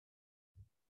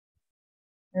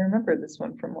 I remember this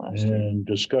one from last year. And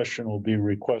discussion will be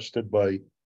requested by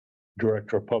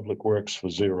Director of Public Works for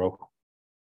 0.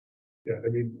 Yeah, I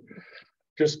mean,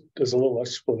 just as a little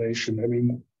explanation, I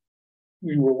mean,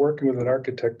 we were working with an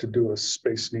architect to do a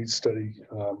space needs study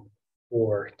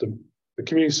for the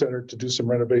community center to do some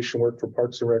renovation work for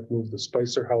Parks and Rec, move the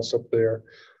Spicer House up there,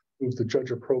 move the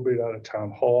judge of probate out of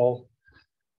town hall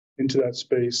into that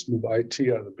space, move IT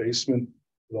out of the basement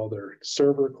with all their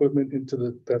server equipment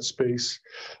into that space.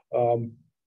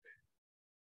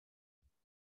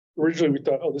 Originally, we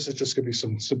thought, oh, this is just gonna be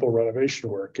some simple renovation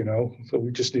work, so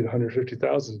we just need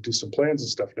 150,000 to do some plans and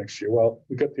stuff next year. Well,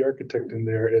 we got the architect in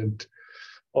there, and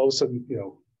all of a sudden, we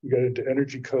got into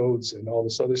energy codes and all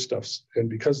this other stuff. And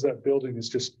because that building is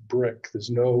just brick, there's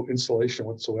no insulation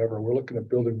whatsoever. We're looking at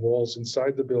building walls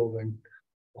inside the building,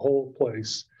 the whole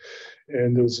place.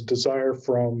 And there was a desire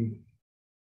from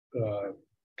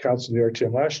council in the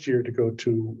RTM last year to go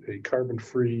to a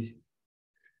carbon-free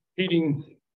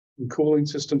heating and cooling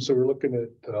system. So we're looking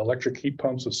at electric heat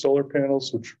pumps with solar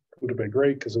panels, which would have been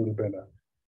great because it would have been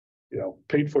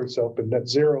paid for itself in net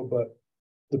zero. But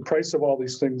the price of all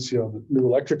these things, the new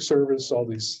electric service, all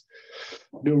these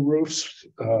new roofs,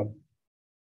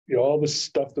 all this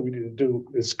stuff that we need to do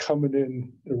is coming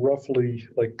in roughly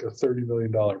like a $30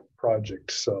 million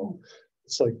project. So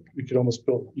it's like you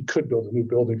could build a new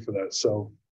building for that.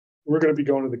 So we're going to be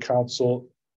going to the council,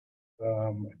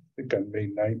 I think on May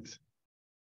 9th,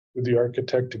 with the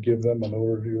architect to give them an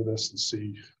overview of this and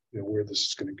see where this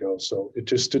is going to go. So it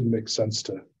just didn't make sense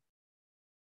to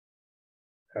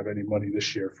have any money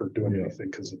this year for doing anything,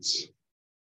 because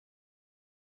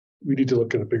we need to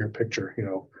look at a bigger picture.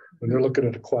 When they're looking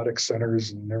at aquatic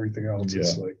centers and everything else,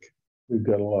 it's like we've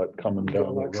got a lot coming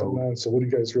down the road. So what do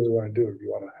you guys really want to do? Do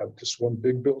you want to have just one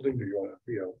big building? Do you want to,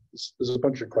 there's a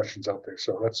bunch of questions out there.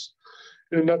 So that's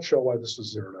in a nutshell why this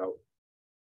was zeroed out.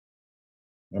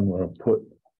 I'm gonna put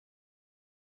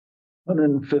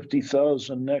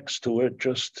 150,000 next to it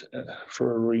just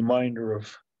for a reminder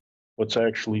of what's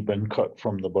actually been cut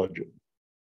from the budget.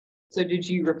 So did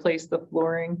you replace the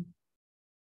flooring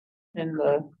and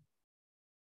the?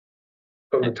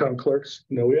 Oh, the town clerks?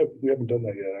 No, we haven't done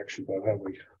that yet, actually, Bob, have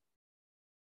we?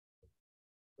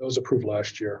 That was approved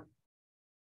last year.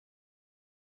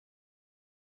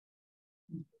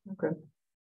 Okay.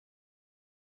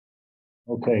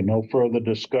 Okay, no further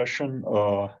discussion.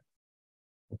 I'll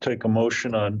take a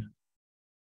motion on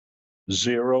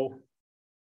 0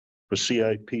 for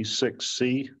CIP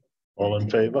 6C. All in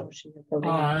favor?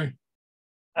 Aye.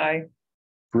 Aye.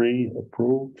 3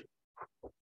 approved.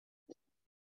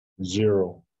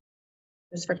 0.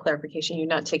 Just for clarification, you're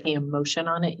not taking a motion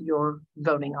on it, you're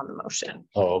voting on the motion,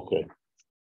 Oh, okay.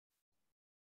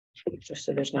 just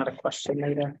so there's not a question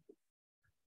later.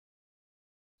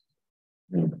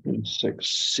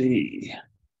 6C.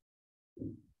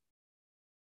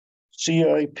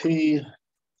 CIP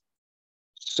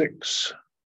 6D.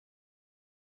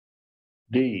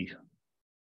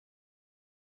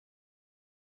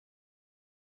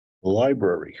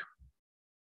 Library.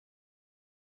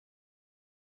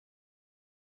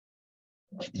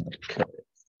 Okay.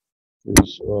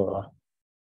 Is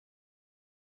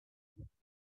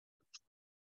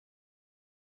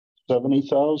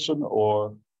 70,000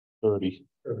 or 30?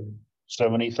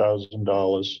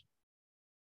 $70,000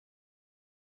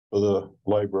 for the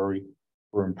library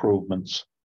for improvements.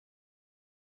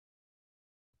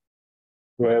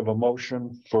 Do I have a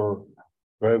motion for,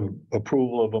 do I have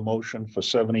approval of a motion for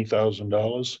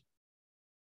 $70,000?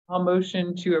 I'll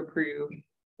motion to approve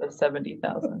the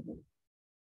 70,000.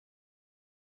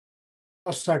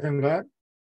 I'll second that.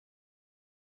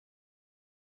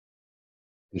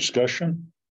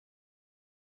 Discussion?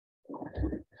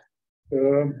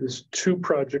 There's 2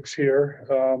 projects here.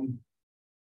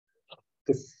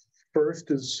 The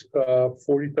first is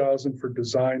 40,000 for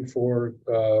design for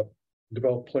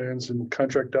develop plans and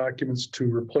contract documents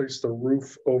to replace the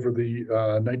roof over the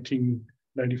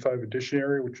 1995 addition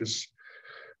area, which is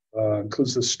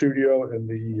includes the studio and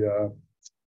the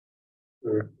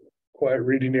quiet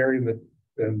reading area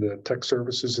and the tech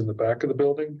services in the back of the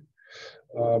building.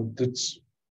 That's,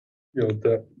 you know,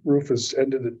 that roof has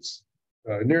ended its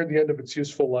near the end of its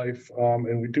useful life,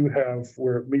 and we do have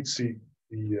where it meets the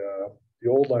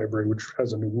old library, which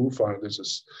has a new roof on it.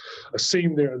 There's a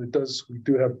seam there that we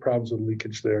do have problems with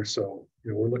leakage there. So,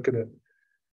 you know, we're looking at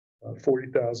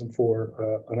 40,000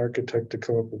 for an architect to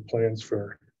come up with plans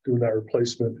for doing that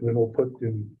replacement, and then we'll put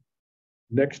in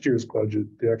next year's budget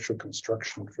the actual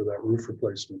construction for that roof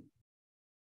replacement.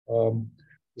 The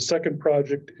second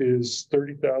project is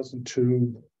 30,000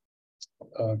 to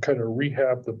kind of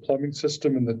rehab the plumbing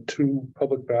system in the 2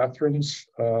 public bathrooms.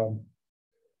 The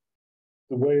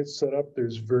way it's set up,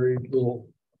 there's very little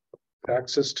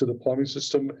access to the plumbing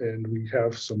system, and we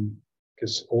have some, I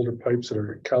guess, older pipes that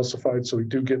are calcified, so we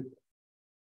do get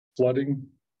flooding,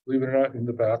 believe it or not, in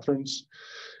the bathrooms.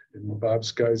 And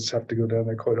Bob's guys have to go down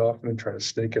there quite often and try to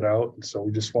stake it out. And so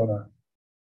we just want to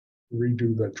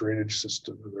redo the drainage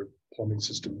system or the plumbing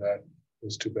system in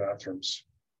those 2 bathrooms.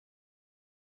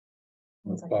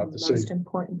 It's like the most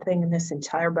important thing in this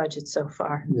entire budget so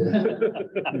far. Yeah.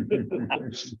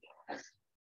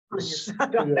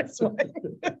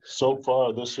 So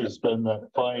far, this has been that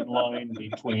fine line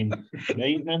between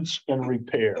maintenance and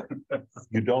repair.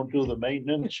 You don't do the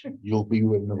maintenance, you'll be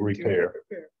in the repair.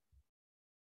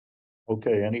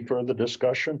 Okay, any further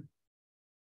discussion?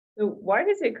 So why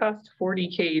does it cost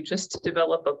 40K just to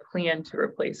develop a plan to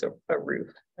replace a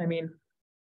roof? I mean,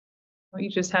 why don't you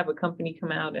just have a company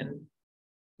come out and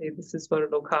say, this is what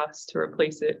it'll cost to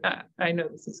replace it? I know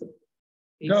this is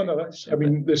No, that's, I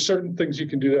mean, there's certain things you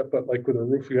can do that, but like with a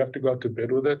roof, you have to go out to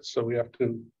bid with it. So we have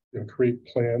to, you know, create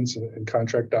plans and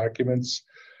contract documents,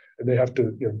 and they have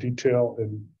to, you know, detail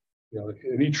and, you know,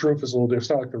 and each roof is a little different.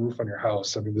 It's not like the roof on your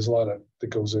house. I mean, there's a lot that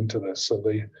goes into this. So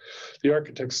the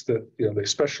architects that, you know, they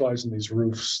specialize in these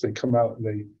roofs, they come out and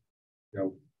they, you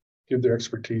know, give their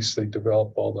expertise. They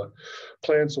develop all the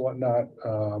plans and whatnot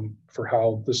for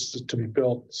how this is to be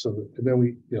built. So that, and then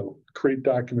we, you know, create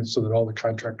documents so that all the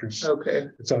contractors,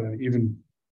 it's on an even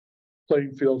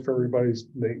playing field for everybody.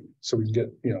 So we can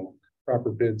get, you know,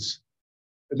 proper bids.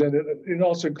 And then it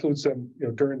also includes them, you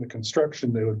know, during the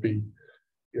construction, they would be,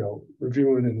 you know,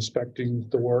 reviewing and inspecting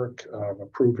the work,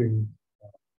 approving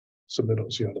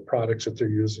submittals, you know, the products that they're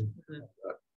using.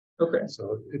 Okay.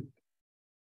 So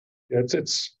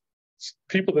it's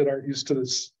people that aren't used to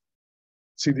this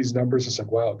see these numbers. It's like,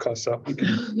 wow, it costs up. You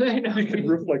can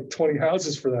roof like 20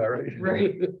 houses for that, right?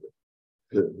 Right.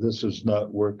 This is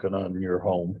not working on your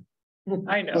home.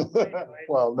 I know.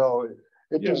 Well, no,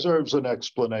 it Yeah. deserves an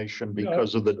explanation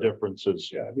because of the differences.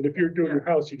 Yeah, I mean, if you're doing your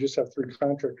house, you just have 3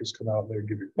 contractors come out and they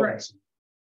give you price.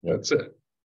 Right. That's it.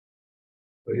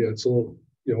 But yeah, it's a little,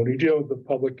 you know, when you deal with the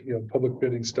public, you know, public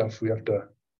bidding stuff, we have to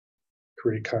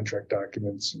create contract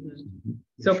documents.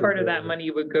 So part of that money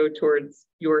would go towards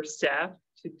your staff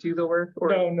to do the work? Or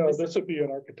No, this would be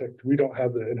an architect. We don't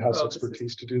have the in-house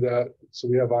expertise to do that. So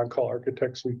we have on-call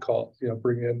architects we call, you know,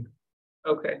 bring in.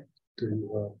 Okay.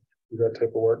 To do that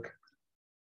type of work.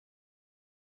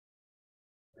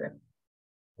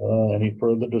 Any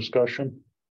further discussion?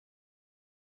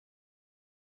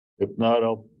 If not,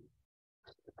 I'll,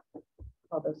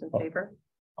 All those in favor?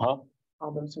 huh?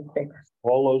 All those in favor?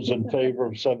 All those in favor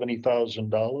of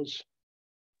 $70,000?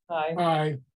 Aye.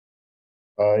 Aye.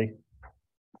 Aye.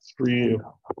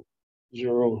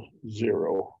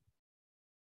 3-0-0.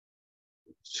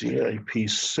 CIP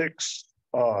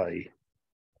 6I.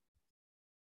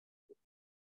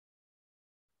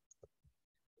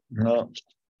 No,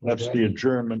 that's the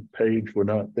adjournment page. We're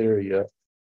not there yet.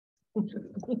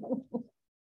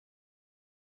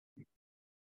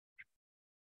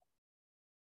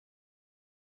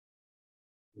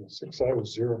 6I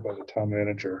was 0 by the town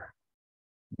manager.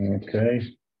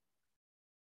 Okay.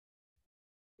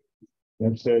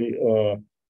 Let's say,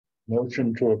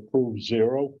 motion to approve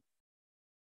 0.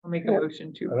 I'll make a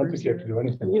motion to. I don't think you have to do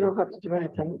anything. You don't have to do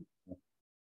anything.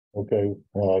 Okay,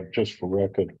 just for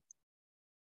record.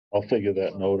 I'll figure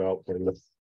that note out for you.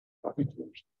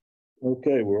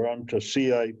 Okay, we're on to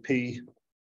CIP.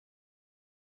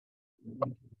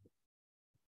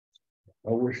 I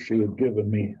wish she had given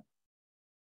me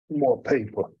more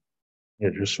paper. Yeah,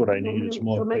 just what I need is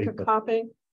more You'll make a paper. copy.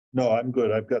 No, I'm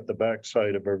good. I've got the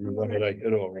backside of everyone that I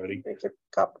hit already. Make a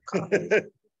copy.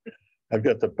 I've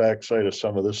got the backside of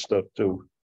some of this stuff too.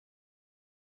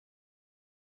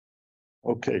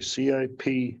 Okay,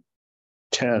 CIP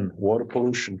 10, Water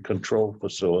Pollution Control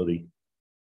Facility.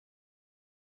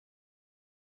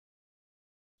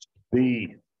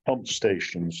 B, pump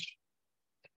stations.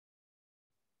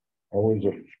 Always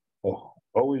a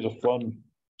fun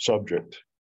subject,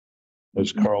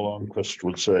 as Carl Onquist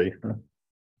would say.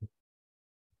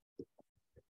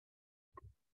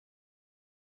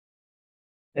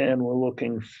 And we're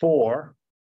looking for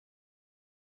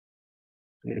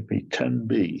it'd be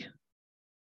 10B.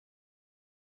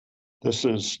 This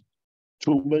is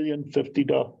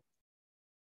 $2,050,000.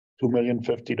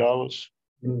 $2,050,000.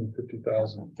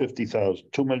 50,000.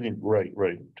 50,000, 2 million, right,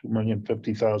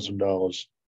 $2,050,000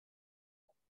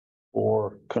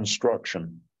 for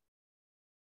construction.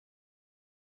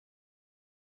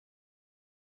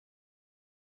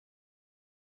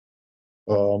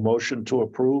 Motion to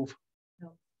approve.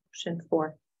 Motion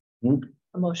 4. Hmm?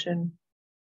 A motion.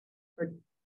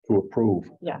 To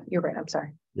approve. Yeah, you're right. I'm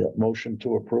sorry. Yeah, motion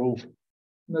to approve.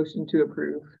 Motion to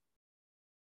approve.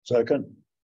 Second,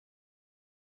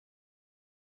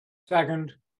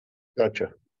 Second.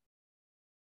 gotcha.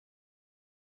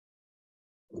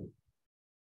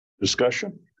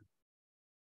 Discussion?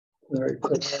 All right.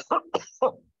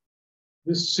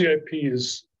 This CIP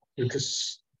is,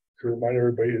 just to remind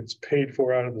everybody, it's paid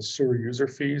for out of the sewer user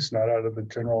fees, not out of the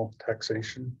general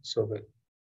taxation, so that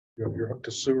you're hooked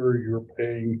to sewer, you're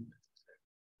paying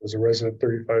as a resident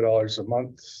 $35 a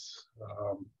month.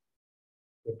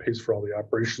 It pays for all the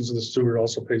operations of the sewer. It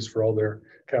also pays for all their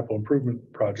capital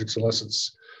improvement projects, unless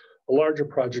it's a larger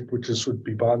project, which this would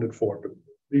be bonded for. But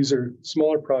these are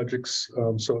smaller projects,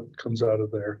 so it comes out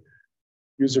of their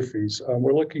user fees.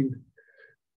 We're looking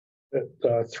at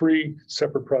 3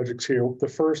 separate projects here. The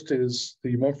first is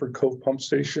the Mumford Cove Pump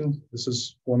Station. This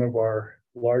is one of our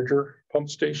larger pump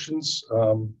stations. It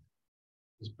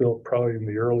was built probably in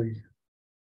the early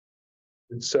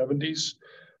mid-70s.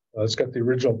 It's got the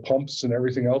original pumps and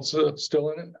everything else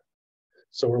still in it.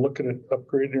 So we're looking at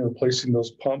upgrading and replacing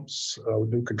those pumps with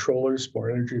new controllers,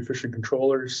 more energy efficient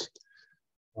controllers,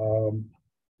 and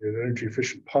energy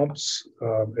efficient pumps,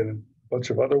 and a bunch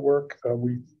of other work.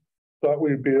 We thought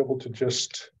we'd be able to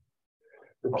just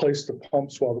replace the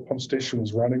pumps while the pump station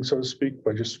was running, so to speak,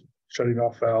 by just shutting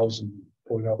off valves and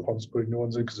pulling out pumps, putting new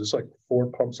ones in, because there's like 4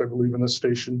 pumps, I believe, in this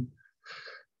station.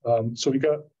 So we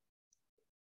got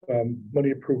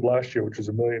money approved last year, which was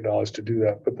 $1 million to do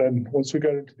that. But then once we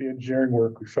got into the engineering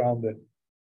work, we found that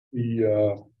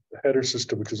the header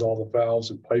system, which is all the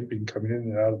valves and piping coming in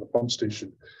and out of the pump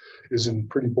station, is in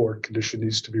pretty poor condition,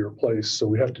 needs to be replaced. So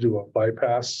we have to do a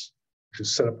bypass, which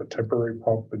is set up a temporary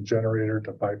pump and generator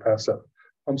to bypass that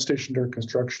pump station during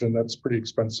construction, and that's a pretty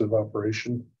expensive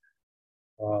operation.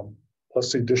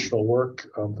 Plus the additional work,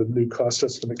 the new cost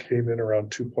estimate came in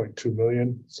around 2.2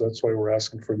 million. So that's why we're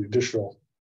asking for the additional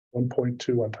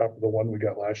 1.2 on top of the one we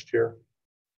got last year.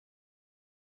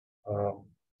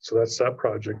 So that's that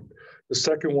project. The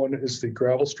second one is the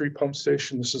Gravel Street Pump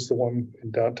Station. This is the one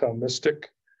in downtown Mystic.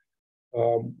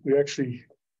 We actually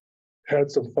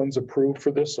had some funds approved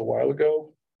for this a while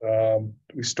ago.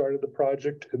 We started the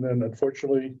project, and then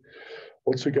unfortunately,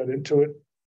 once we got into it,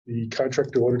 the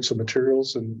contractor ordered some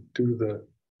materials, and due to the,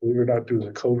 believe it or not, due to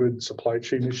the COVID supply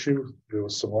chain issue, there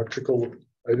was some electrical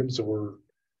items that were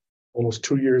almost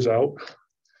 2 years out.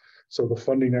 So the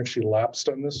funding actually lapsed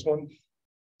on this one.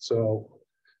 So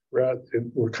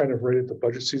we're kind of right at the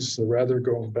budget season. So rather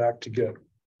going back to get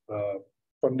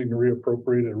funding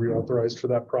reappropriated and reauthorized for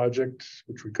that project,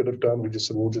 which we could have done. We just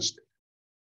said, we'll just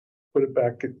put it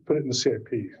back, put it in the CIP.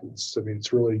 It's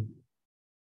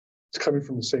coming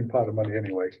from the same pot of money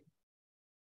anyway.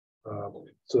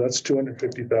 So that's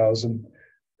 250,000.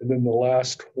 And then the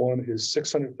last one is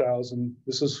 600,000.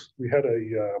 We had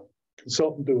a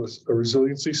consultant do a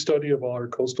resiliency study of all our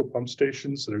coastal pump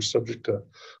stations that are subject to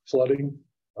flooding.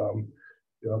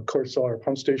 Of course, all our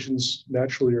pump stations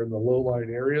naturally are in the low-lying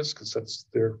areas because that's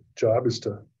their job, is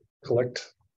to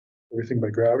collect everything by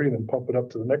gravity and then pump it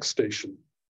up to the next station.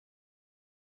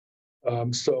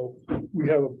 So we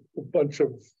have a bunch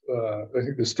of, I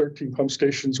think there's 13 pump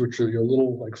stations, which are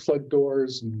little like flood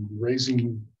doors and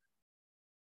raising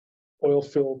oil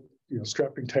filled,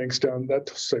 strapping tanks down, that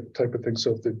type of thing.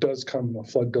 So if it does come, a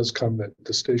flood does come, that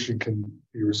the station can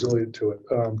be resilient to it.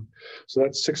 So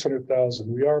that's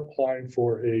 600,000. We are applying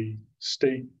for a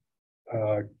state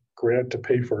grant to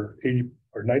pay for 80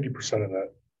 or 90% of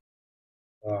that.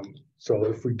 So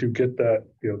if we do get that,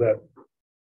 that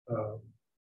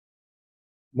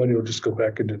money will just go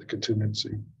back into the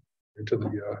contingency, into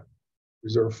the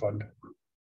reserve fund.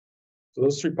 So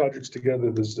those three projects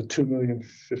together, there's the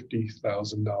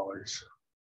 $2,050,000.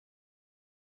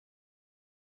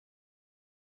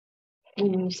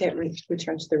 When you say it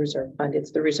returns to the reserve fund,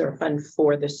 it's the reserve fund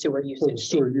for the sewer usage. For the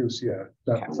sewer use, yeah,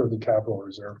 not for the capital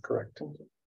reserve, correct.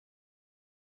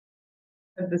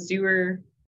 The sewer,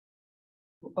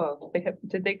 well,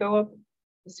 did they go up,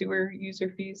 the sewer user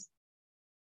fees?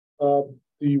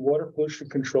 The water pollution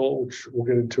control, which we'll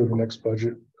get into in the next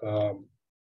budget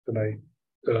tonight.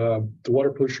 The Water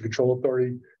Pollution Control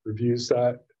Authority reviews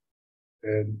that.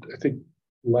 And I think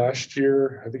last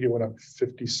year, it went up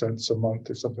 50 cents a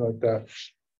month or something like that.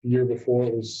 The year before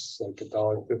it was like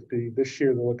 $1.50. This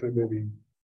year they're looking at maybe,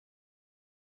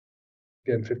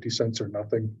 again, 50 cents or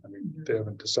nothing. I mean, they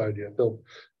haven't decided yet.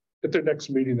 At their next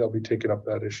meeting, they'll be taking up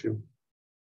that issue.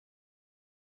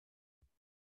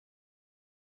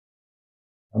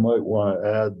 I might want to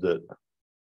add that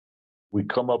we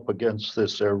come up against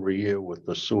this every year with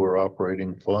the sewer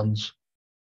operating funds.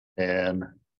 And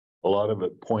a lot of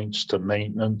it points to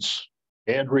maintenance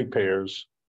and repairs.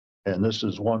 And this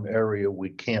is one area we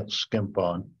can't skimp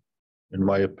on, in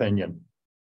my opinion,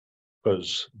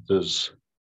 because there's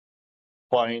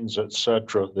fines,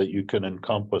 etc., that you can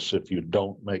encompass if you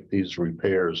don't make these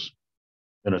repairs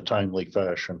in a timely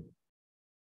fashion.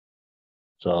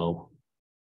 So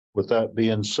with that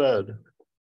being said,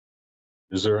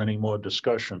 is there any more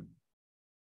discussion?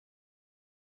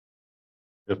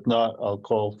 If not, I'll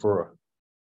call for a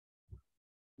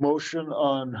motion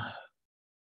on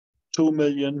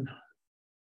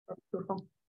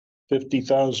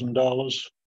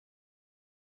 $2,050,000.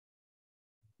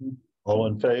 All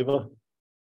in favor?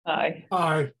 Aye.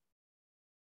 Aye.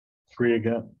 Three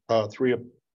again,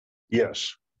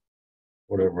 yes,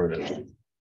 whatever it is.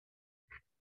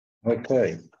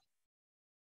 Okay.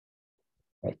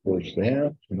 That goes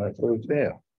there, and that goes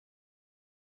there.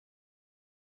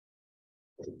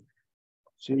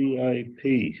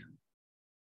 CIP.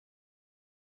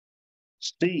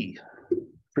 C,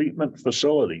 treatment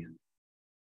facility.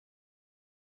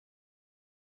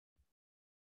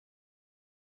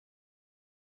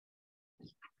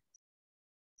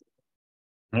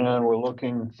 And we're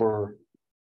looking for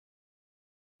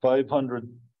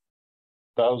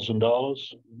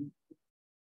 $500,000.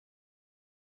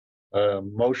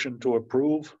 Motion to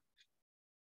approve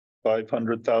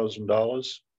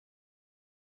 $500,000.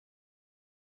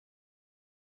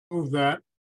 Move that.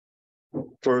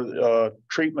 For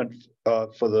treatment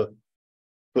for the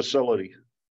facility,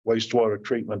 wastewater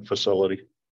treatment facility.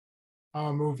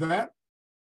 I'll move that.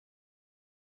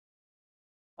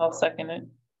 I'll second it.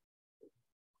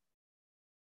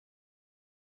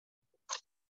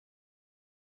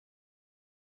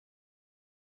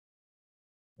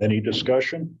 Any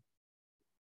discussion?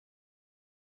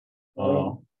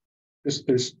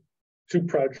 There's two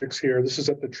projects here. This is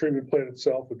at the treatment plant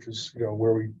itself, which is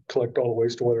where we collect all the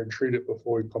wastewater and treat it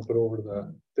before we pump it over to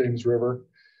the Thames River.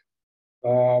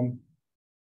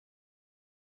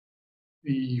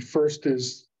 The first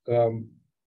is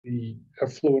the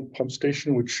effluent pump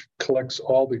station, which collects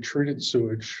all the treated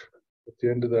sewage at the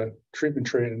end of the treatment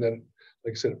train, and then,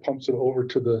 like I said, it pumps it over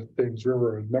to the Thames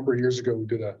River. A number of years ago, we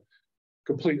did a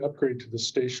complete upgrade to the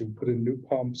station, put in new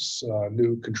pumps,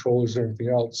 new controllers, and everything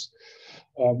else.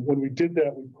 When we did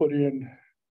that, we put in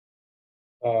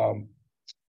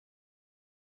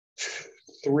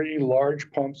 3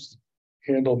 large pumps,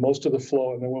 handle most of the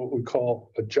flow, and then what we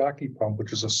call a jockey pump,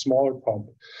 which is a smaller pump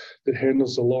that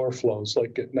handles the lower flows.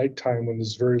 Like at nighttime, when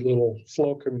there's very little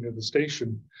flow coming to the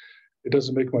station, it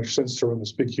doesn't make much sense to run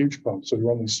this big, huge pump. So we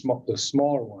run the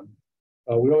smaller one.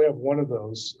 We only have one of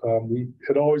those. We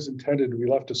had always intended, we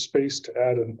left a space to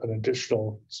add an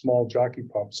additional small jockey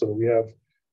pump so that we have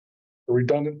a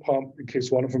redundant pump in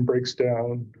case one of them breaks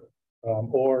down.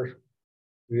 Or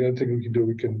the other thing we can do,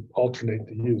 we can alternate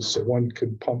the use. So one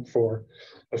can pump for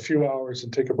a few hours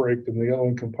and take a break, and the other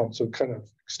one can pump. So it kind of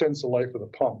extends the life of the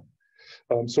pump.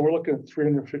 So we're looking at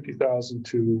 $350,000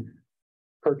 to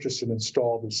purchase and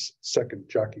install this second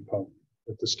jockey pump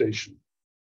at the station.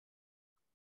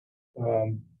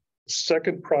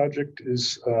 Second project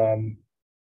is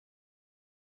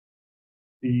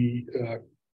the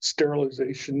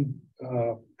sterilization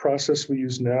process we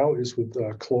use now is with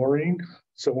chlorine.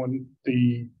 So when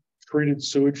the treated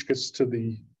sewage gets to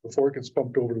before it gets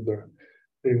pumped over to the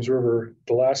James River,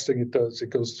 the last thing it does,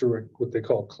 it goes through what they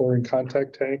call a chlorine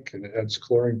contact tank, and it adds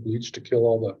chlorine bleach to kill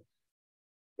all the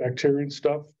bacteria and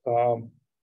stuff.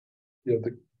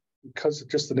 Because of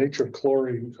just the nature of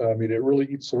chlorine, I mean, it really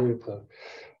eats away at the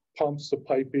pumps, the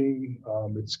piping.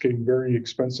 It's getting very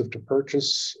expensive to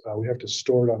purchase. We have to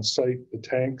store it on site. The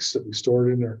tanks that we store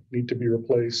it in need to be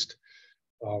replaced.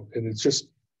 And it's just,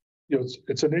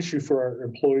 it's an issue for our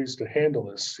employees to handle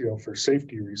this, for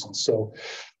safety reasons. So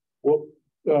what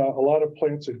a lot of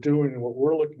plants are doing and what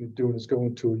we're looking at doing is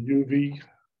going to a UV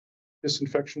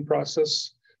disinfection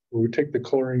process where we take the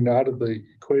chlorine out of the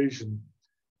equation.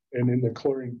 And in the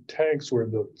chlorine tanks where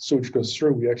the sewage goes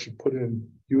through, we actually put in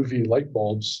UV light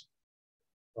bulbs.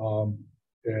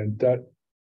 And that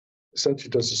essentially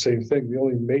does the same thing. The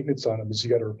only maintenance on them is you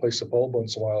got to replace a bulb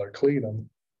once in a while or clean them.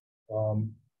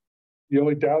 The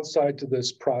only downside to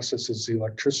this process is the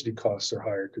electricity costs are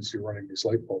higher because you're running these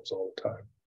light bulbs all the time.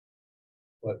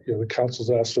 But the council's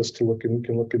asked us to look, and we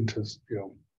can look into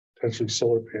potentially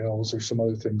solar panels or some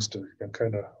other things to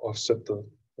kind of offset the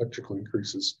electrical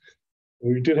increases.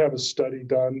 We did have a study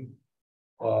done,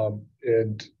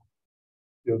 and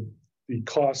the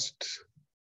cost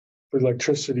for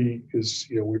electricity is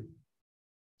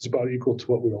it's about equal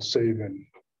to what we'll save in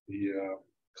the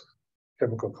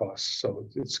chemical costs. So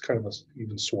it's kind of an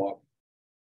even swap.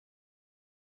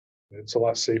 It's a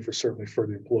lot safer, certainly for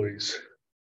the employees.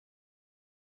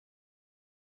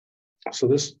 So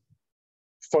this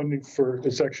funding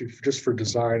it's actually just for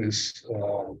design is.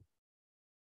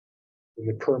 And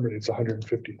the permit is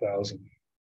 $150,000.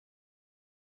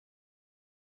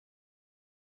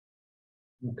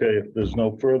 Okay, if there's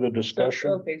no further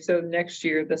discussion. Okay, so next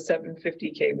year, the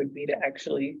 $750K would be to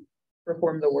actually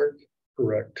perform the work.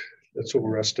 Correct. That's what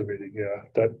we're estimating. Yeah,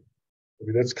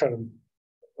 that's kind of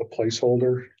a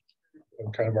placeholder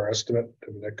and kind of our estimate.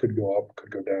 I mean, that could go up,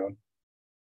 could go down.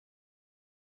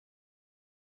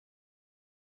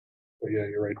 But yeah,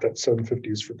 you're right. That 750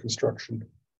 is for construction.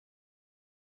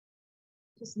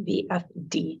 What does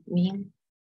VFD mean?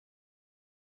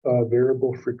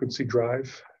 Variable frequency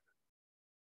drive.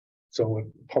 So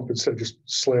when pump, instead of just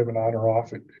slamming on or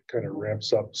off, it kind of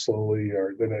ramps up slowly,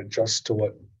 or then it adjusts to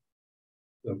what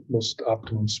the most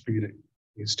optimum speed it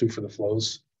needs to for the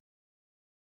flows.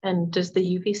 And does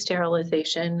the UV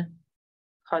sterilization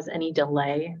cause any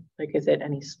delay? Like, is it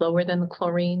any slower than the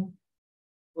chlorine?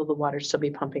 Will the water still be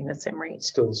pumping the same rate?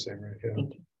 Still the same rate, yeah.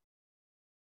 Thank you.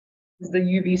 Is the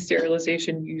UV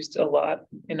sterilization used a lot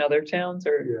in other towns,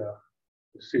 or? Yeah,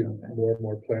 you see more and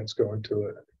more plants go into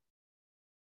it.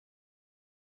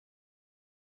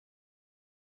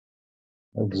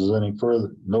 If there's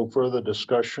no further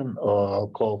discussion,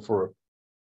 I'll call for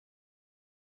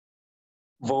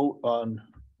a vote on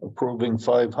approving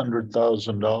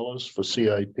 $500,000 for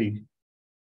CIP.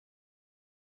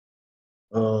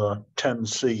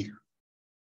 10C.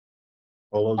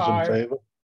 All those in favor?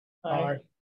 Aye.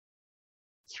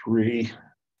 3-0-0.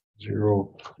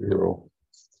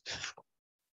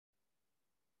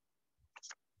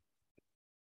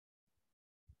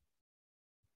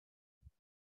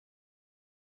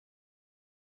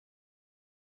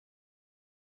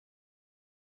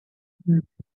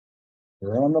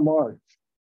 We're on the march.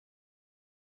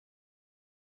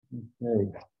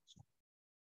 Okay.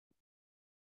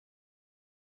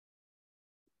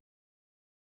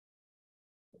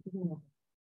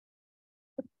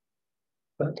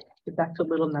 Get back to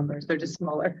little numbers. They're just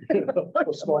smaller.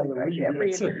 Smaller than we I can't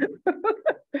read. I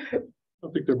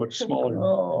don't think they're much smaller.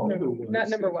 Oh, not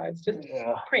number wise, just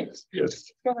print.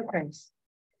 Yes. Smaller prints.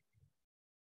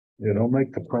 Yeah, don't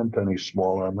make the print any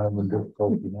smaller. I'm having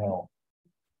difficulty now.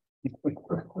 Maybe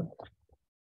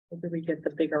we get the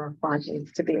bigger font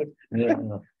needs to be. Yeah.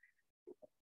 I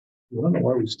don't know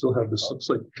why we still have this. Looks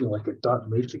like like a dot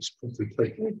matrix printed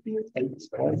thing.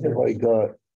 What have I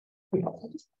got?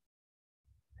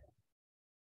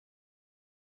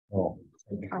 Oh.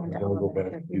 I'm gonna go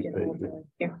back a few pages.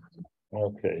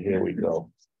 Okay, here we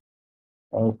go.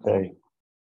 Okay.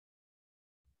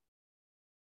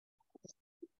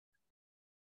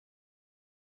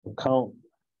 Account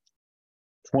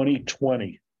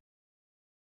 2020.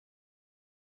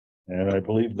 And I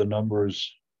believe the number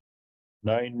is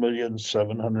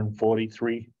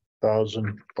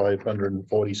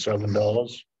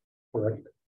 $9,743,547. Correct.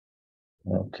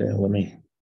 Okay, let me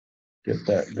get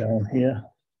that down here.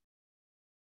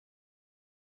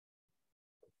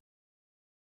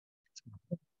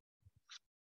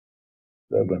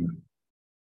 Seven.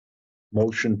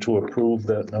 Motion to approve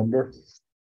that number.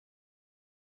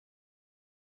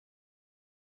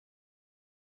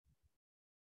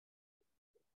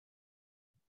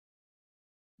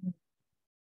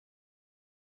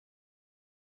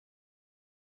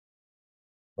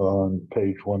 On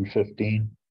page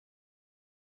 115.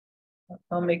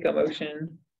 I'll make a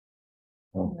motion.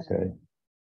 Okay.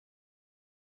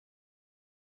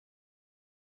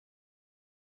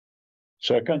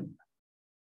 Second,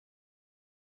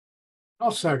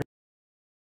 I'll second.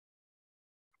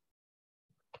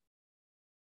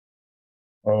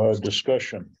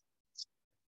 discussion.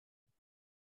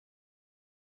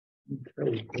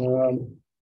 Okay,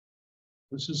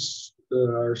 this is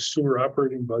our sewer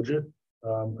operating budget.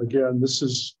 Again, this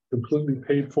is completely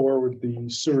paid for with the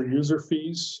sewer user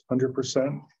fees,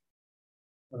 100%.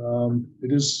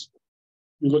 It is,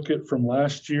 you look at from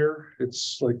last year,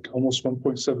 it's like almost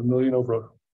 1.7 million over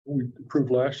what we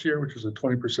approved last year, which was a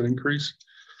 20% increase.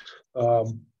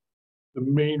 The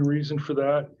main reason for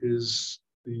that is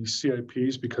the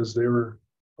CIPs, because they were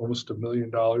almost $1 million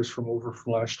from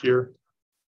last year.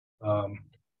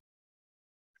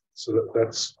 So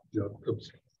that's, you know,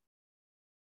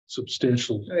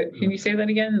 substantial. Right, can you say that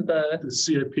again? The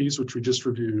CIPs, which we just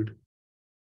reviewed.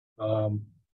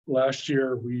 Last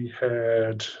year we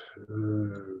had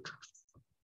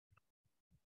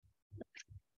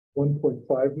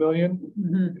 1.5 million,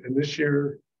 and this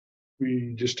year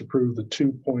we just approved the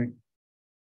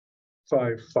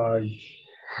 2.55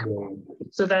 million.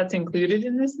 So that's included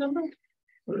in this number?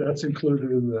 That's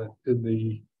included in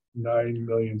the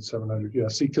 9,700,000. Yeah,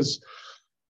 see, because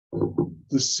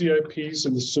the CIPs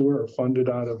and the sewer are funded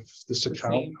out of this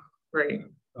account, right?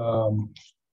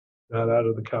 Not out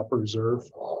of the capital reserve.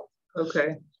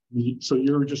 Okay. So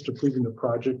you were just approving the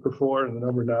project before, and the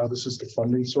number now, this is the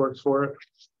funding source for it.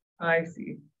 I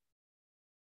see.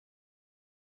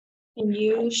 Can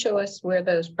you show us where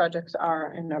those projects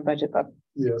are in our budget book?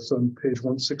 Yes, on page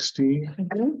 116,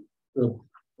 the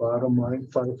bottom line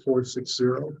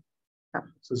 5460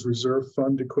 says reserve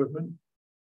fund equipment.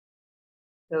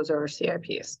 Those are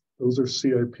CIPs. Those are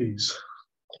CIPs.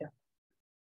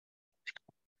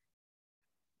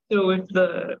 So if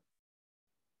the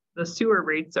sewer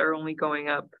rates are only going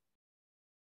up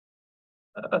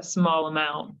a small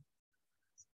amount,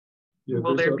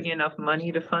 will there be enough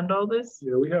money to fund all this?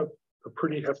 Yeah, we have a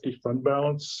pretty hefty fund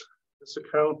balance in this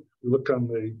account. We looked on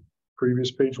the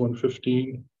previous page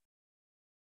 115.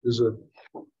 There's a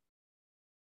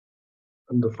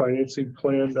on the financing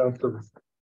plan down the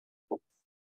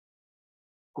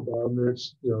bottom,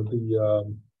 there's, you know,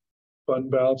 the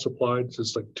fund balance applied,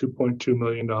 it's like $2.2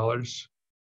 million.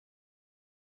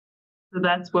 So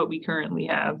that's what we currently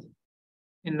have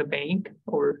in the bank,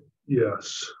 or?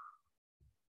 Yes.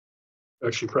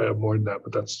 Actually, probably have more than that,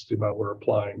 but that's the amount we're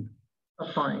applying.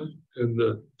 And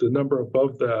the number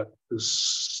above that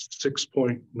is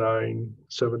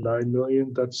 6.979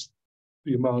 million. That's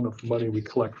the amount of money we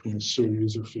collect from the sewer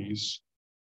user fees.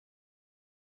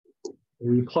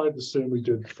 And we applied the same we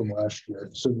did from last year,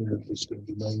 assuming that there's going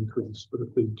to be no increase. But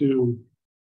if they do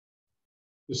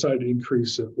decide to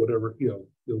increase it, whatever, you know,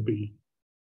 there'll be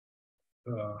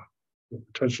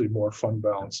potentially more fund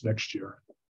balance next year.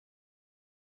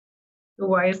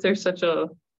 Why is there such a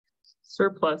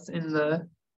surplus in the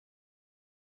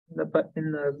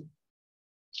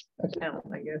account,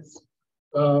 I guess?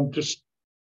 Just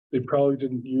they probably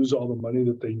didn't use all the money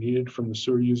that they needed from the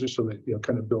sewer user, so that, you know,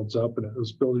 kind of builds up, and it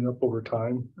was building up over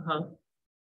time.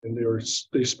 And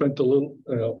they spent a little,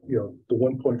 you know, the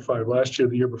 1.5 last year,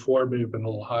 the year before may have been a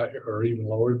little higher or even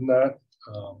lower than that.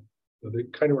 They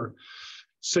kind of were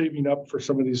saving up for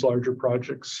some of these larger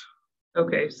projects.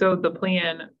 Okay, so the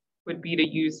plan would be to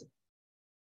use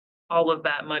all of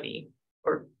that money,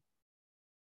 or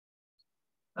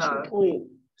 2.2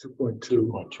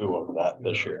 of that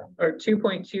this year. or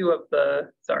 2.2 of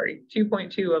the, sorry,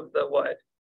 2.2 of the what?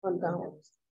 Fund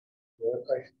balance.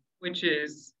 Which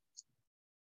is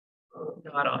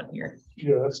not on here.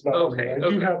 Yeah, that's not. Okay, I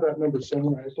do have that number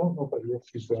somewhere. I don't know if I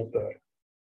got that.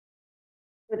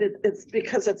 But it's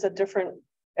because it's a different,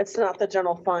 it's not the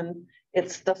general fund,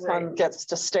 it's the fund gets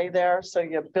to stay there, so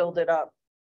you build it up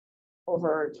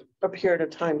over a period of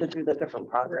time to do the different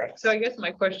projects. So I guess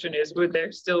my question is, would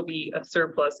there still be a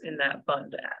surplus in that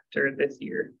fund after this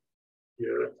year?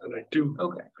 Yeah, and I do.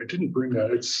 Okay. I didn't bring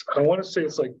that. I want to say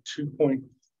it's like 2.3,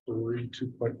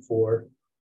 2.4.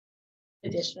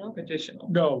 Additional?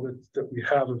 No, that we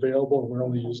have available, and we're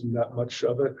only using that much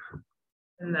of it.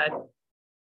 And that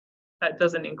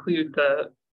doesn't include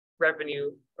the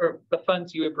revenue or the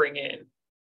funds you would bring in.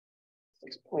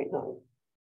 6.9.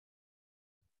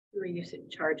 Sewer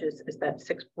usage charges is that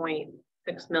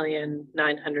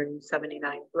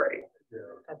 6.6,979,000. Right. Yeah.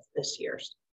 That's this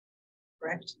year's,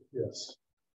 correct? Yes.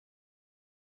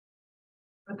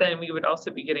 But then we would also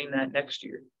be getting that next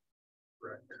year.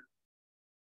 Correct.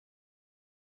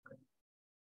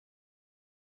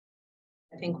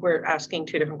 I think we're asking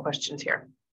two different questions here.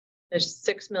 There's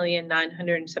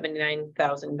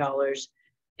 $6,979,000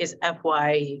 is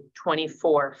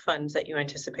FY24 funds that you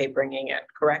anticipate bringing in,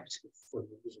 correct? For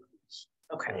the user fees.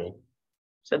 Okay.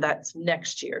 So that's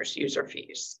next year's user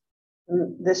fees.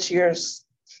 This year's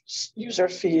user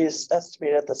fees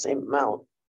estimated at the same amount.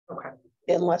 Okay.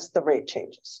 Unless the rate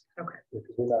changes. Okay.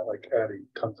 Because we're not like adding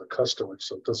tons of customers,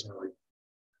 so it doesn't really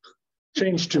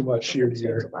change too much year to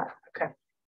year. Okay.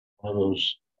 One of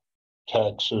those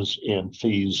taxes and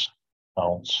fees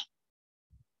counts.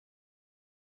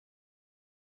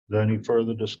 Is there any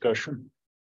further discussion?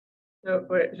 So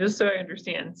wait, just so I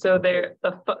understand, so there,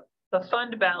 the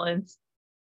fund balance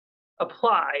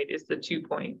applied is the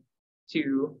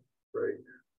 2.2. Right.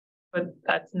 But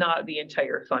that's not the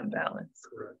entire fund balance.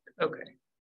 Correct. Okay.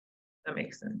 That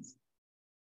makes sense.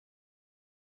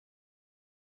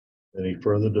 Any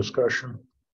further discussion?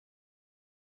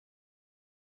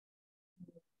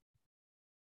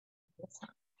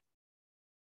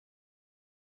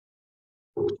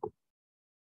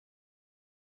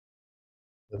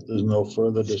 If there's no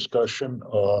further discussion,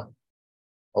 I'll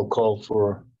call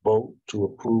for a vote to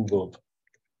approve of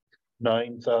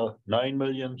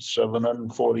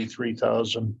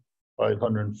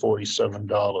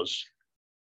 $9,743,547.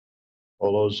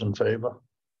 All those in favor?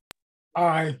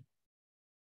 Aye.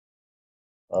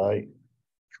 Aye.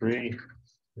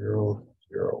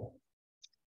 3-0-0.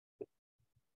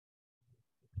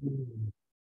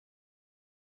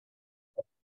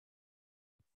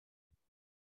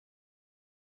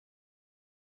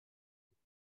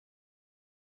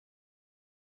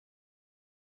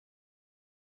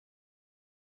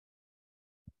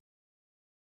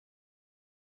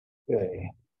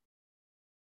 Okay.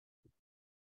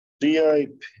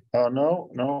 CIP,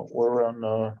 no, we're on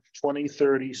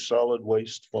 2030 solid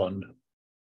waste fund.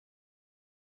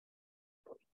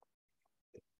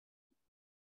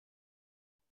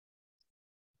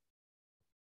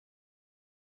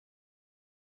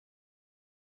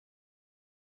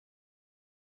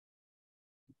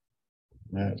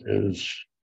 That is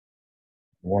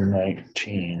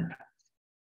 119.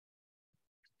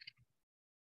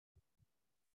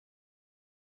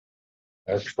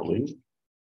 Actually,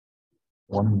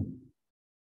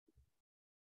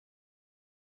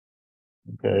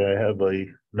 okay, I have a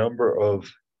number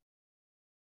of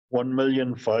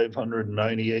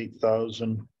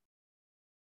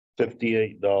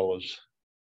 $1,598,058.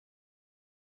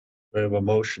 I have a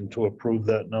motion to approve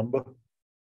that number.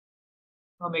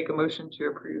 I'll make a motion to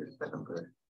approve the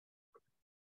number.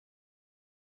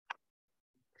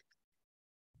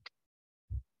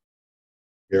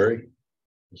 Gary,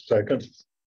 second.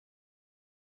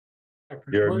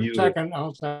 You're muted. Second,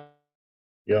 I'll say.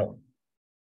 Yeah.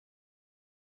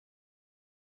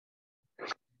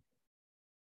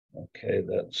 Okay,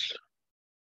 that's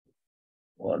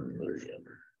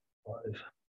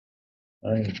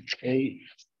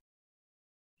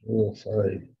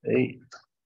 1,598,058.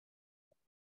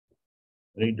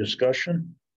 Any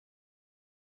discussion?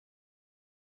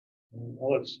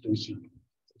 I'll let Stacy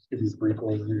give you a brief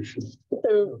overview.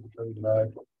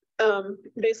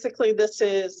 Basically, this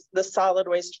is the solid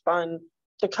waste fund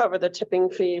to cover the tipping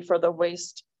fee for the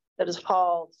waste that is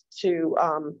hauled to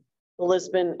the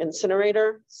Lisbon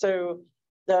incinerator. So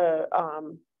the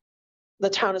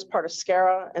town is part of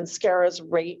SCARA, and SCARA's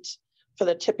rate for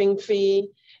the tipping fee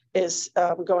is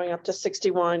going up to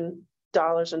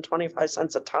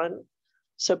 $61.25 a ton.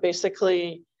 So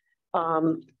basically,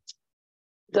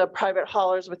 the private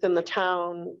haulers within the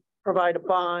town provide a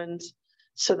bond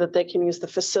so that they can use the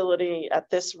facility at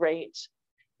this rate.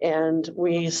 And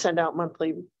we send out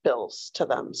monthly bills to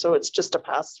them. So it's just a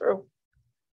pass through.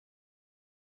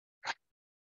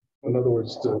 In other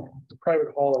words, the private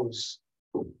haulers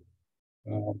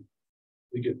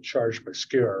we get charged by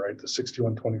SCARA, right? The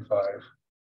 6125.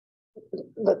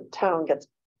 The town gets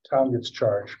Town gets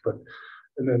charged, but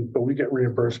we get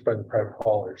reimbursed by the private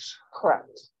haulers.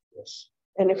 correct. Yes.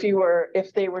 And if they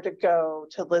were to go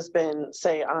to Lisbon,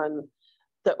 say on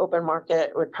the open market,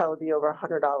 it would probably be over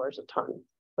 $100 a ton.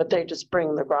 But they just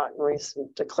bring the Groton waste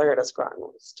and declare it as Groton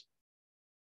waste.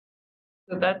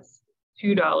 So that's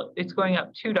 $2. It's going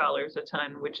up $2 a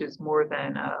ton, which is more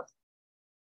than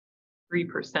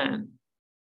 3%.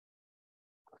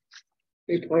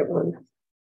 3.1.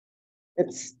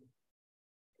 It's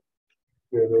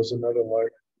Yeah, there's another line.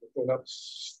 Went up.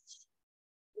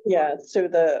 yeah. So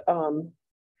the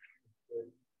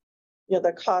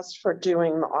the cost for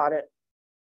doing the audit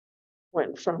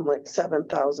went from like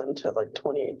 7,000 to like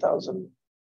 28,000.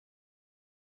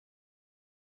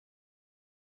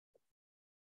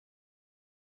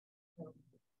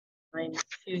 Line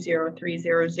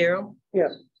 20300. Yeah.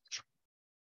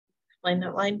 Explain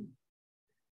that line.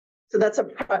 So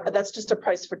that's just a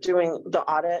price for doing the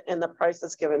audit, and the price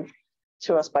is given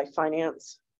to us by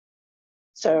finance.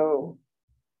 So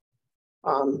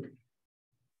You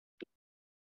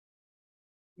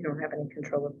don't have any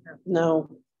control of that. no,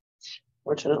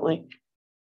 fortunately.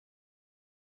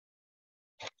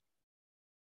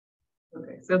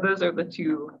 Okay, so those are the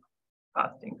two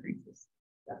cost increases.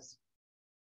 Yes.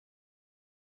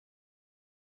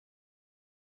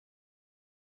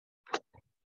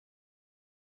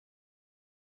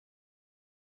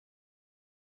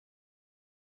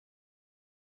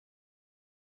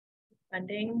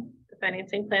 Funding, the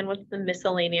financing plan was the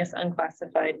miscellaneous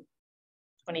unclassified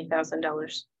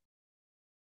 $20,000.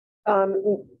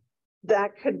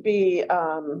 That could be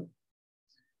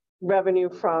revenue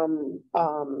from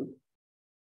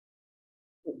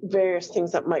various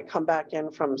things that might come back in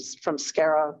from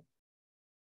SCARA.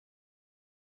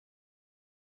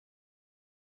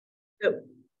 So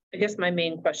I guess my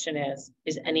main question is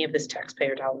any of this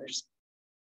taxpayer dollars?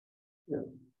 No.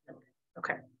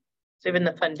 Okay. So even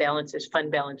the fund balance is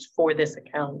fund balance for this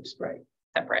account, Right.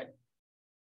 separate.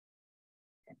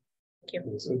 Okay. Thank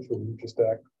you. Essentially, we just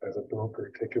act as a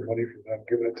broker, taking money from them,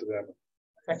 giving it to them. Okay.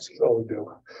 That's all we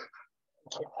do.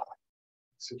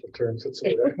 Simple terms, that's the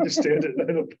way I understand it. I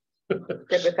don't.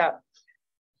 Good with that.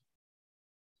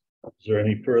 Is there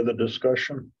any further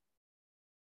discussion?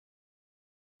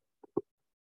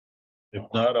 If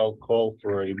not, I'll call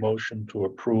for a motion to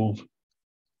approve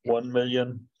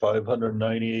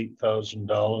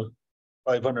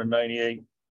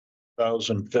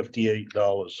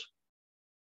 $1,598,058.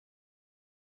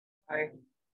 Aye.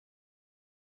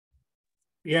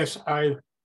 Yes,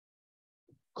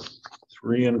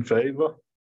 3 in favor.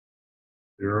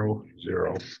 0,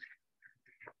 0.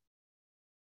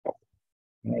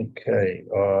 Okay,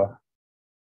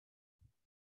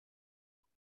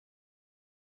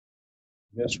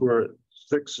 guess we're at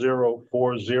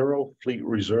 6040 Fleet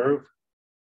Reserve.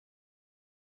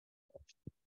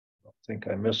 Don't think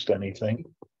I missed anything.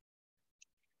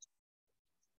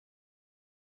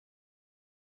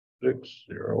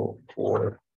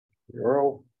 6040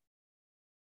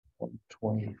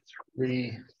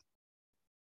 123.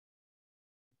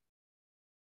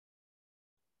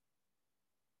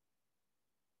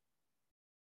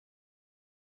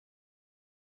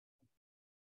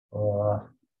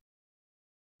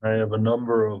 I have a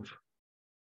number of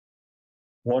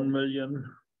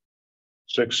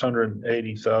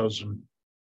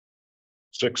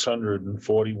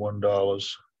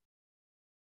 $1,680,641.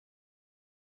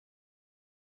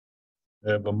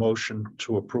 I have a motion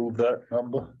to approve that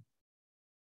number.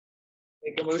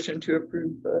 Make a motion to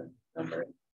approve the number.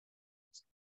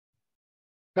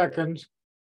 second,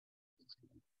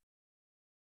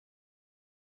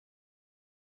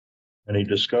 Any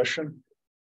discussion?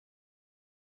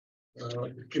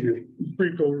 Give you a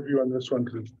brief overview on this one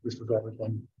because this is always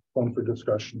fun for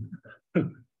discussion.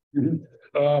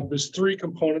 There's 3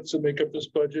 components that make up this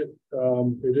budget.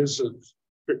 It is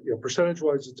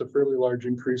percentage-wise, it's a fairly large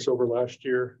increase over last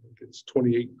year. It's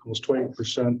 28, almost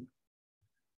 20%.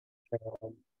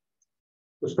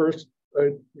 The first,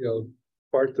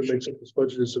 part that makes up this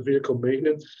budget is the vehicle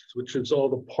maintenance, which is all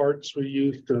the parts we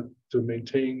use to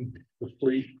maintain the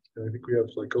fleet. I think we have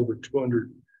like over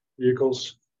 200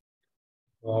 vehicles.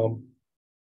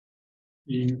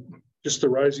 Just the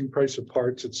rising price of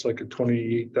parts, it's like a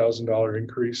 $28,000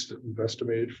 increase that we've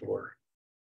estimated for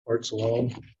parts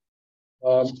alone.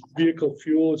 Vehicle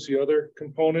fuel is the other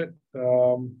component.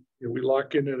 We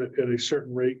lock in at a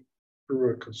certain rate through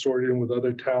a consortium with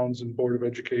other towns and Board of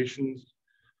Education.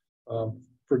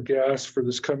 For gas for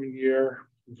this coming year,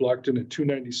 we've locked in at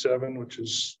 $2.97, which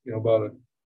is about a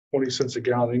 20 cents a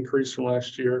gallon increase from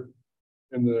last year.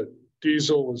 And the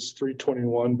diesel was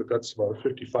 $3.21, but that's about a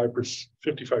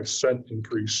 55 cent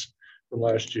increase from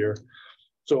last year.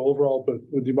 So overall, but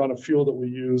with the amount of fuel that we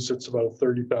use, it's about a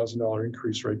 $30,000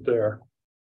 increase right there.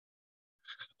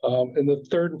 And the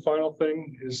third and final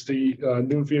thing is the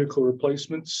new vehicle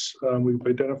replacements. We've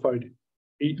identified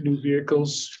 8 new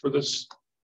vehicles for this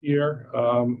year,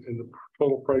 and the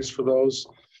total price for those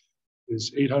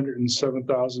is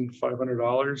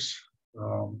 $807,500.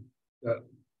 That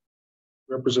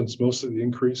represents most of the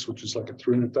increase, which is like a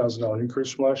 $300,000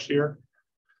 increase from last year.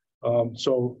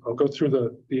 So I'll go through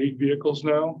the 8 vehicles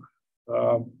now.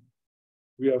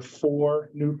 We have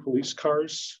 4 new police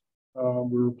cars.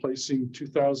 We're replacing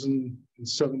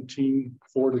 2017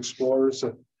 Ford Explorers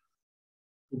that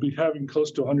will be having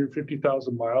close to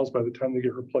 150,000 miles by the time they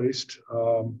get replaced,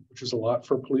 which is a lot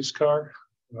for a police car.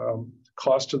 The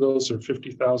cost of those are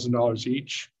 $50,000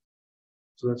 each.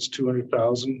 So that's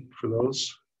 $200,000 for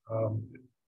those.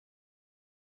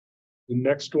 The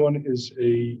next one is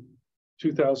a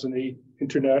 2008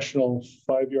 International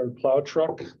 5-yard plow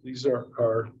truck. These are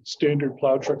our standard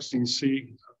plow trucks you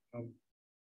see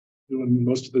doing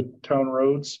most of the town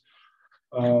roads.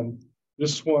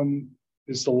 This one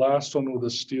is the last one with a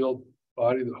steel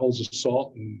body that holds the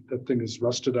salt, and that thing is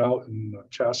rusted out, and the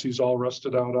chassis is all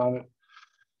rusted out on it.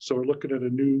 So we're looking at a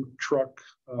new truck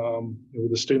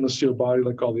with a stainless steel body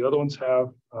like all the other ones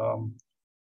have.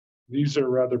 These are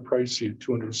rather pricey at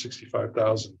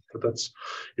 $265,000, but that's,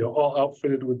 you know, all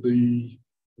outfitted with the,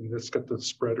 it's got the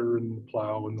spreader and the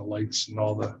plow and the lights and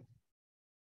all the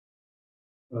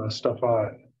stuff on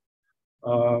it.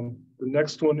 The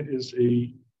next one is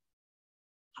a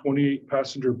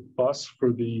 28-passenger bus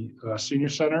for the senior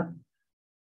center.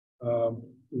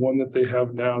 One that they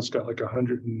have now has got like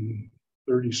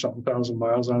 130-something thousand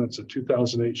miles on it. It's a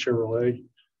 2008 Chevrolet.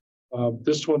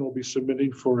 This one will be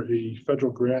submitting for a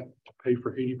federal grant to pay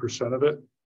for 80% of it.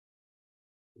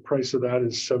 The price of that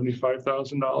is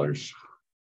 $75,000.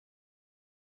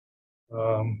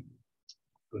 The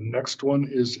next one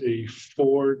is a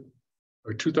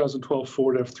 2012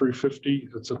 Ford F-350.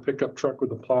 It's a pickup truck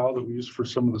with a plow that we use for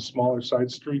some of the smaller side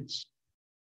streets,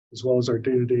 as well as our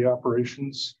day-to-day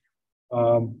operations.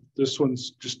 This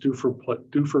one's just due for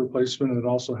replacement, and it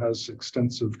also has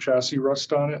extensive chassis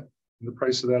rust on it. And the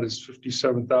price of that is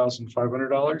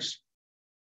 $57,500.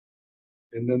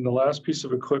 And then the last piece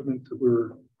of equipment that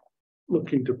we're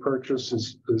looking to purchase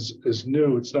is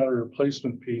new. It's not a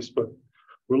replacement piece, but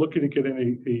we're looking at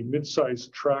getting a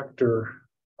mid-sized tractor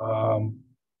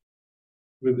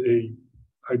with a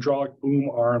hydraulic boom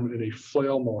arm and a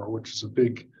flail mower, which is a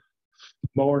big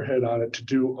mower head on it to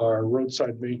do our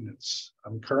roadside maintenance.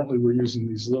 Currently, we're using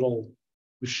these little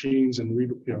machines and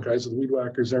guys with weed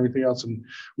whackers and everything else, and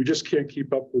we just can't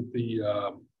keep up with the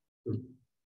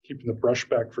keeping the brush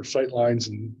back for sight lines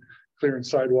and clearing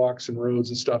sidewalks and roads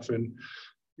and stuff. And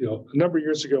a number of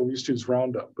years ago we used to use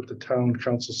Roundup, but the town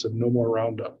council said no more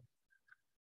Roundup.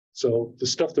 So the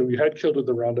stuff that we had killed with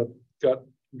the Roundup got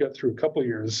through a couple of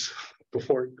years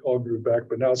before it all grew back,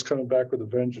 but now it's coming back with a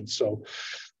vengeance. So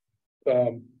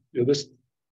this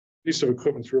piece of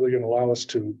equipment is really going to allow us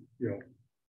to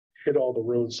hit all the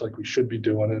roads like we should be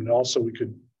doing. And also we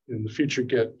could in the future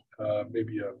get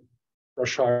maybe a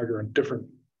brush hogger and different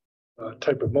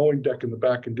type of mowing deck in the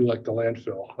back and do like the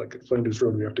landfill, like at Flanders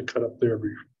Road, we have to cut up there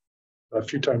a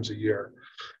few times a year.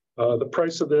 The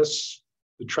price of this,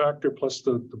 the tractor plus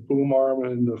the boom arm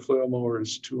and the flail mower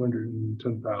is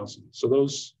 $210,000. So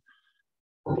those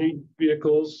 8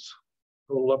 vehicles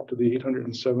total up to the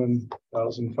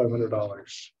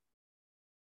 $807,500.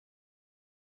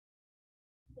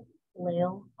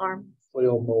 Flail arm.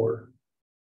 Flail mower,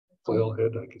 flail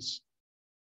head, I guess.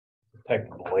 Type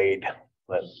of blade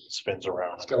that spins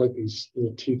around. It's got like these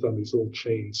little teeth on these little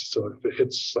chains, so if it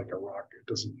hits like a rock, it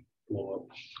doesn't blow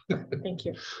up. Thank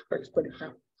you for explaining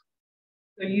that.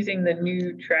 So using the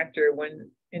new tractor wouldn't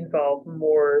involve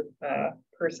more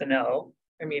personnel.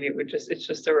 I mean, it's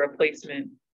just a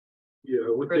replacement. Yeah,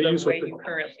 what for they the use way you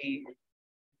currently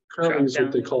is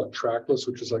what they call a trackless,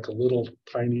 which is like a little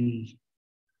tiny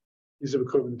piece of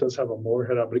equipment that does have a mower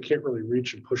head on, but it can't really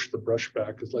reach and push the brush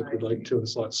back as like we'd like to.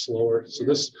 It's a lot slower. So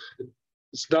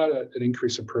it's not an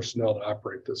increase in personnel to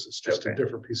operate this. It's just a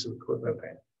different piece of equipment.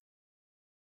 Okay.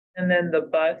 And then the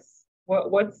bus,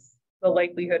 what's the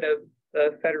likelihood of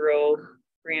the federal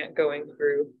grant going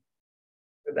through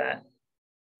for that?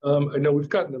 I know we've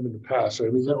gotten them in the past. I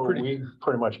mean, we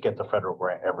pretty much get the federal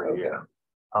grant every year.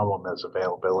 Problem is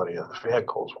availability of the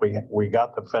vehicles. We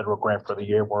got the federal grant for the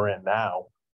year we're in now,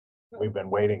 We've been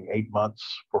waiting 8 months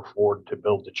for Ford to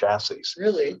build the chassis.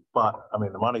 Really? But I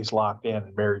mean, the money's locked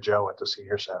in. Mary Jo at the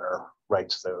senior center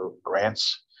writes the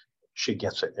grants. She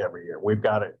gets it every year. We've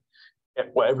got it.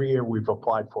 Well, every year we've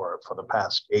applied for it for the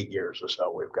past 8 years or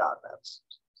so. We've gotten it.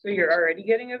 So you're already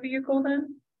getting a vehicle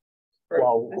then? For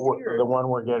Well, this year? the one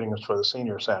we're getting is for the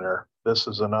senior center. This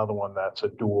is another one that's a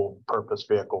dual purpose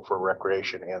vehicle for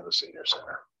recreation and the senior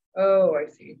center. Oh, I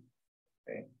see.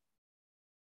 Okay.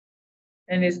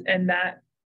 And that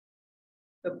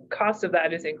the cost of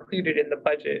that is included in the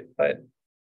budget, but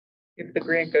if the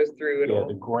grant goes through, Yeah, it'll.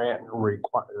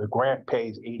 the grant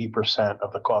pays 80%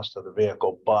 of the cost of the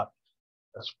vehicle, but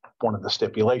that's one of the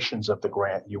stipulations of the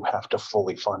grant. You have to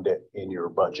fully fund it in your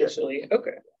budget. Initially,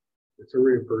 okay, It's a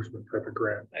reimbursement type of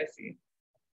grant. I see.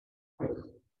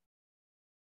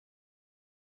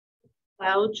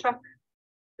 Plow truck,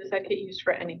 does that get used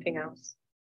for anything else?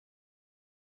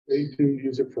 They do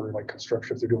use it for like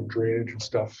construction. If they're doing drainage and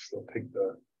stuff, they'll take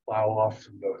the plow off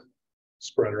and the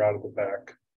spreader out of the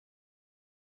back.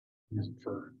 Use it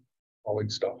for hauling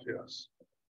stuff, yes.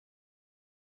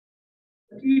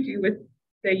 What do you do with,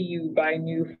 say you buy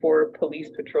new 4 police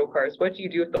patrol cars? What do you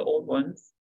do with the old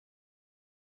ones?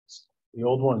 The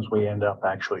old ones we end up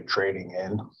actually trading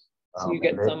in. So you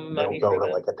get some money They'll go for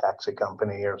to them. like a taxi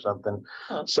company or something.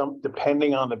 Huh. Some,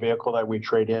 depending on the vehicle that we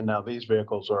trade in. Now, these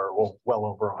vehicles are well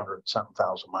over 100-something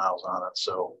thousand miles on it,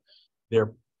 so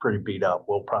they're pretty beat up.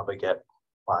 We'll probably get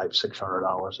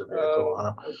 $500-600 a vehicle on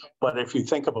them. Okay. But if you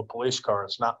think of a police car,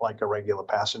 it's not like a regular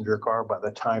passenger car. By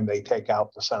the time they take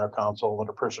out the center console and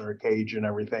the prisoner cage and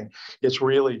everything, it's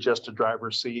really just a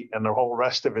driver's seat and the whole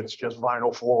rest of it's just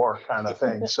vinyl floor kind of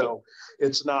thing. So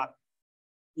it's not,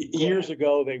 years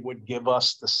ago, they would give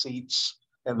us the seats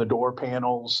and the door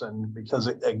panels, and because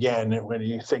again, when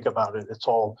you think about it, it's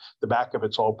all, the back of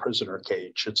it's all prisoner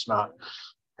cage. It's not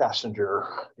passenger,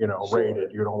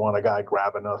 rated. You don't want a guy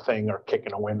grabbing a thing or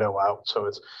kicking a window out.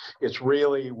 So it's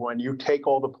really, when you take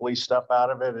all the police stuff out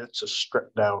of it, it's a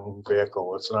stripped down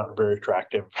vehicle. It's not very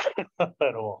attractive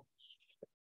at all.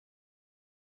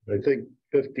 I think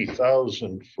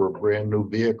 50,000 for a brand new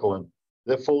vehicle, and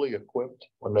they're fully equipped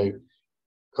when they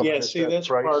come in Yeah, at see, that that's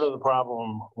price. part of the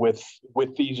problem with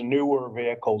these newer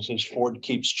vehicles is Ford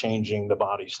keeps changing the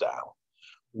body style.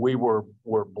 We were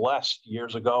blessed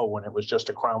years ago when it was just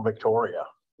a Crown Victoria.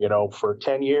 For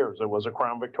 10 years, it was a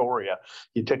Crown Victoria.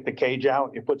 You took the cage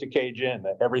out, you put the cage in,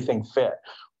 everything fit.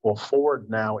 Well, Ford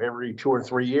now every 2 or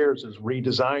 3 years is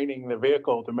redesigning the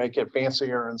vehicle to make it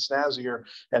fancier and snazzier,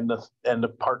 and the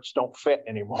parts don't fit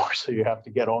anymore. So you have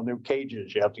to get all new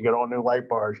cages, you have to get all new light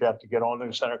bars, you have to get all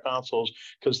new center consoles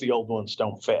because the old ones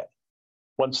don't fit.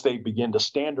 Once they begin to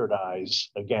standardize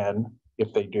again,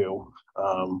 if they do,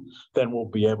 then we'll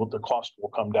be able to, cost will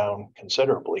come down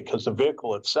considerably because the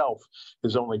vehicle itself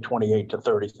is only $28,000 to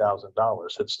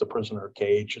 $30,000. It's the prisoner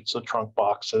cage, it's the trunk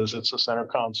boxes, it's the center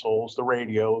consoles, the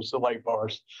radios, the light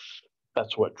bars.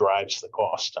 That's what drives the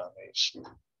cost on these.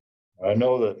 I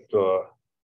know that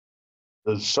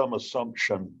there's some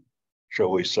assumption,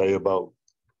 shall we say, about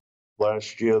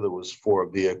last year there was 4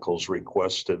 vehicles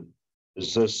requested.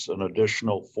 Is this an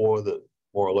additional 4 that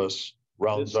more or less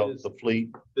rounds out the fleet?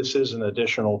 This is an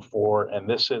additional 4, and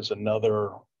this is another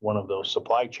one of those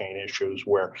supply chain issues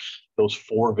where those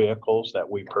 4 vehicles that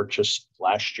we purchased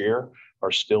last year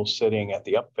are still sitting at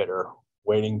the upfitter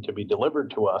waiting to be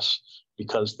delivered to us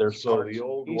because they're So the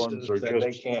old ones are that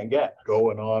they just can't get.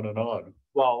 going on and on.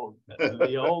 Well,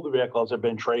 the older vehicles have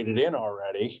been traded in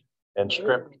already and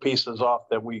stripped pieces off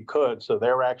that we could. So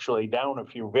they're actually down a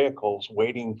few vehicles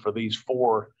waiting for these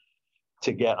 4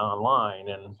 to get online.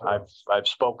 And I've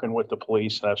spoken with the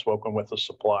police and I've spoken with the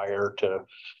supplier to,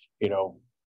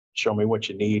 show me what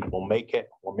you need. We'll make it,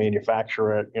 we'll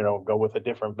manufacture it, go with a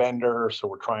different vendor. So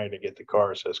we're trying to get the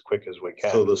cars as quick as we can.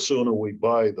 So the sooner we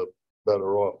buy, the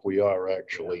better off we are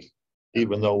actually,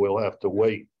 even though we'll have to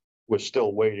wait. We're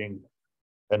still waiting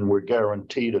and we're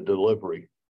guaranteed a delivery.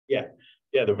 Yeah,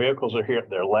 the vehicles are here.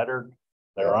 They're lettered.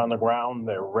 They're on the ground.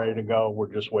 They're ready to go.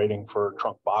 We're just waiting for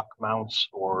trunk box mounts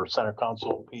or center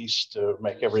console piece to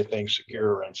make everything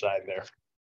secure inside there.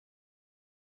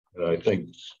 And I think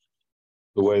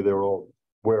the way they're all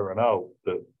wearing out,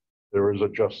 that there is a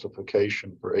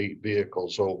justification for 8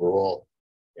 vehicles overall.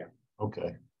 Yeah.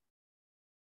 Okay.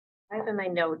 I have in my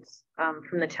notes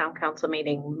from the town council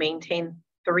meeting, maintain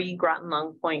 3 Groton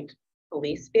Long Point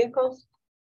police vehicles. Is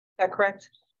that correct?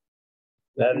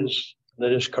 That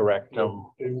is correct.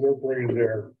 They were bringing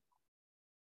their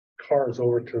cars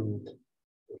over to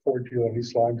the Ford dealer in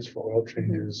East Lyme just for oil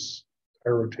changes,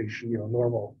 tire rotation,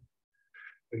 normal.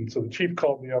 And so the chief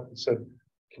called me up and said,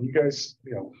 can you guys,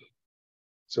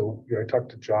 So I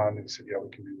talked to John and he said, yeah, we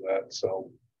can do that.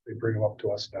 So they bring them up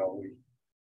to us now. We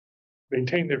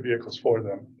maintain their vehicles for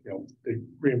them. They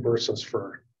reimburse us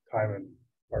for time and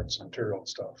parts and material and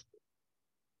stuff.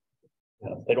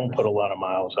 Yeah, they don't put a lot of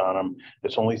miles on them.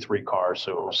 It's only 3 cars,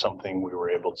 so it was something we were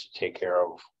able to take care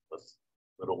of with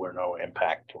little or no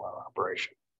impact to our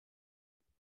operation.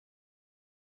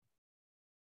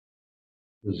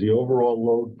 Is the overall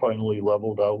load finally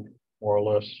leveled out, more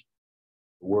or less?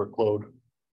 The workload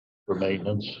for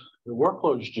maintenance? The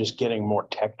workload is just getting more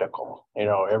technical.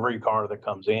 Every car that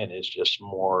comes in is just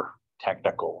more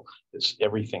technical.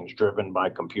 Everything's driven by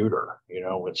computer.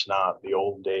 It's not the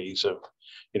old days of,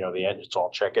 it's all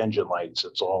check engine lights.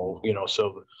 It's all,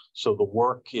 so the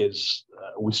work is,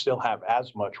 we still have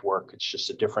as much work. It's just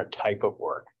a different type of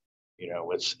work.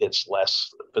 It's less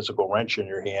physical wrench in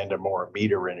your hand and more a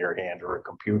meter in your hand or a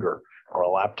computer or a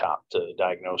laptop to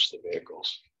diagnose the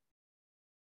vehicles.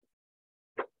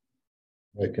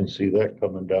 I can see that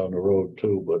coming down the road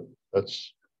too, but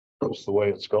that's the way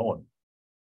it's going.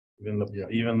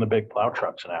 Even the big plow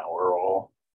trucks now are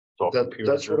all.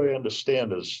 That's what I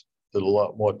understand is there's a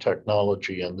lot more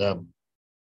technology in them.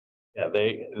 Yeah,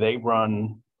 they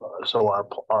run. So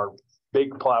our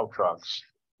big plow trucks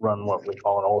run what we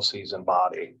call an all-season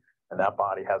body, and that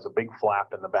body has a big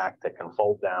flap in the back that can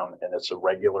fold down, and it's a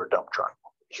regular dump truck.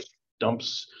 Just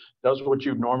does what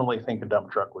you normally think a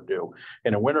dump truck would do.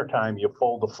 In the wintertime, you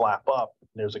fold the flap up,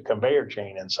 there's a conveyor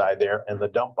chain inside there, and the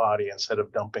dump body, instead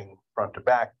of dumping front to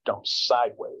back, dumps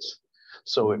sideways.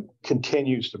 So it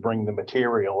continues to bring the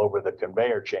material over the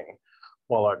conveyor chain.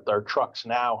 Well, our trucks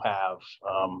now have,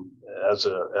 as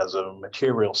a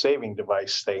material saving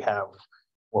device, they have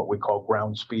what we call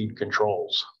ground speed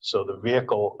controls. So the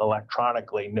vehicle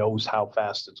electronically knows how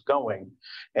fast it's going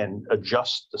and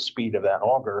adjusts the speed of that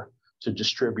auger to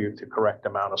distribute the correct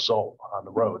amount of salt on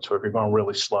the road. So if you're going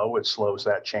really slow, it slows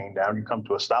that chain down. You come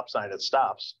to a stop sign, it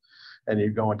stops, and you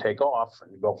go and take off,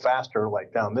 and you go faster,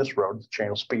 like down this road, the chain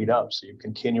will speed up. So you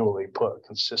continually put a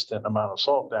consistent amount of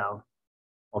salt down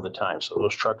all the time. So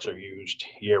those trucks are used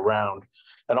year round.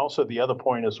 And also the other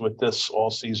point is with this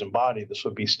all-season body, this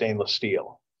would be stainless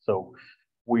steel. So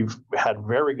we've had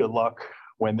very good luck.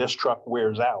 When this truck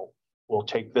wears out, we'll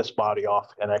take this body off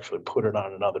and actually put it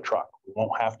on another truck. We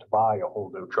won't have to buy a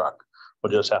whole new truck.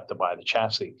 We'll just have to buy the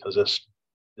chassis because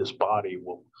this body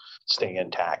will stay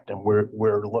intact. And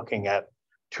we're looking at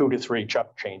 2 to 3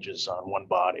 chuck changes on one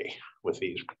body with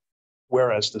these,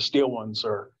 whereas the steel ones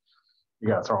you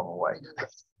gotta throw them away.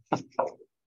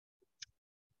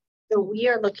 So we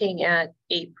are looking at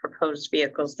 8 proposed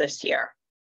vehicles this year.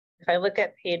 If I look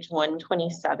at page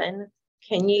 127,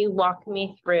 can you walk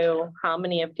me through how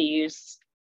many of these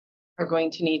are going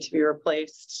to need to be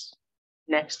replaced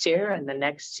next year and the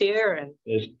next year? And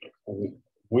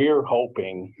we're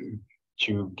hoping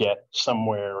to get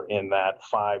somewhere in that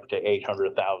 500,000 to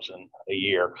 800,000 a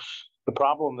year. The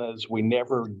problem is we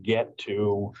never get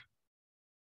to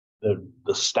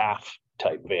the staff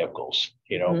type vehicles,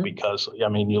 because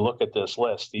you look at this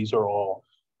list, these are all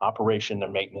operation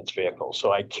and maintenance vehicles.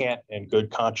 So I can't in good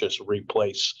conscience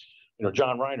replace,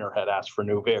 John Reiner had asked for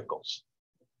new vehicles,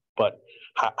 but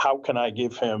how can I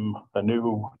give him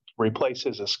replace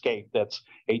his Escape that's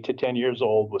 8 to 10 years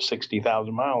old with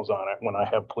 60,000 miles on it when I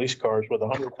have police cars with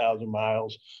 100,000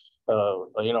 miles,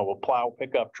 a plow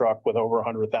pickup truck with over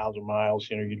 100,000 miles.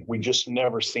 We just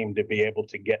never seem to be able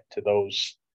to get to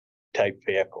those type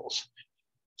vehicles.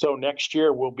 So next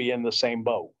year we'll be in the same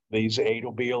boat. These 8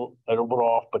 will be a little bit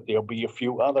off, but there'll be a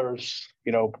few others,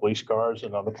 police cars,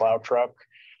 another plow truck,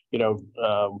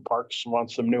 Parks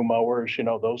wants some new mowers,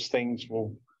 those things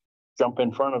will jump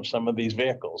in front of some of these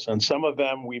vehicles. And some of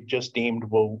them we've just deemed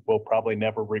we'll probably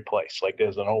never replace. Like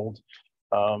there's an old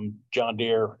John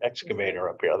Deere excavator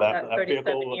up here. That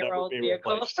vehicle will never be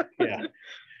replaced. Yeah.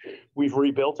 We've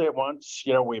rebuilt it once,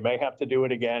 we may have to do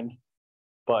it again,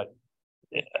 but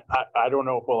I don't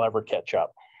know if we'll ever catch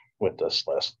up with this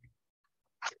list.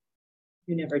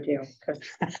 You never do, because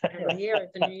every year is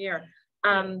a new year.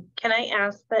 Can I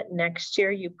ask that next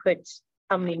year you put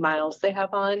how many miles they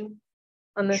have on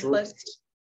this Sure. list?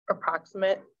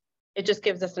 Approximate. It just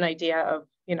gives us an idea of,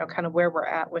 kind of where we're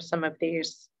at with some of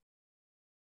these.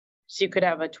 So you could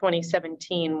have a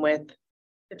 2017 with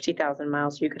 50,000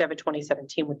 miles. You could have a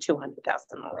 2017 with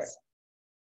 200,000 miles. Right.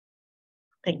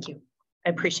 Thank you. I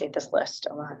appreciate this list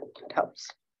a lot. It helps.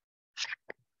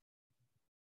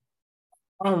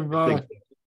 I'm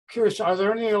curious, are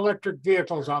there any electric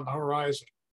vehicles on the horizon?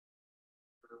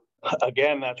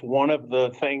 Again, that's one of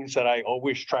the things that I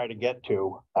always try to get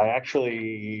to. I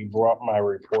actually brought my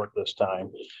report this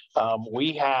time.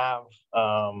 We have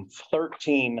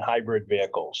 13 hybrid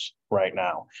vehicles right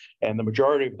now, and the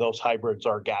majority of those hybrids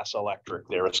are gas electric.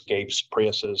 They're Escapes,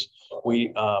 Priuses.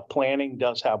 Planning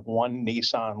does have one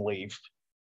Nissan Leaf,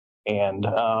 and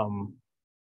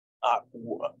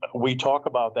we talk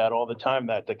about that all the time,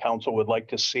 that the council would like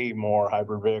to see more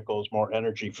hybrid vehicles, more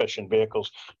energy efficient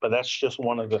vehicles, but that's just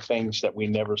one of the things that we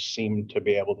never seem to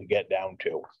be able to get down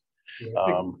to.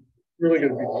 Really going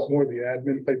to be more of the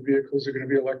admin type vehicles are going to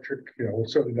be electric. You know, we're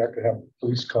certainly not going to have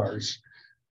police cars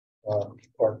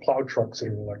or plow trucks that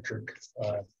are electric.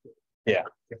 Yeah.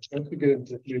 Once we get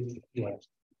into maybe, you know,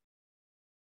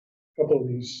 a couple of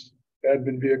these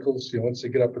admin vehicles, you know, once they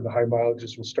get up in the high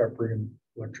mileages, we'll start bringing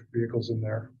electric vehicles in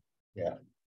there. Yeah.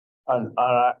 And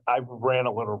I've ran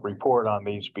a little report on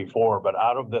these before, but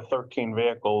out of the 13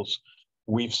 vehicles,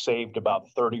 we've saved about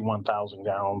 31,000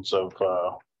 gallons of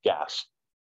gas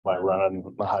by running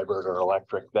the hybrid or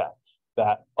electric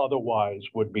that otherwise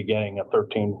would be getting a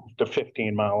 13 to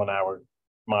 15 mile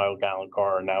gallon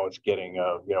car. And now it's getting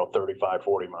a, you know, 35,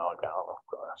 40 mile gallon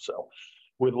car. So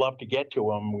we'd love to get to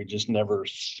them. We just never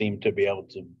seem to be able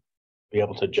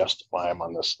to justify them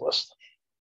on this list.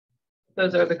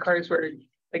 Those are the cars where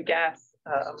the gas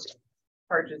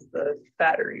charges the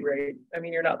battery, right? I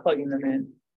mean, you're not plugging them in.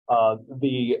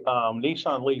 The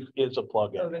Nissan Leaf is a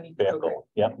plug-in vehicle. Okay.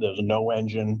 Yep, there's no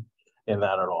engine in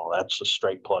that at all. That's a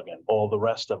straight plug-in. All the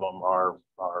rest of them are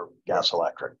gas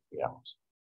electric. Yeah.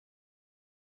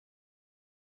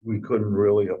 We couldn't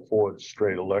really afford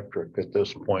straight electric at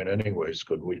this point anyways,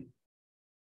 could we?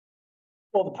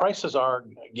 Well, the prices are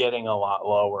getting a lot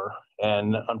lower,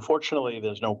 and unfortunately,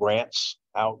 there's no grants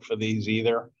out for these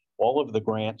either. All of the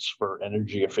grants for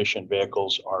energy efficient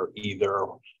vehicles are either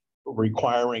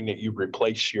requiring that you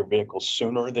replace your vehicle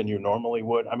sooner than you normally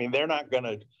would. I mean, they're not going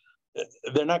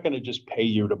to just pay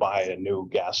you to buy a new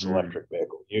gas electric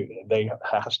vehicle. They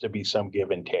has to be some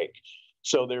give and take.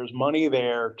 So there's money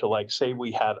there to, like, say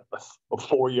we had a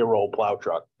 4-year-old plow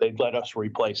truck, they'd let us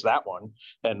replace that one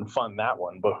and fund that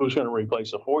one. But who's going to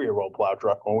replace a 4-year-old plow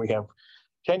truck when we have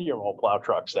 10-year-old plow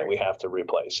trucks that we have to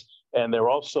replace? And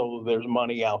there's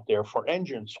money out there for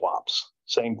engine swaps.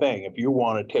 Same thing. If you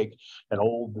want to take an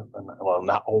old, well,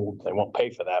 not old, they won't pay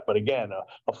for that. But again,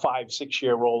 a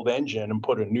 5-6-year-old engine and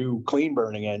put a new clean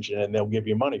burning engine, and they'll give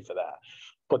you money for that.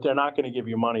 But they're not going to give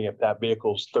you money if that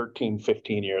vehicle's 13,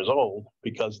 15 years old,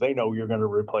 because they know you're going to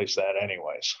replace that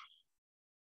anyways.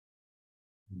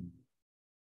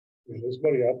 There's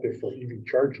money out there for EV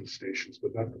charging stations,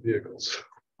 but not the vehicles.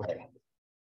 Right.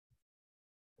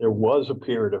 There was a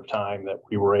period of time that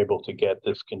we were able to get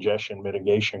this congestion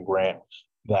mitigation grant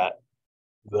that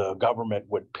the government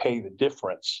would pay the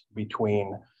difference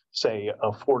between, say,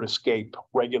 a Ford Escape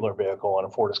regular vehicle and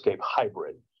a Ford Escape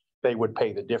hybrid. They would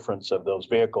pay the difference of those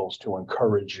vehicles to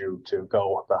encourage you to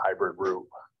go the hybrid route.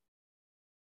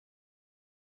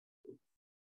 I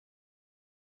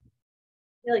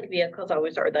feel like vehicles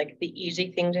always are like the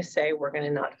easy thing to say, we're going to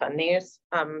not fund these.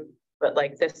 But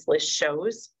like this list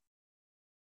shows,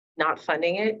 not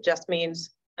funding it just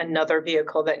means another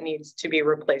vehicle that needs to be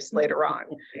replaced later on,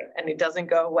 and it doesn't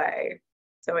go away.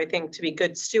 So I think to be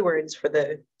good stewards for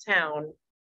the town,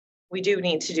 we do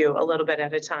need to do a little bit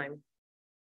at a time.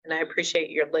 And I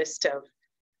appreciate your list of.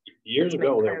 Years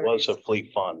ago, there was a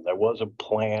fleet fund. There was a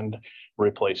planned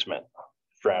replacement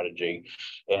strategy,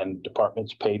 and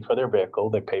departments paid for their vehicle,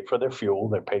 they paid for their fuel,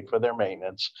 they paid for their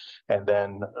maintenance. And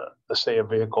then say a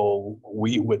vehicle,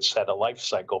 we would set a life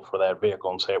cycle for that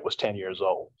vehicle and say it was 10 years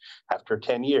old. After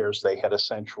 10 years, they had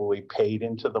essentially paid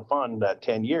into the fund that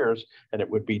 10 years, and it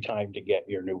would be time to get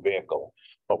your new vehicle.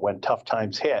 But when tough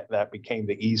times hit, that became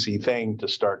the easy thing to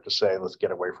start to say, let's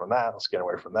get away from that. Let's get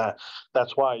away from that.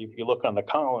 That's why if you look on the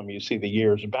column, you see the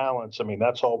years balance. I mean,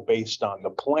 that's all based on the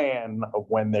plan of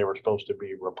when they were supposed to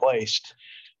be replaced.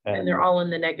 And they're all in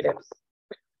the negatives.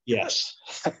 Yes.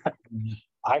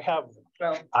 I have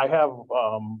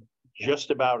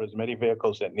just about as many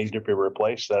vehicles that need to be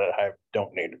replaced that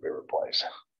don't need to be replaced.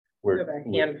 We're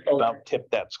about tip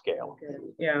that scale.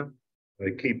 Yeah.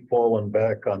 I keep falling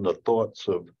back on the thoughts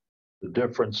of the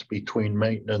difference between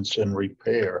maintenance and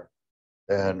repair.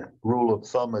 And rule of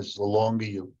thumb is the longer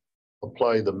you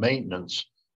apply the maintenance,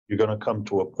 you're going to come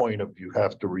to a point of you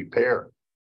have to repair,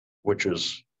 which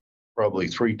is probably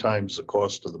 3 times the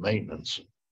cost of the maintenance.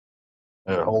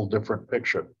 And a whole different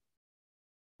picture.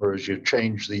 Whereas you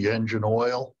change the engine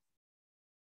oil,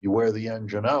 you wear the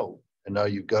engine out, and now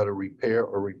you've got to repair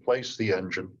or replace the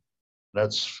engine.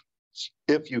 That's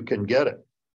if you can get it.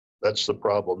 That's the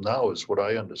problem now, is what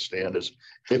I understand is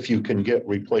if you can get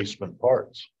replacement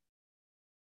parts.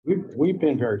 We've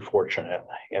been very fortunate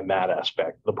in that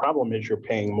aspect. The problem is you're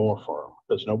paying more for them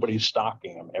because nobody's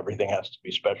stocking them. Everything has to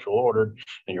be special ordered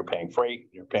and you're paying freight,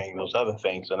 you're paying those other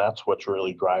things. And that's what's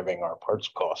really driving our parts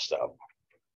costs up.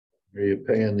 You're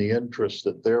paying the interest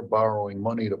that they're borrowing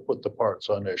money to put the parts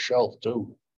on their shelf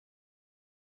too.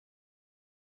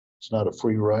 It's not a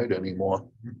free ride anymore.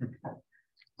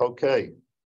 Okay.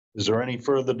 Is there any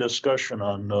further discussion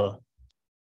on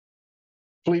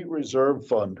Fleet Reserve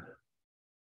Fund?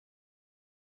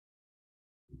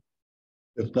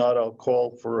 If not, I'll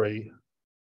call for a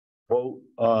vote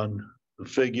on the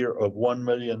figure of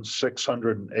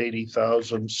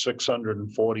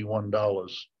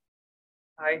 $1,680,641.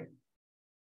 Aye.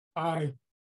 Aye.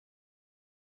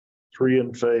 3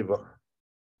 in favor,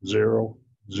 0,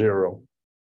 0.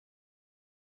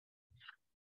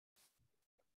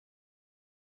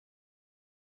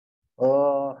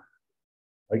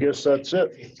 I guess that's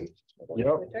it. Yep.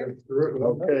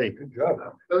 Okay. Good job.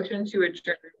 Motion to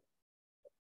adjourn.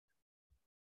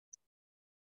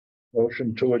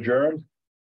 Motion to adjourn.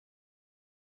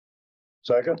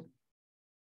 Second.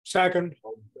 Second.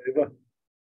 All in favor?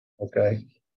 Okay.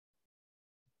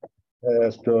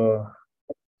 At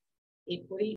 8:40.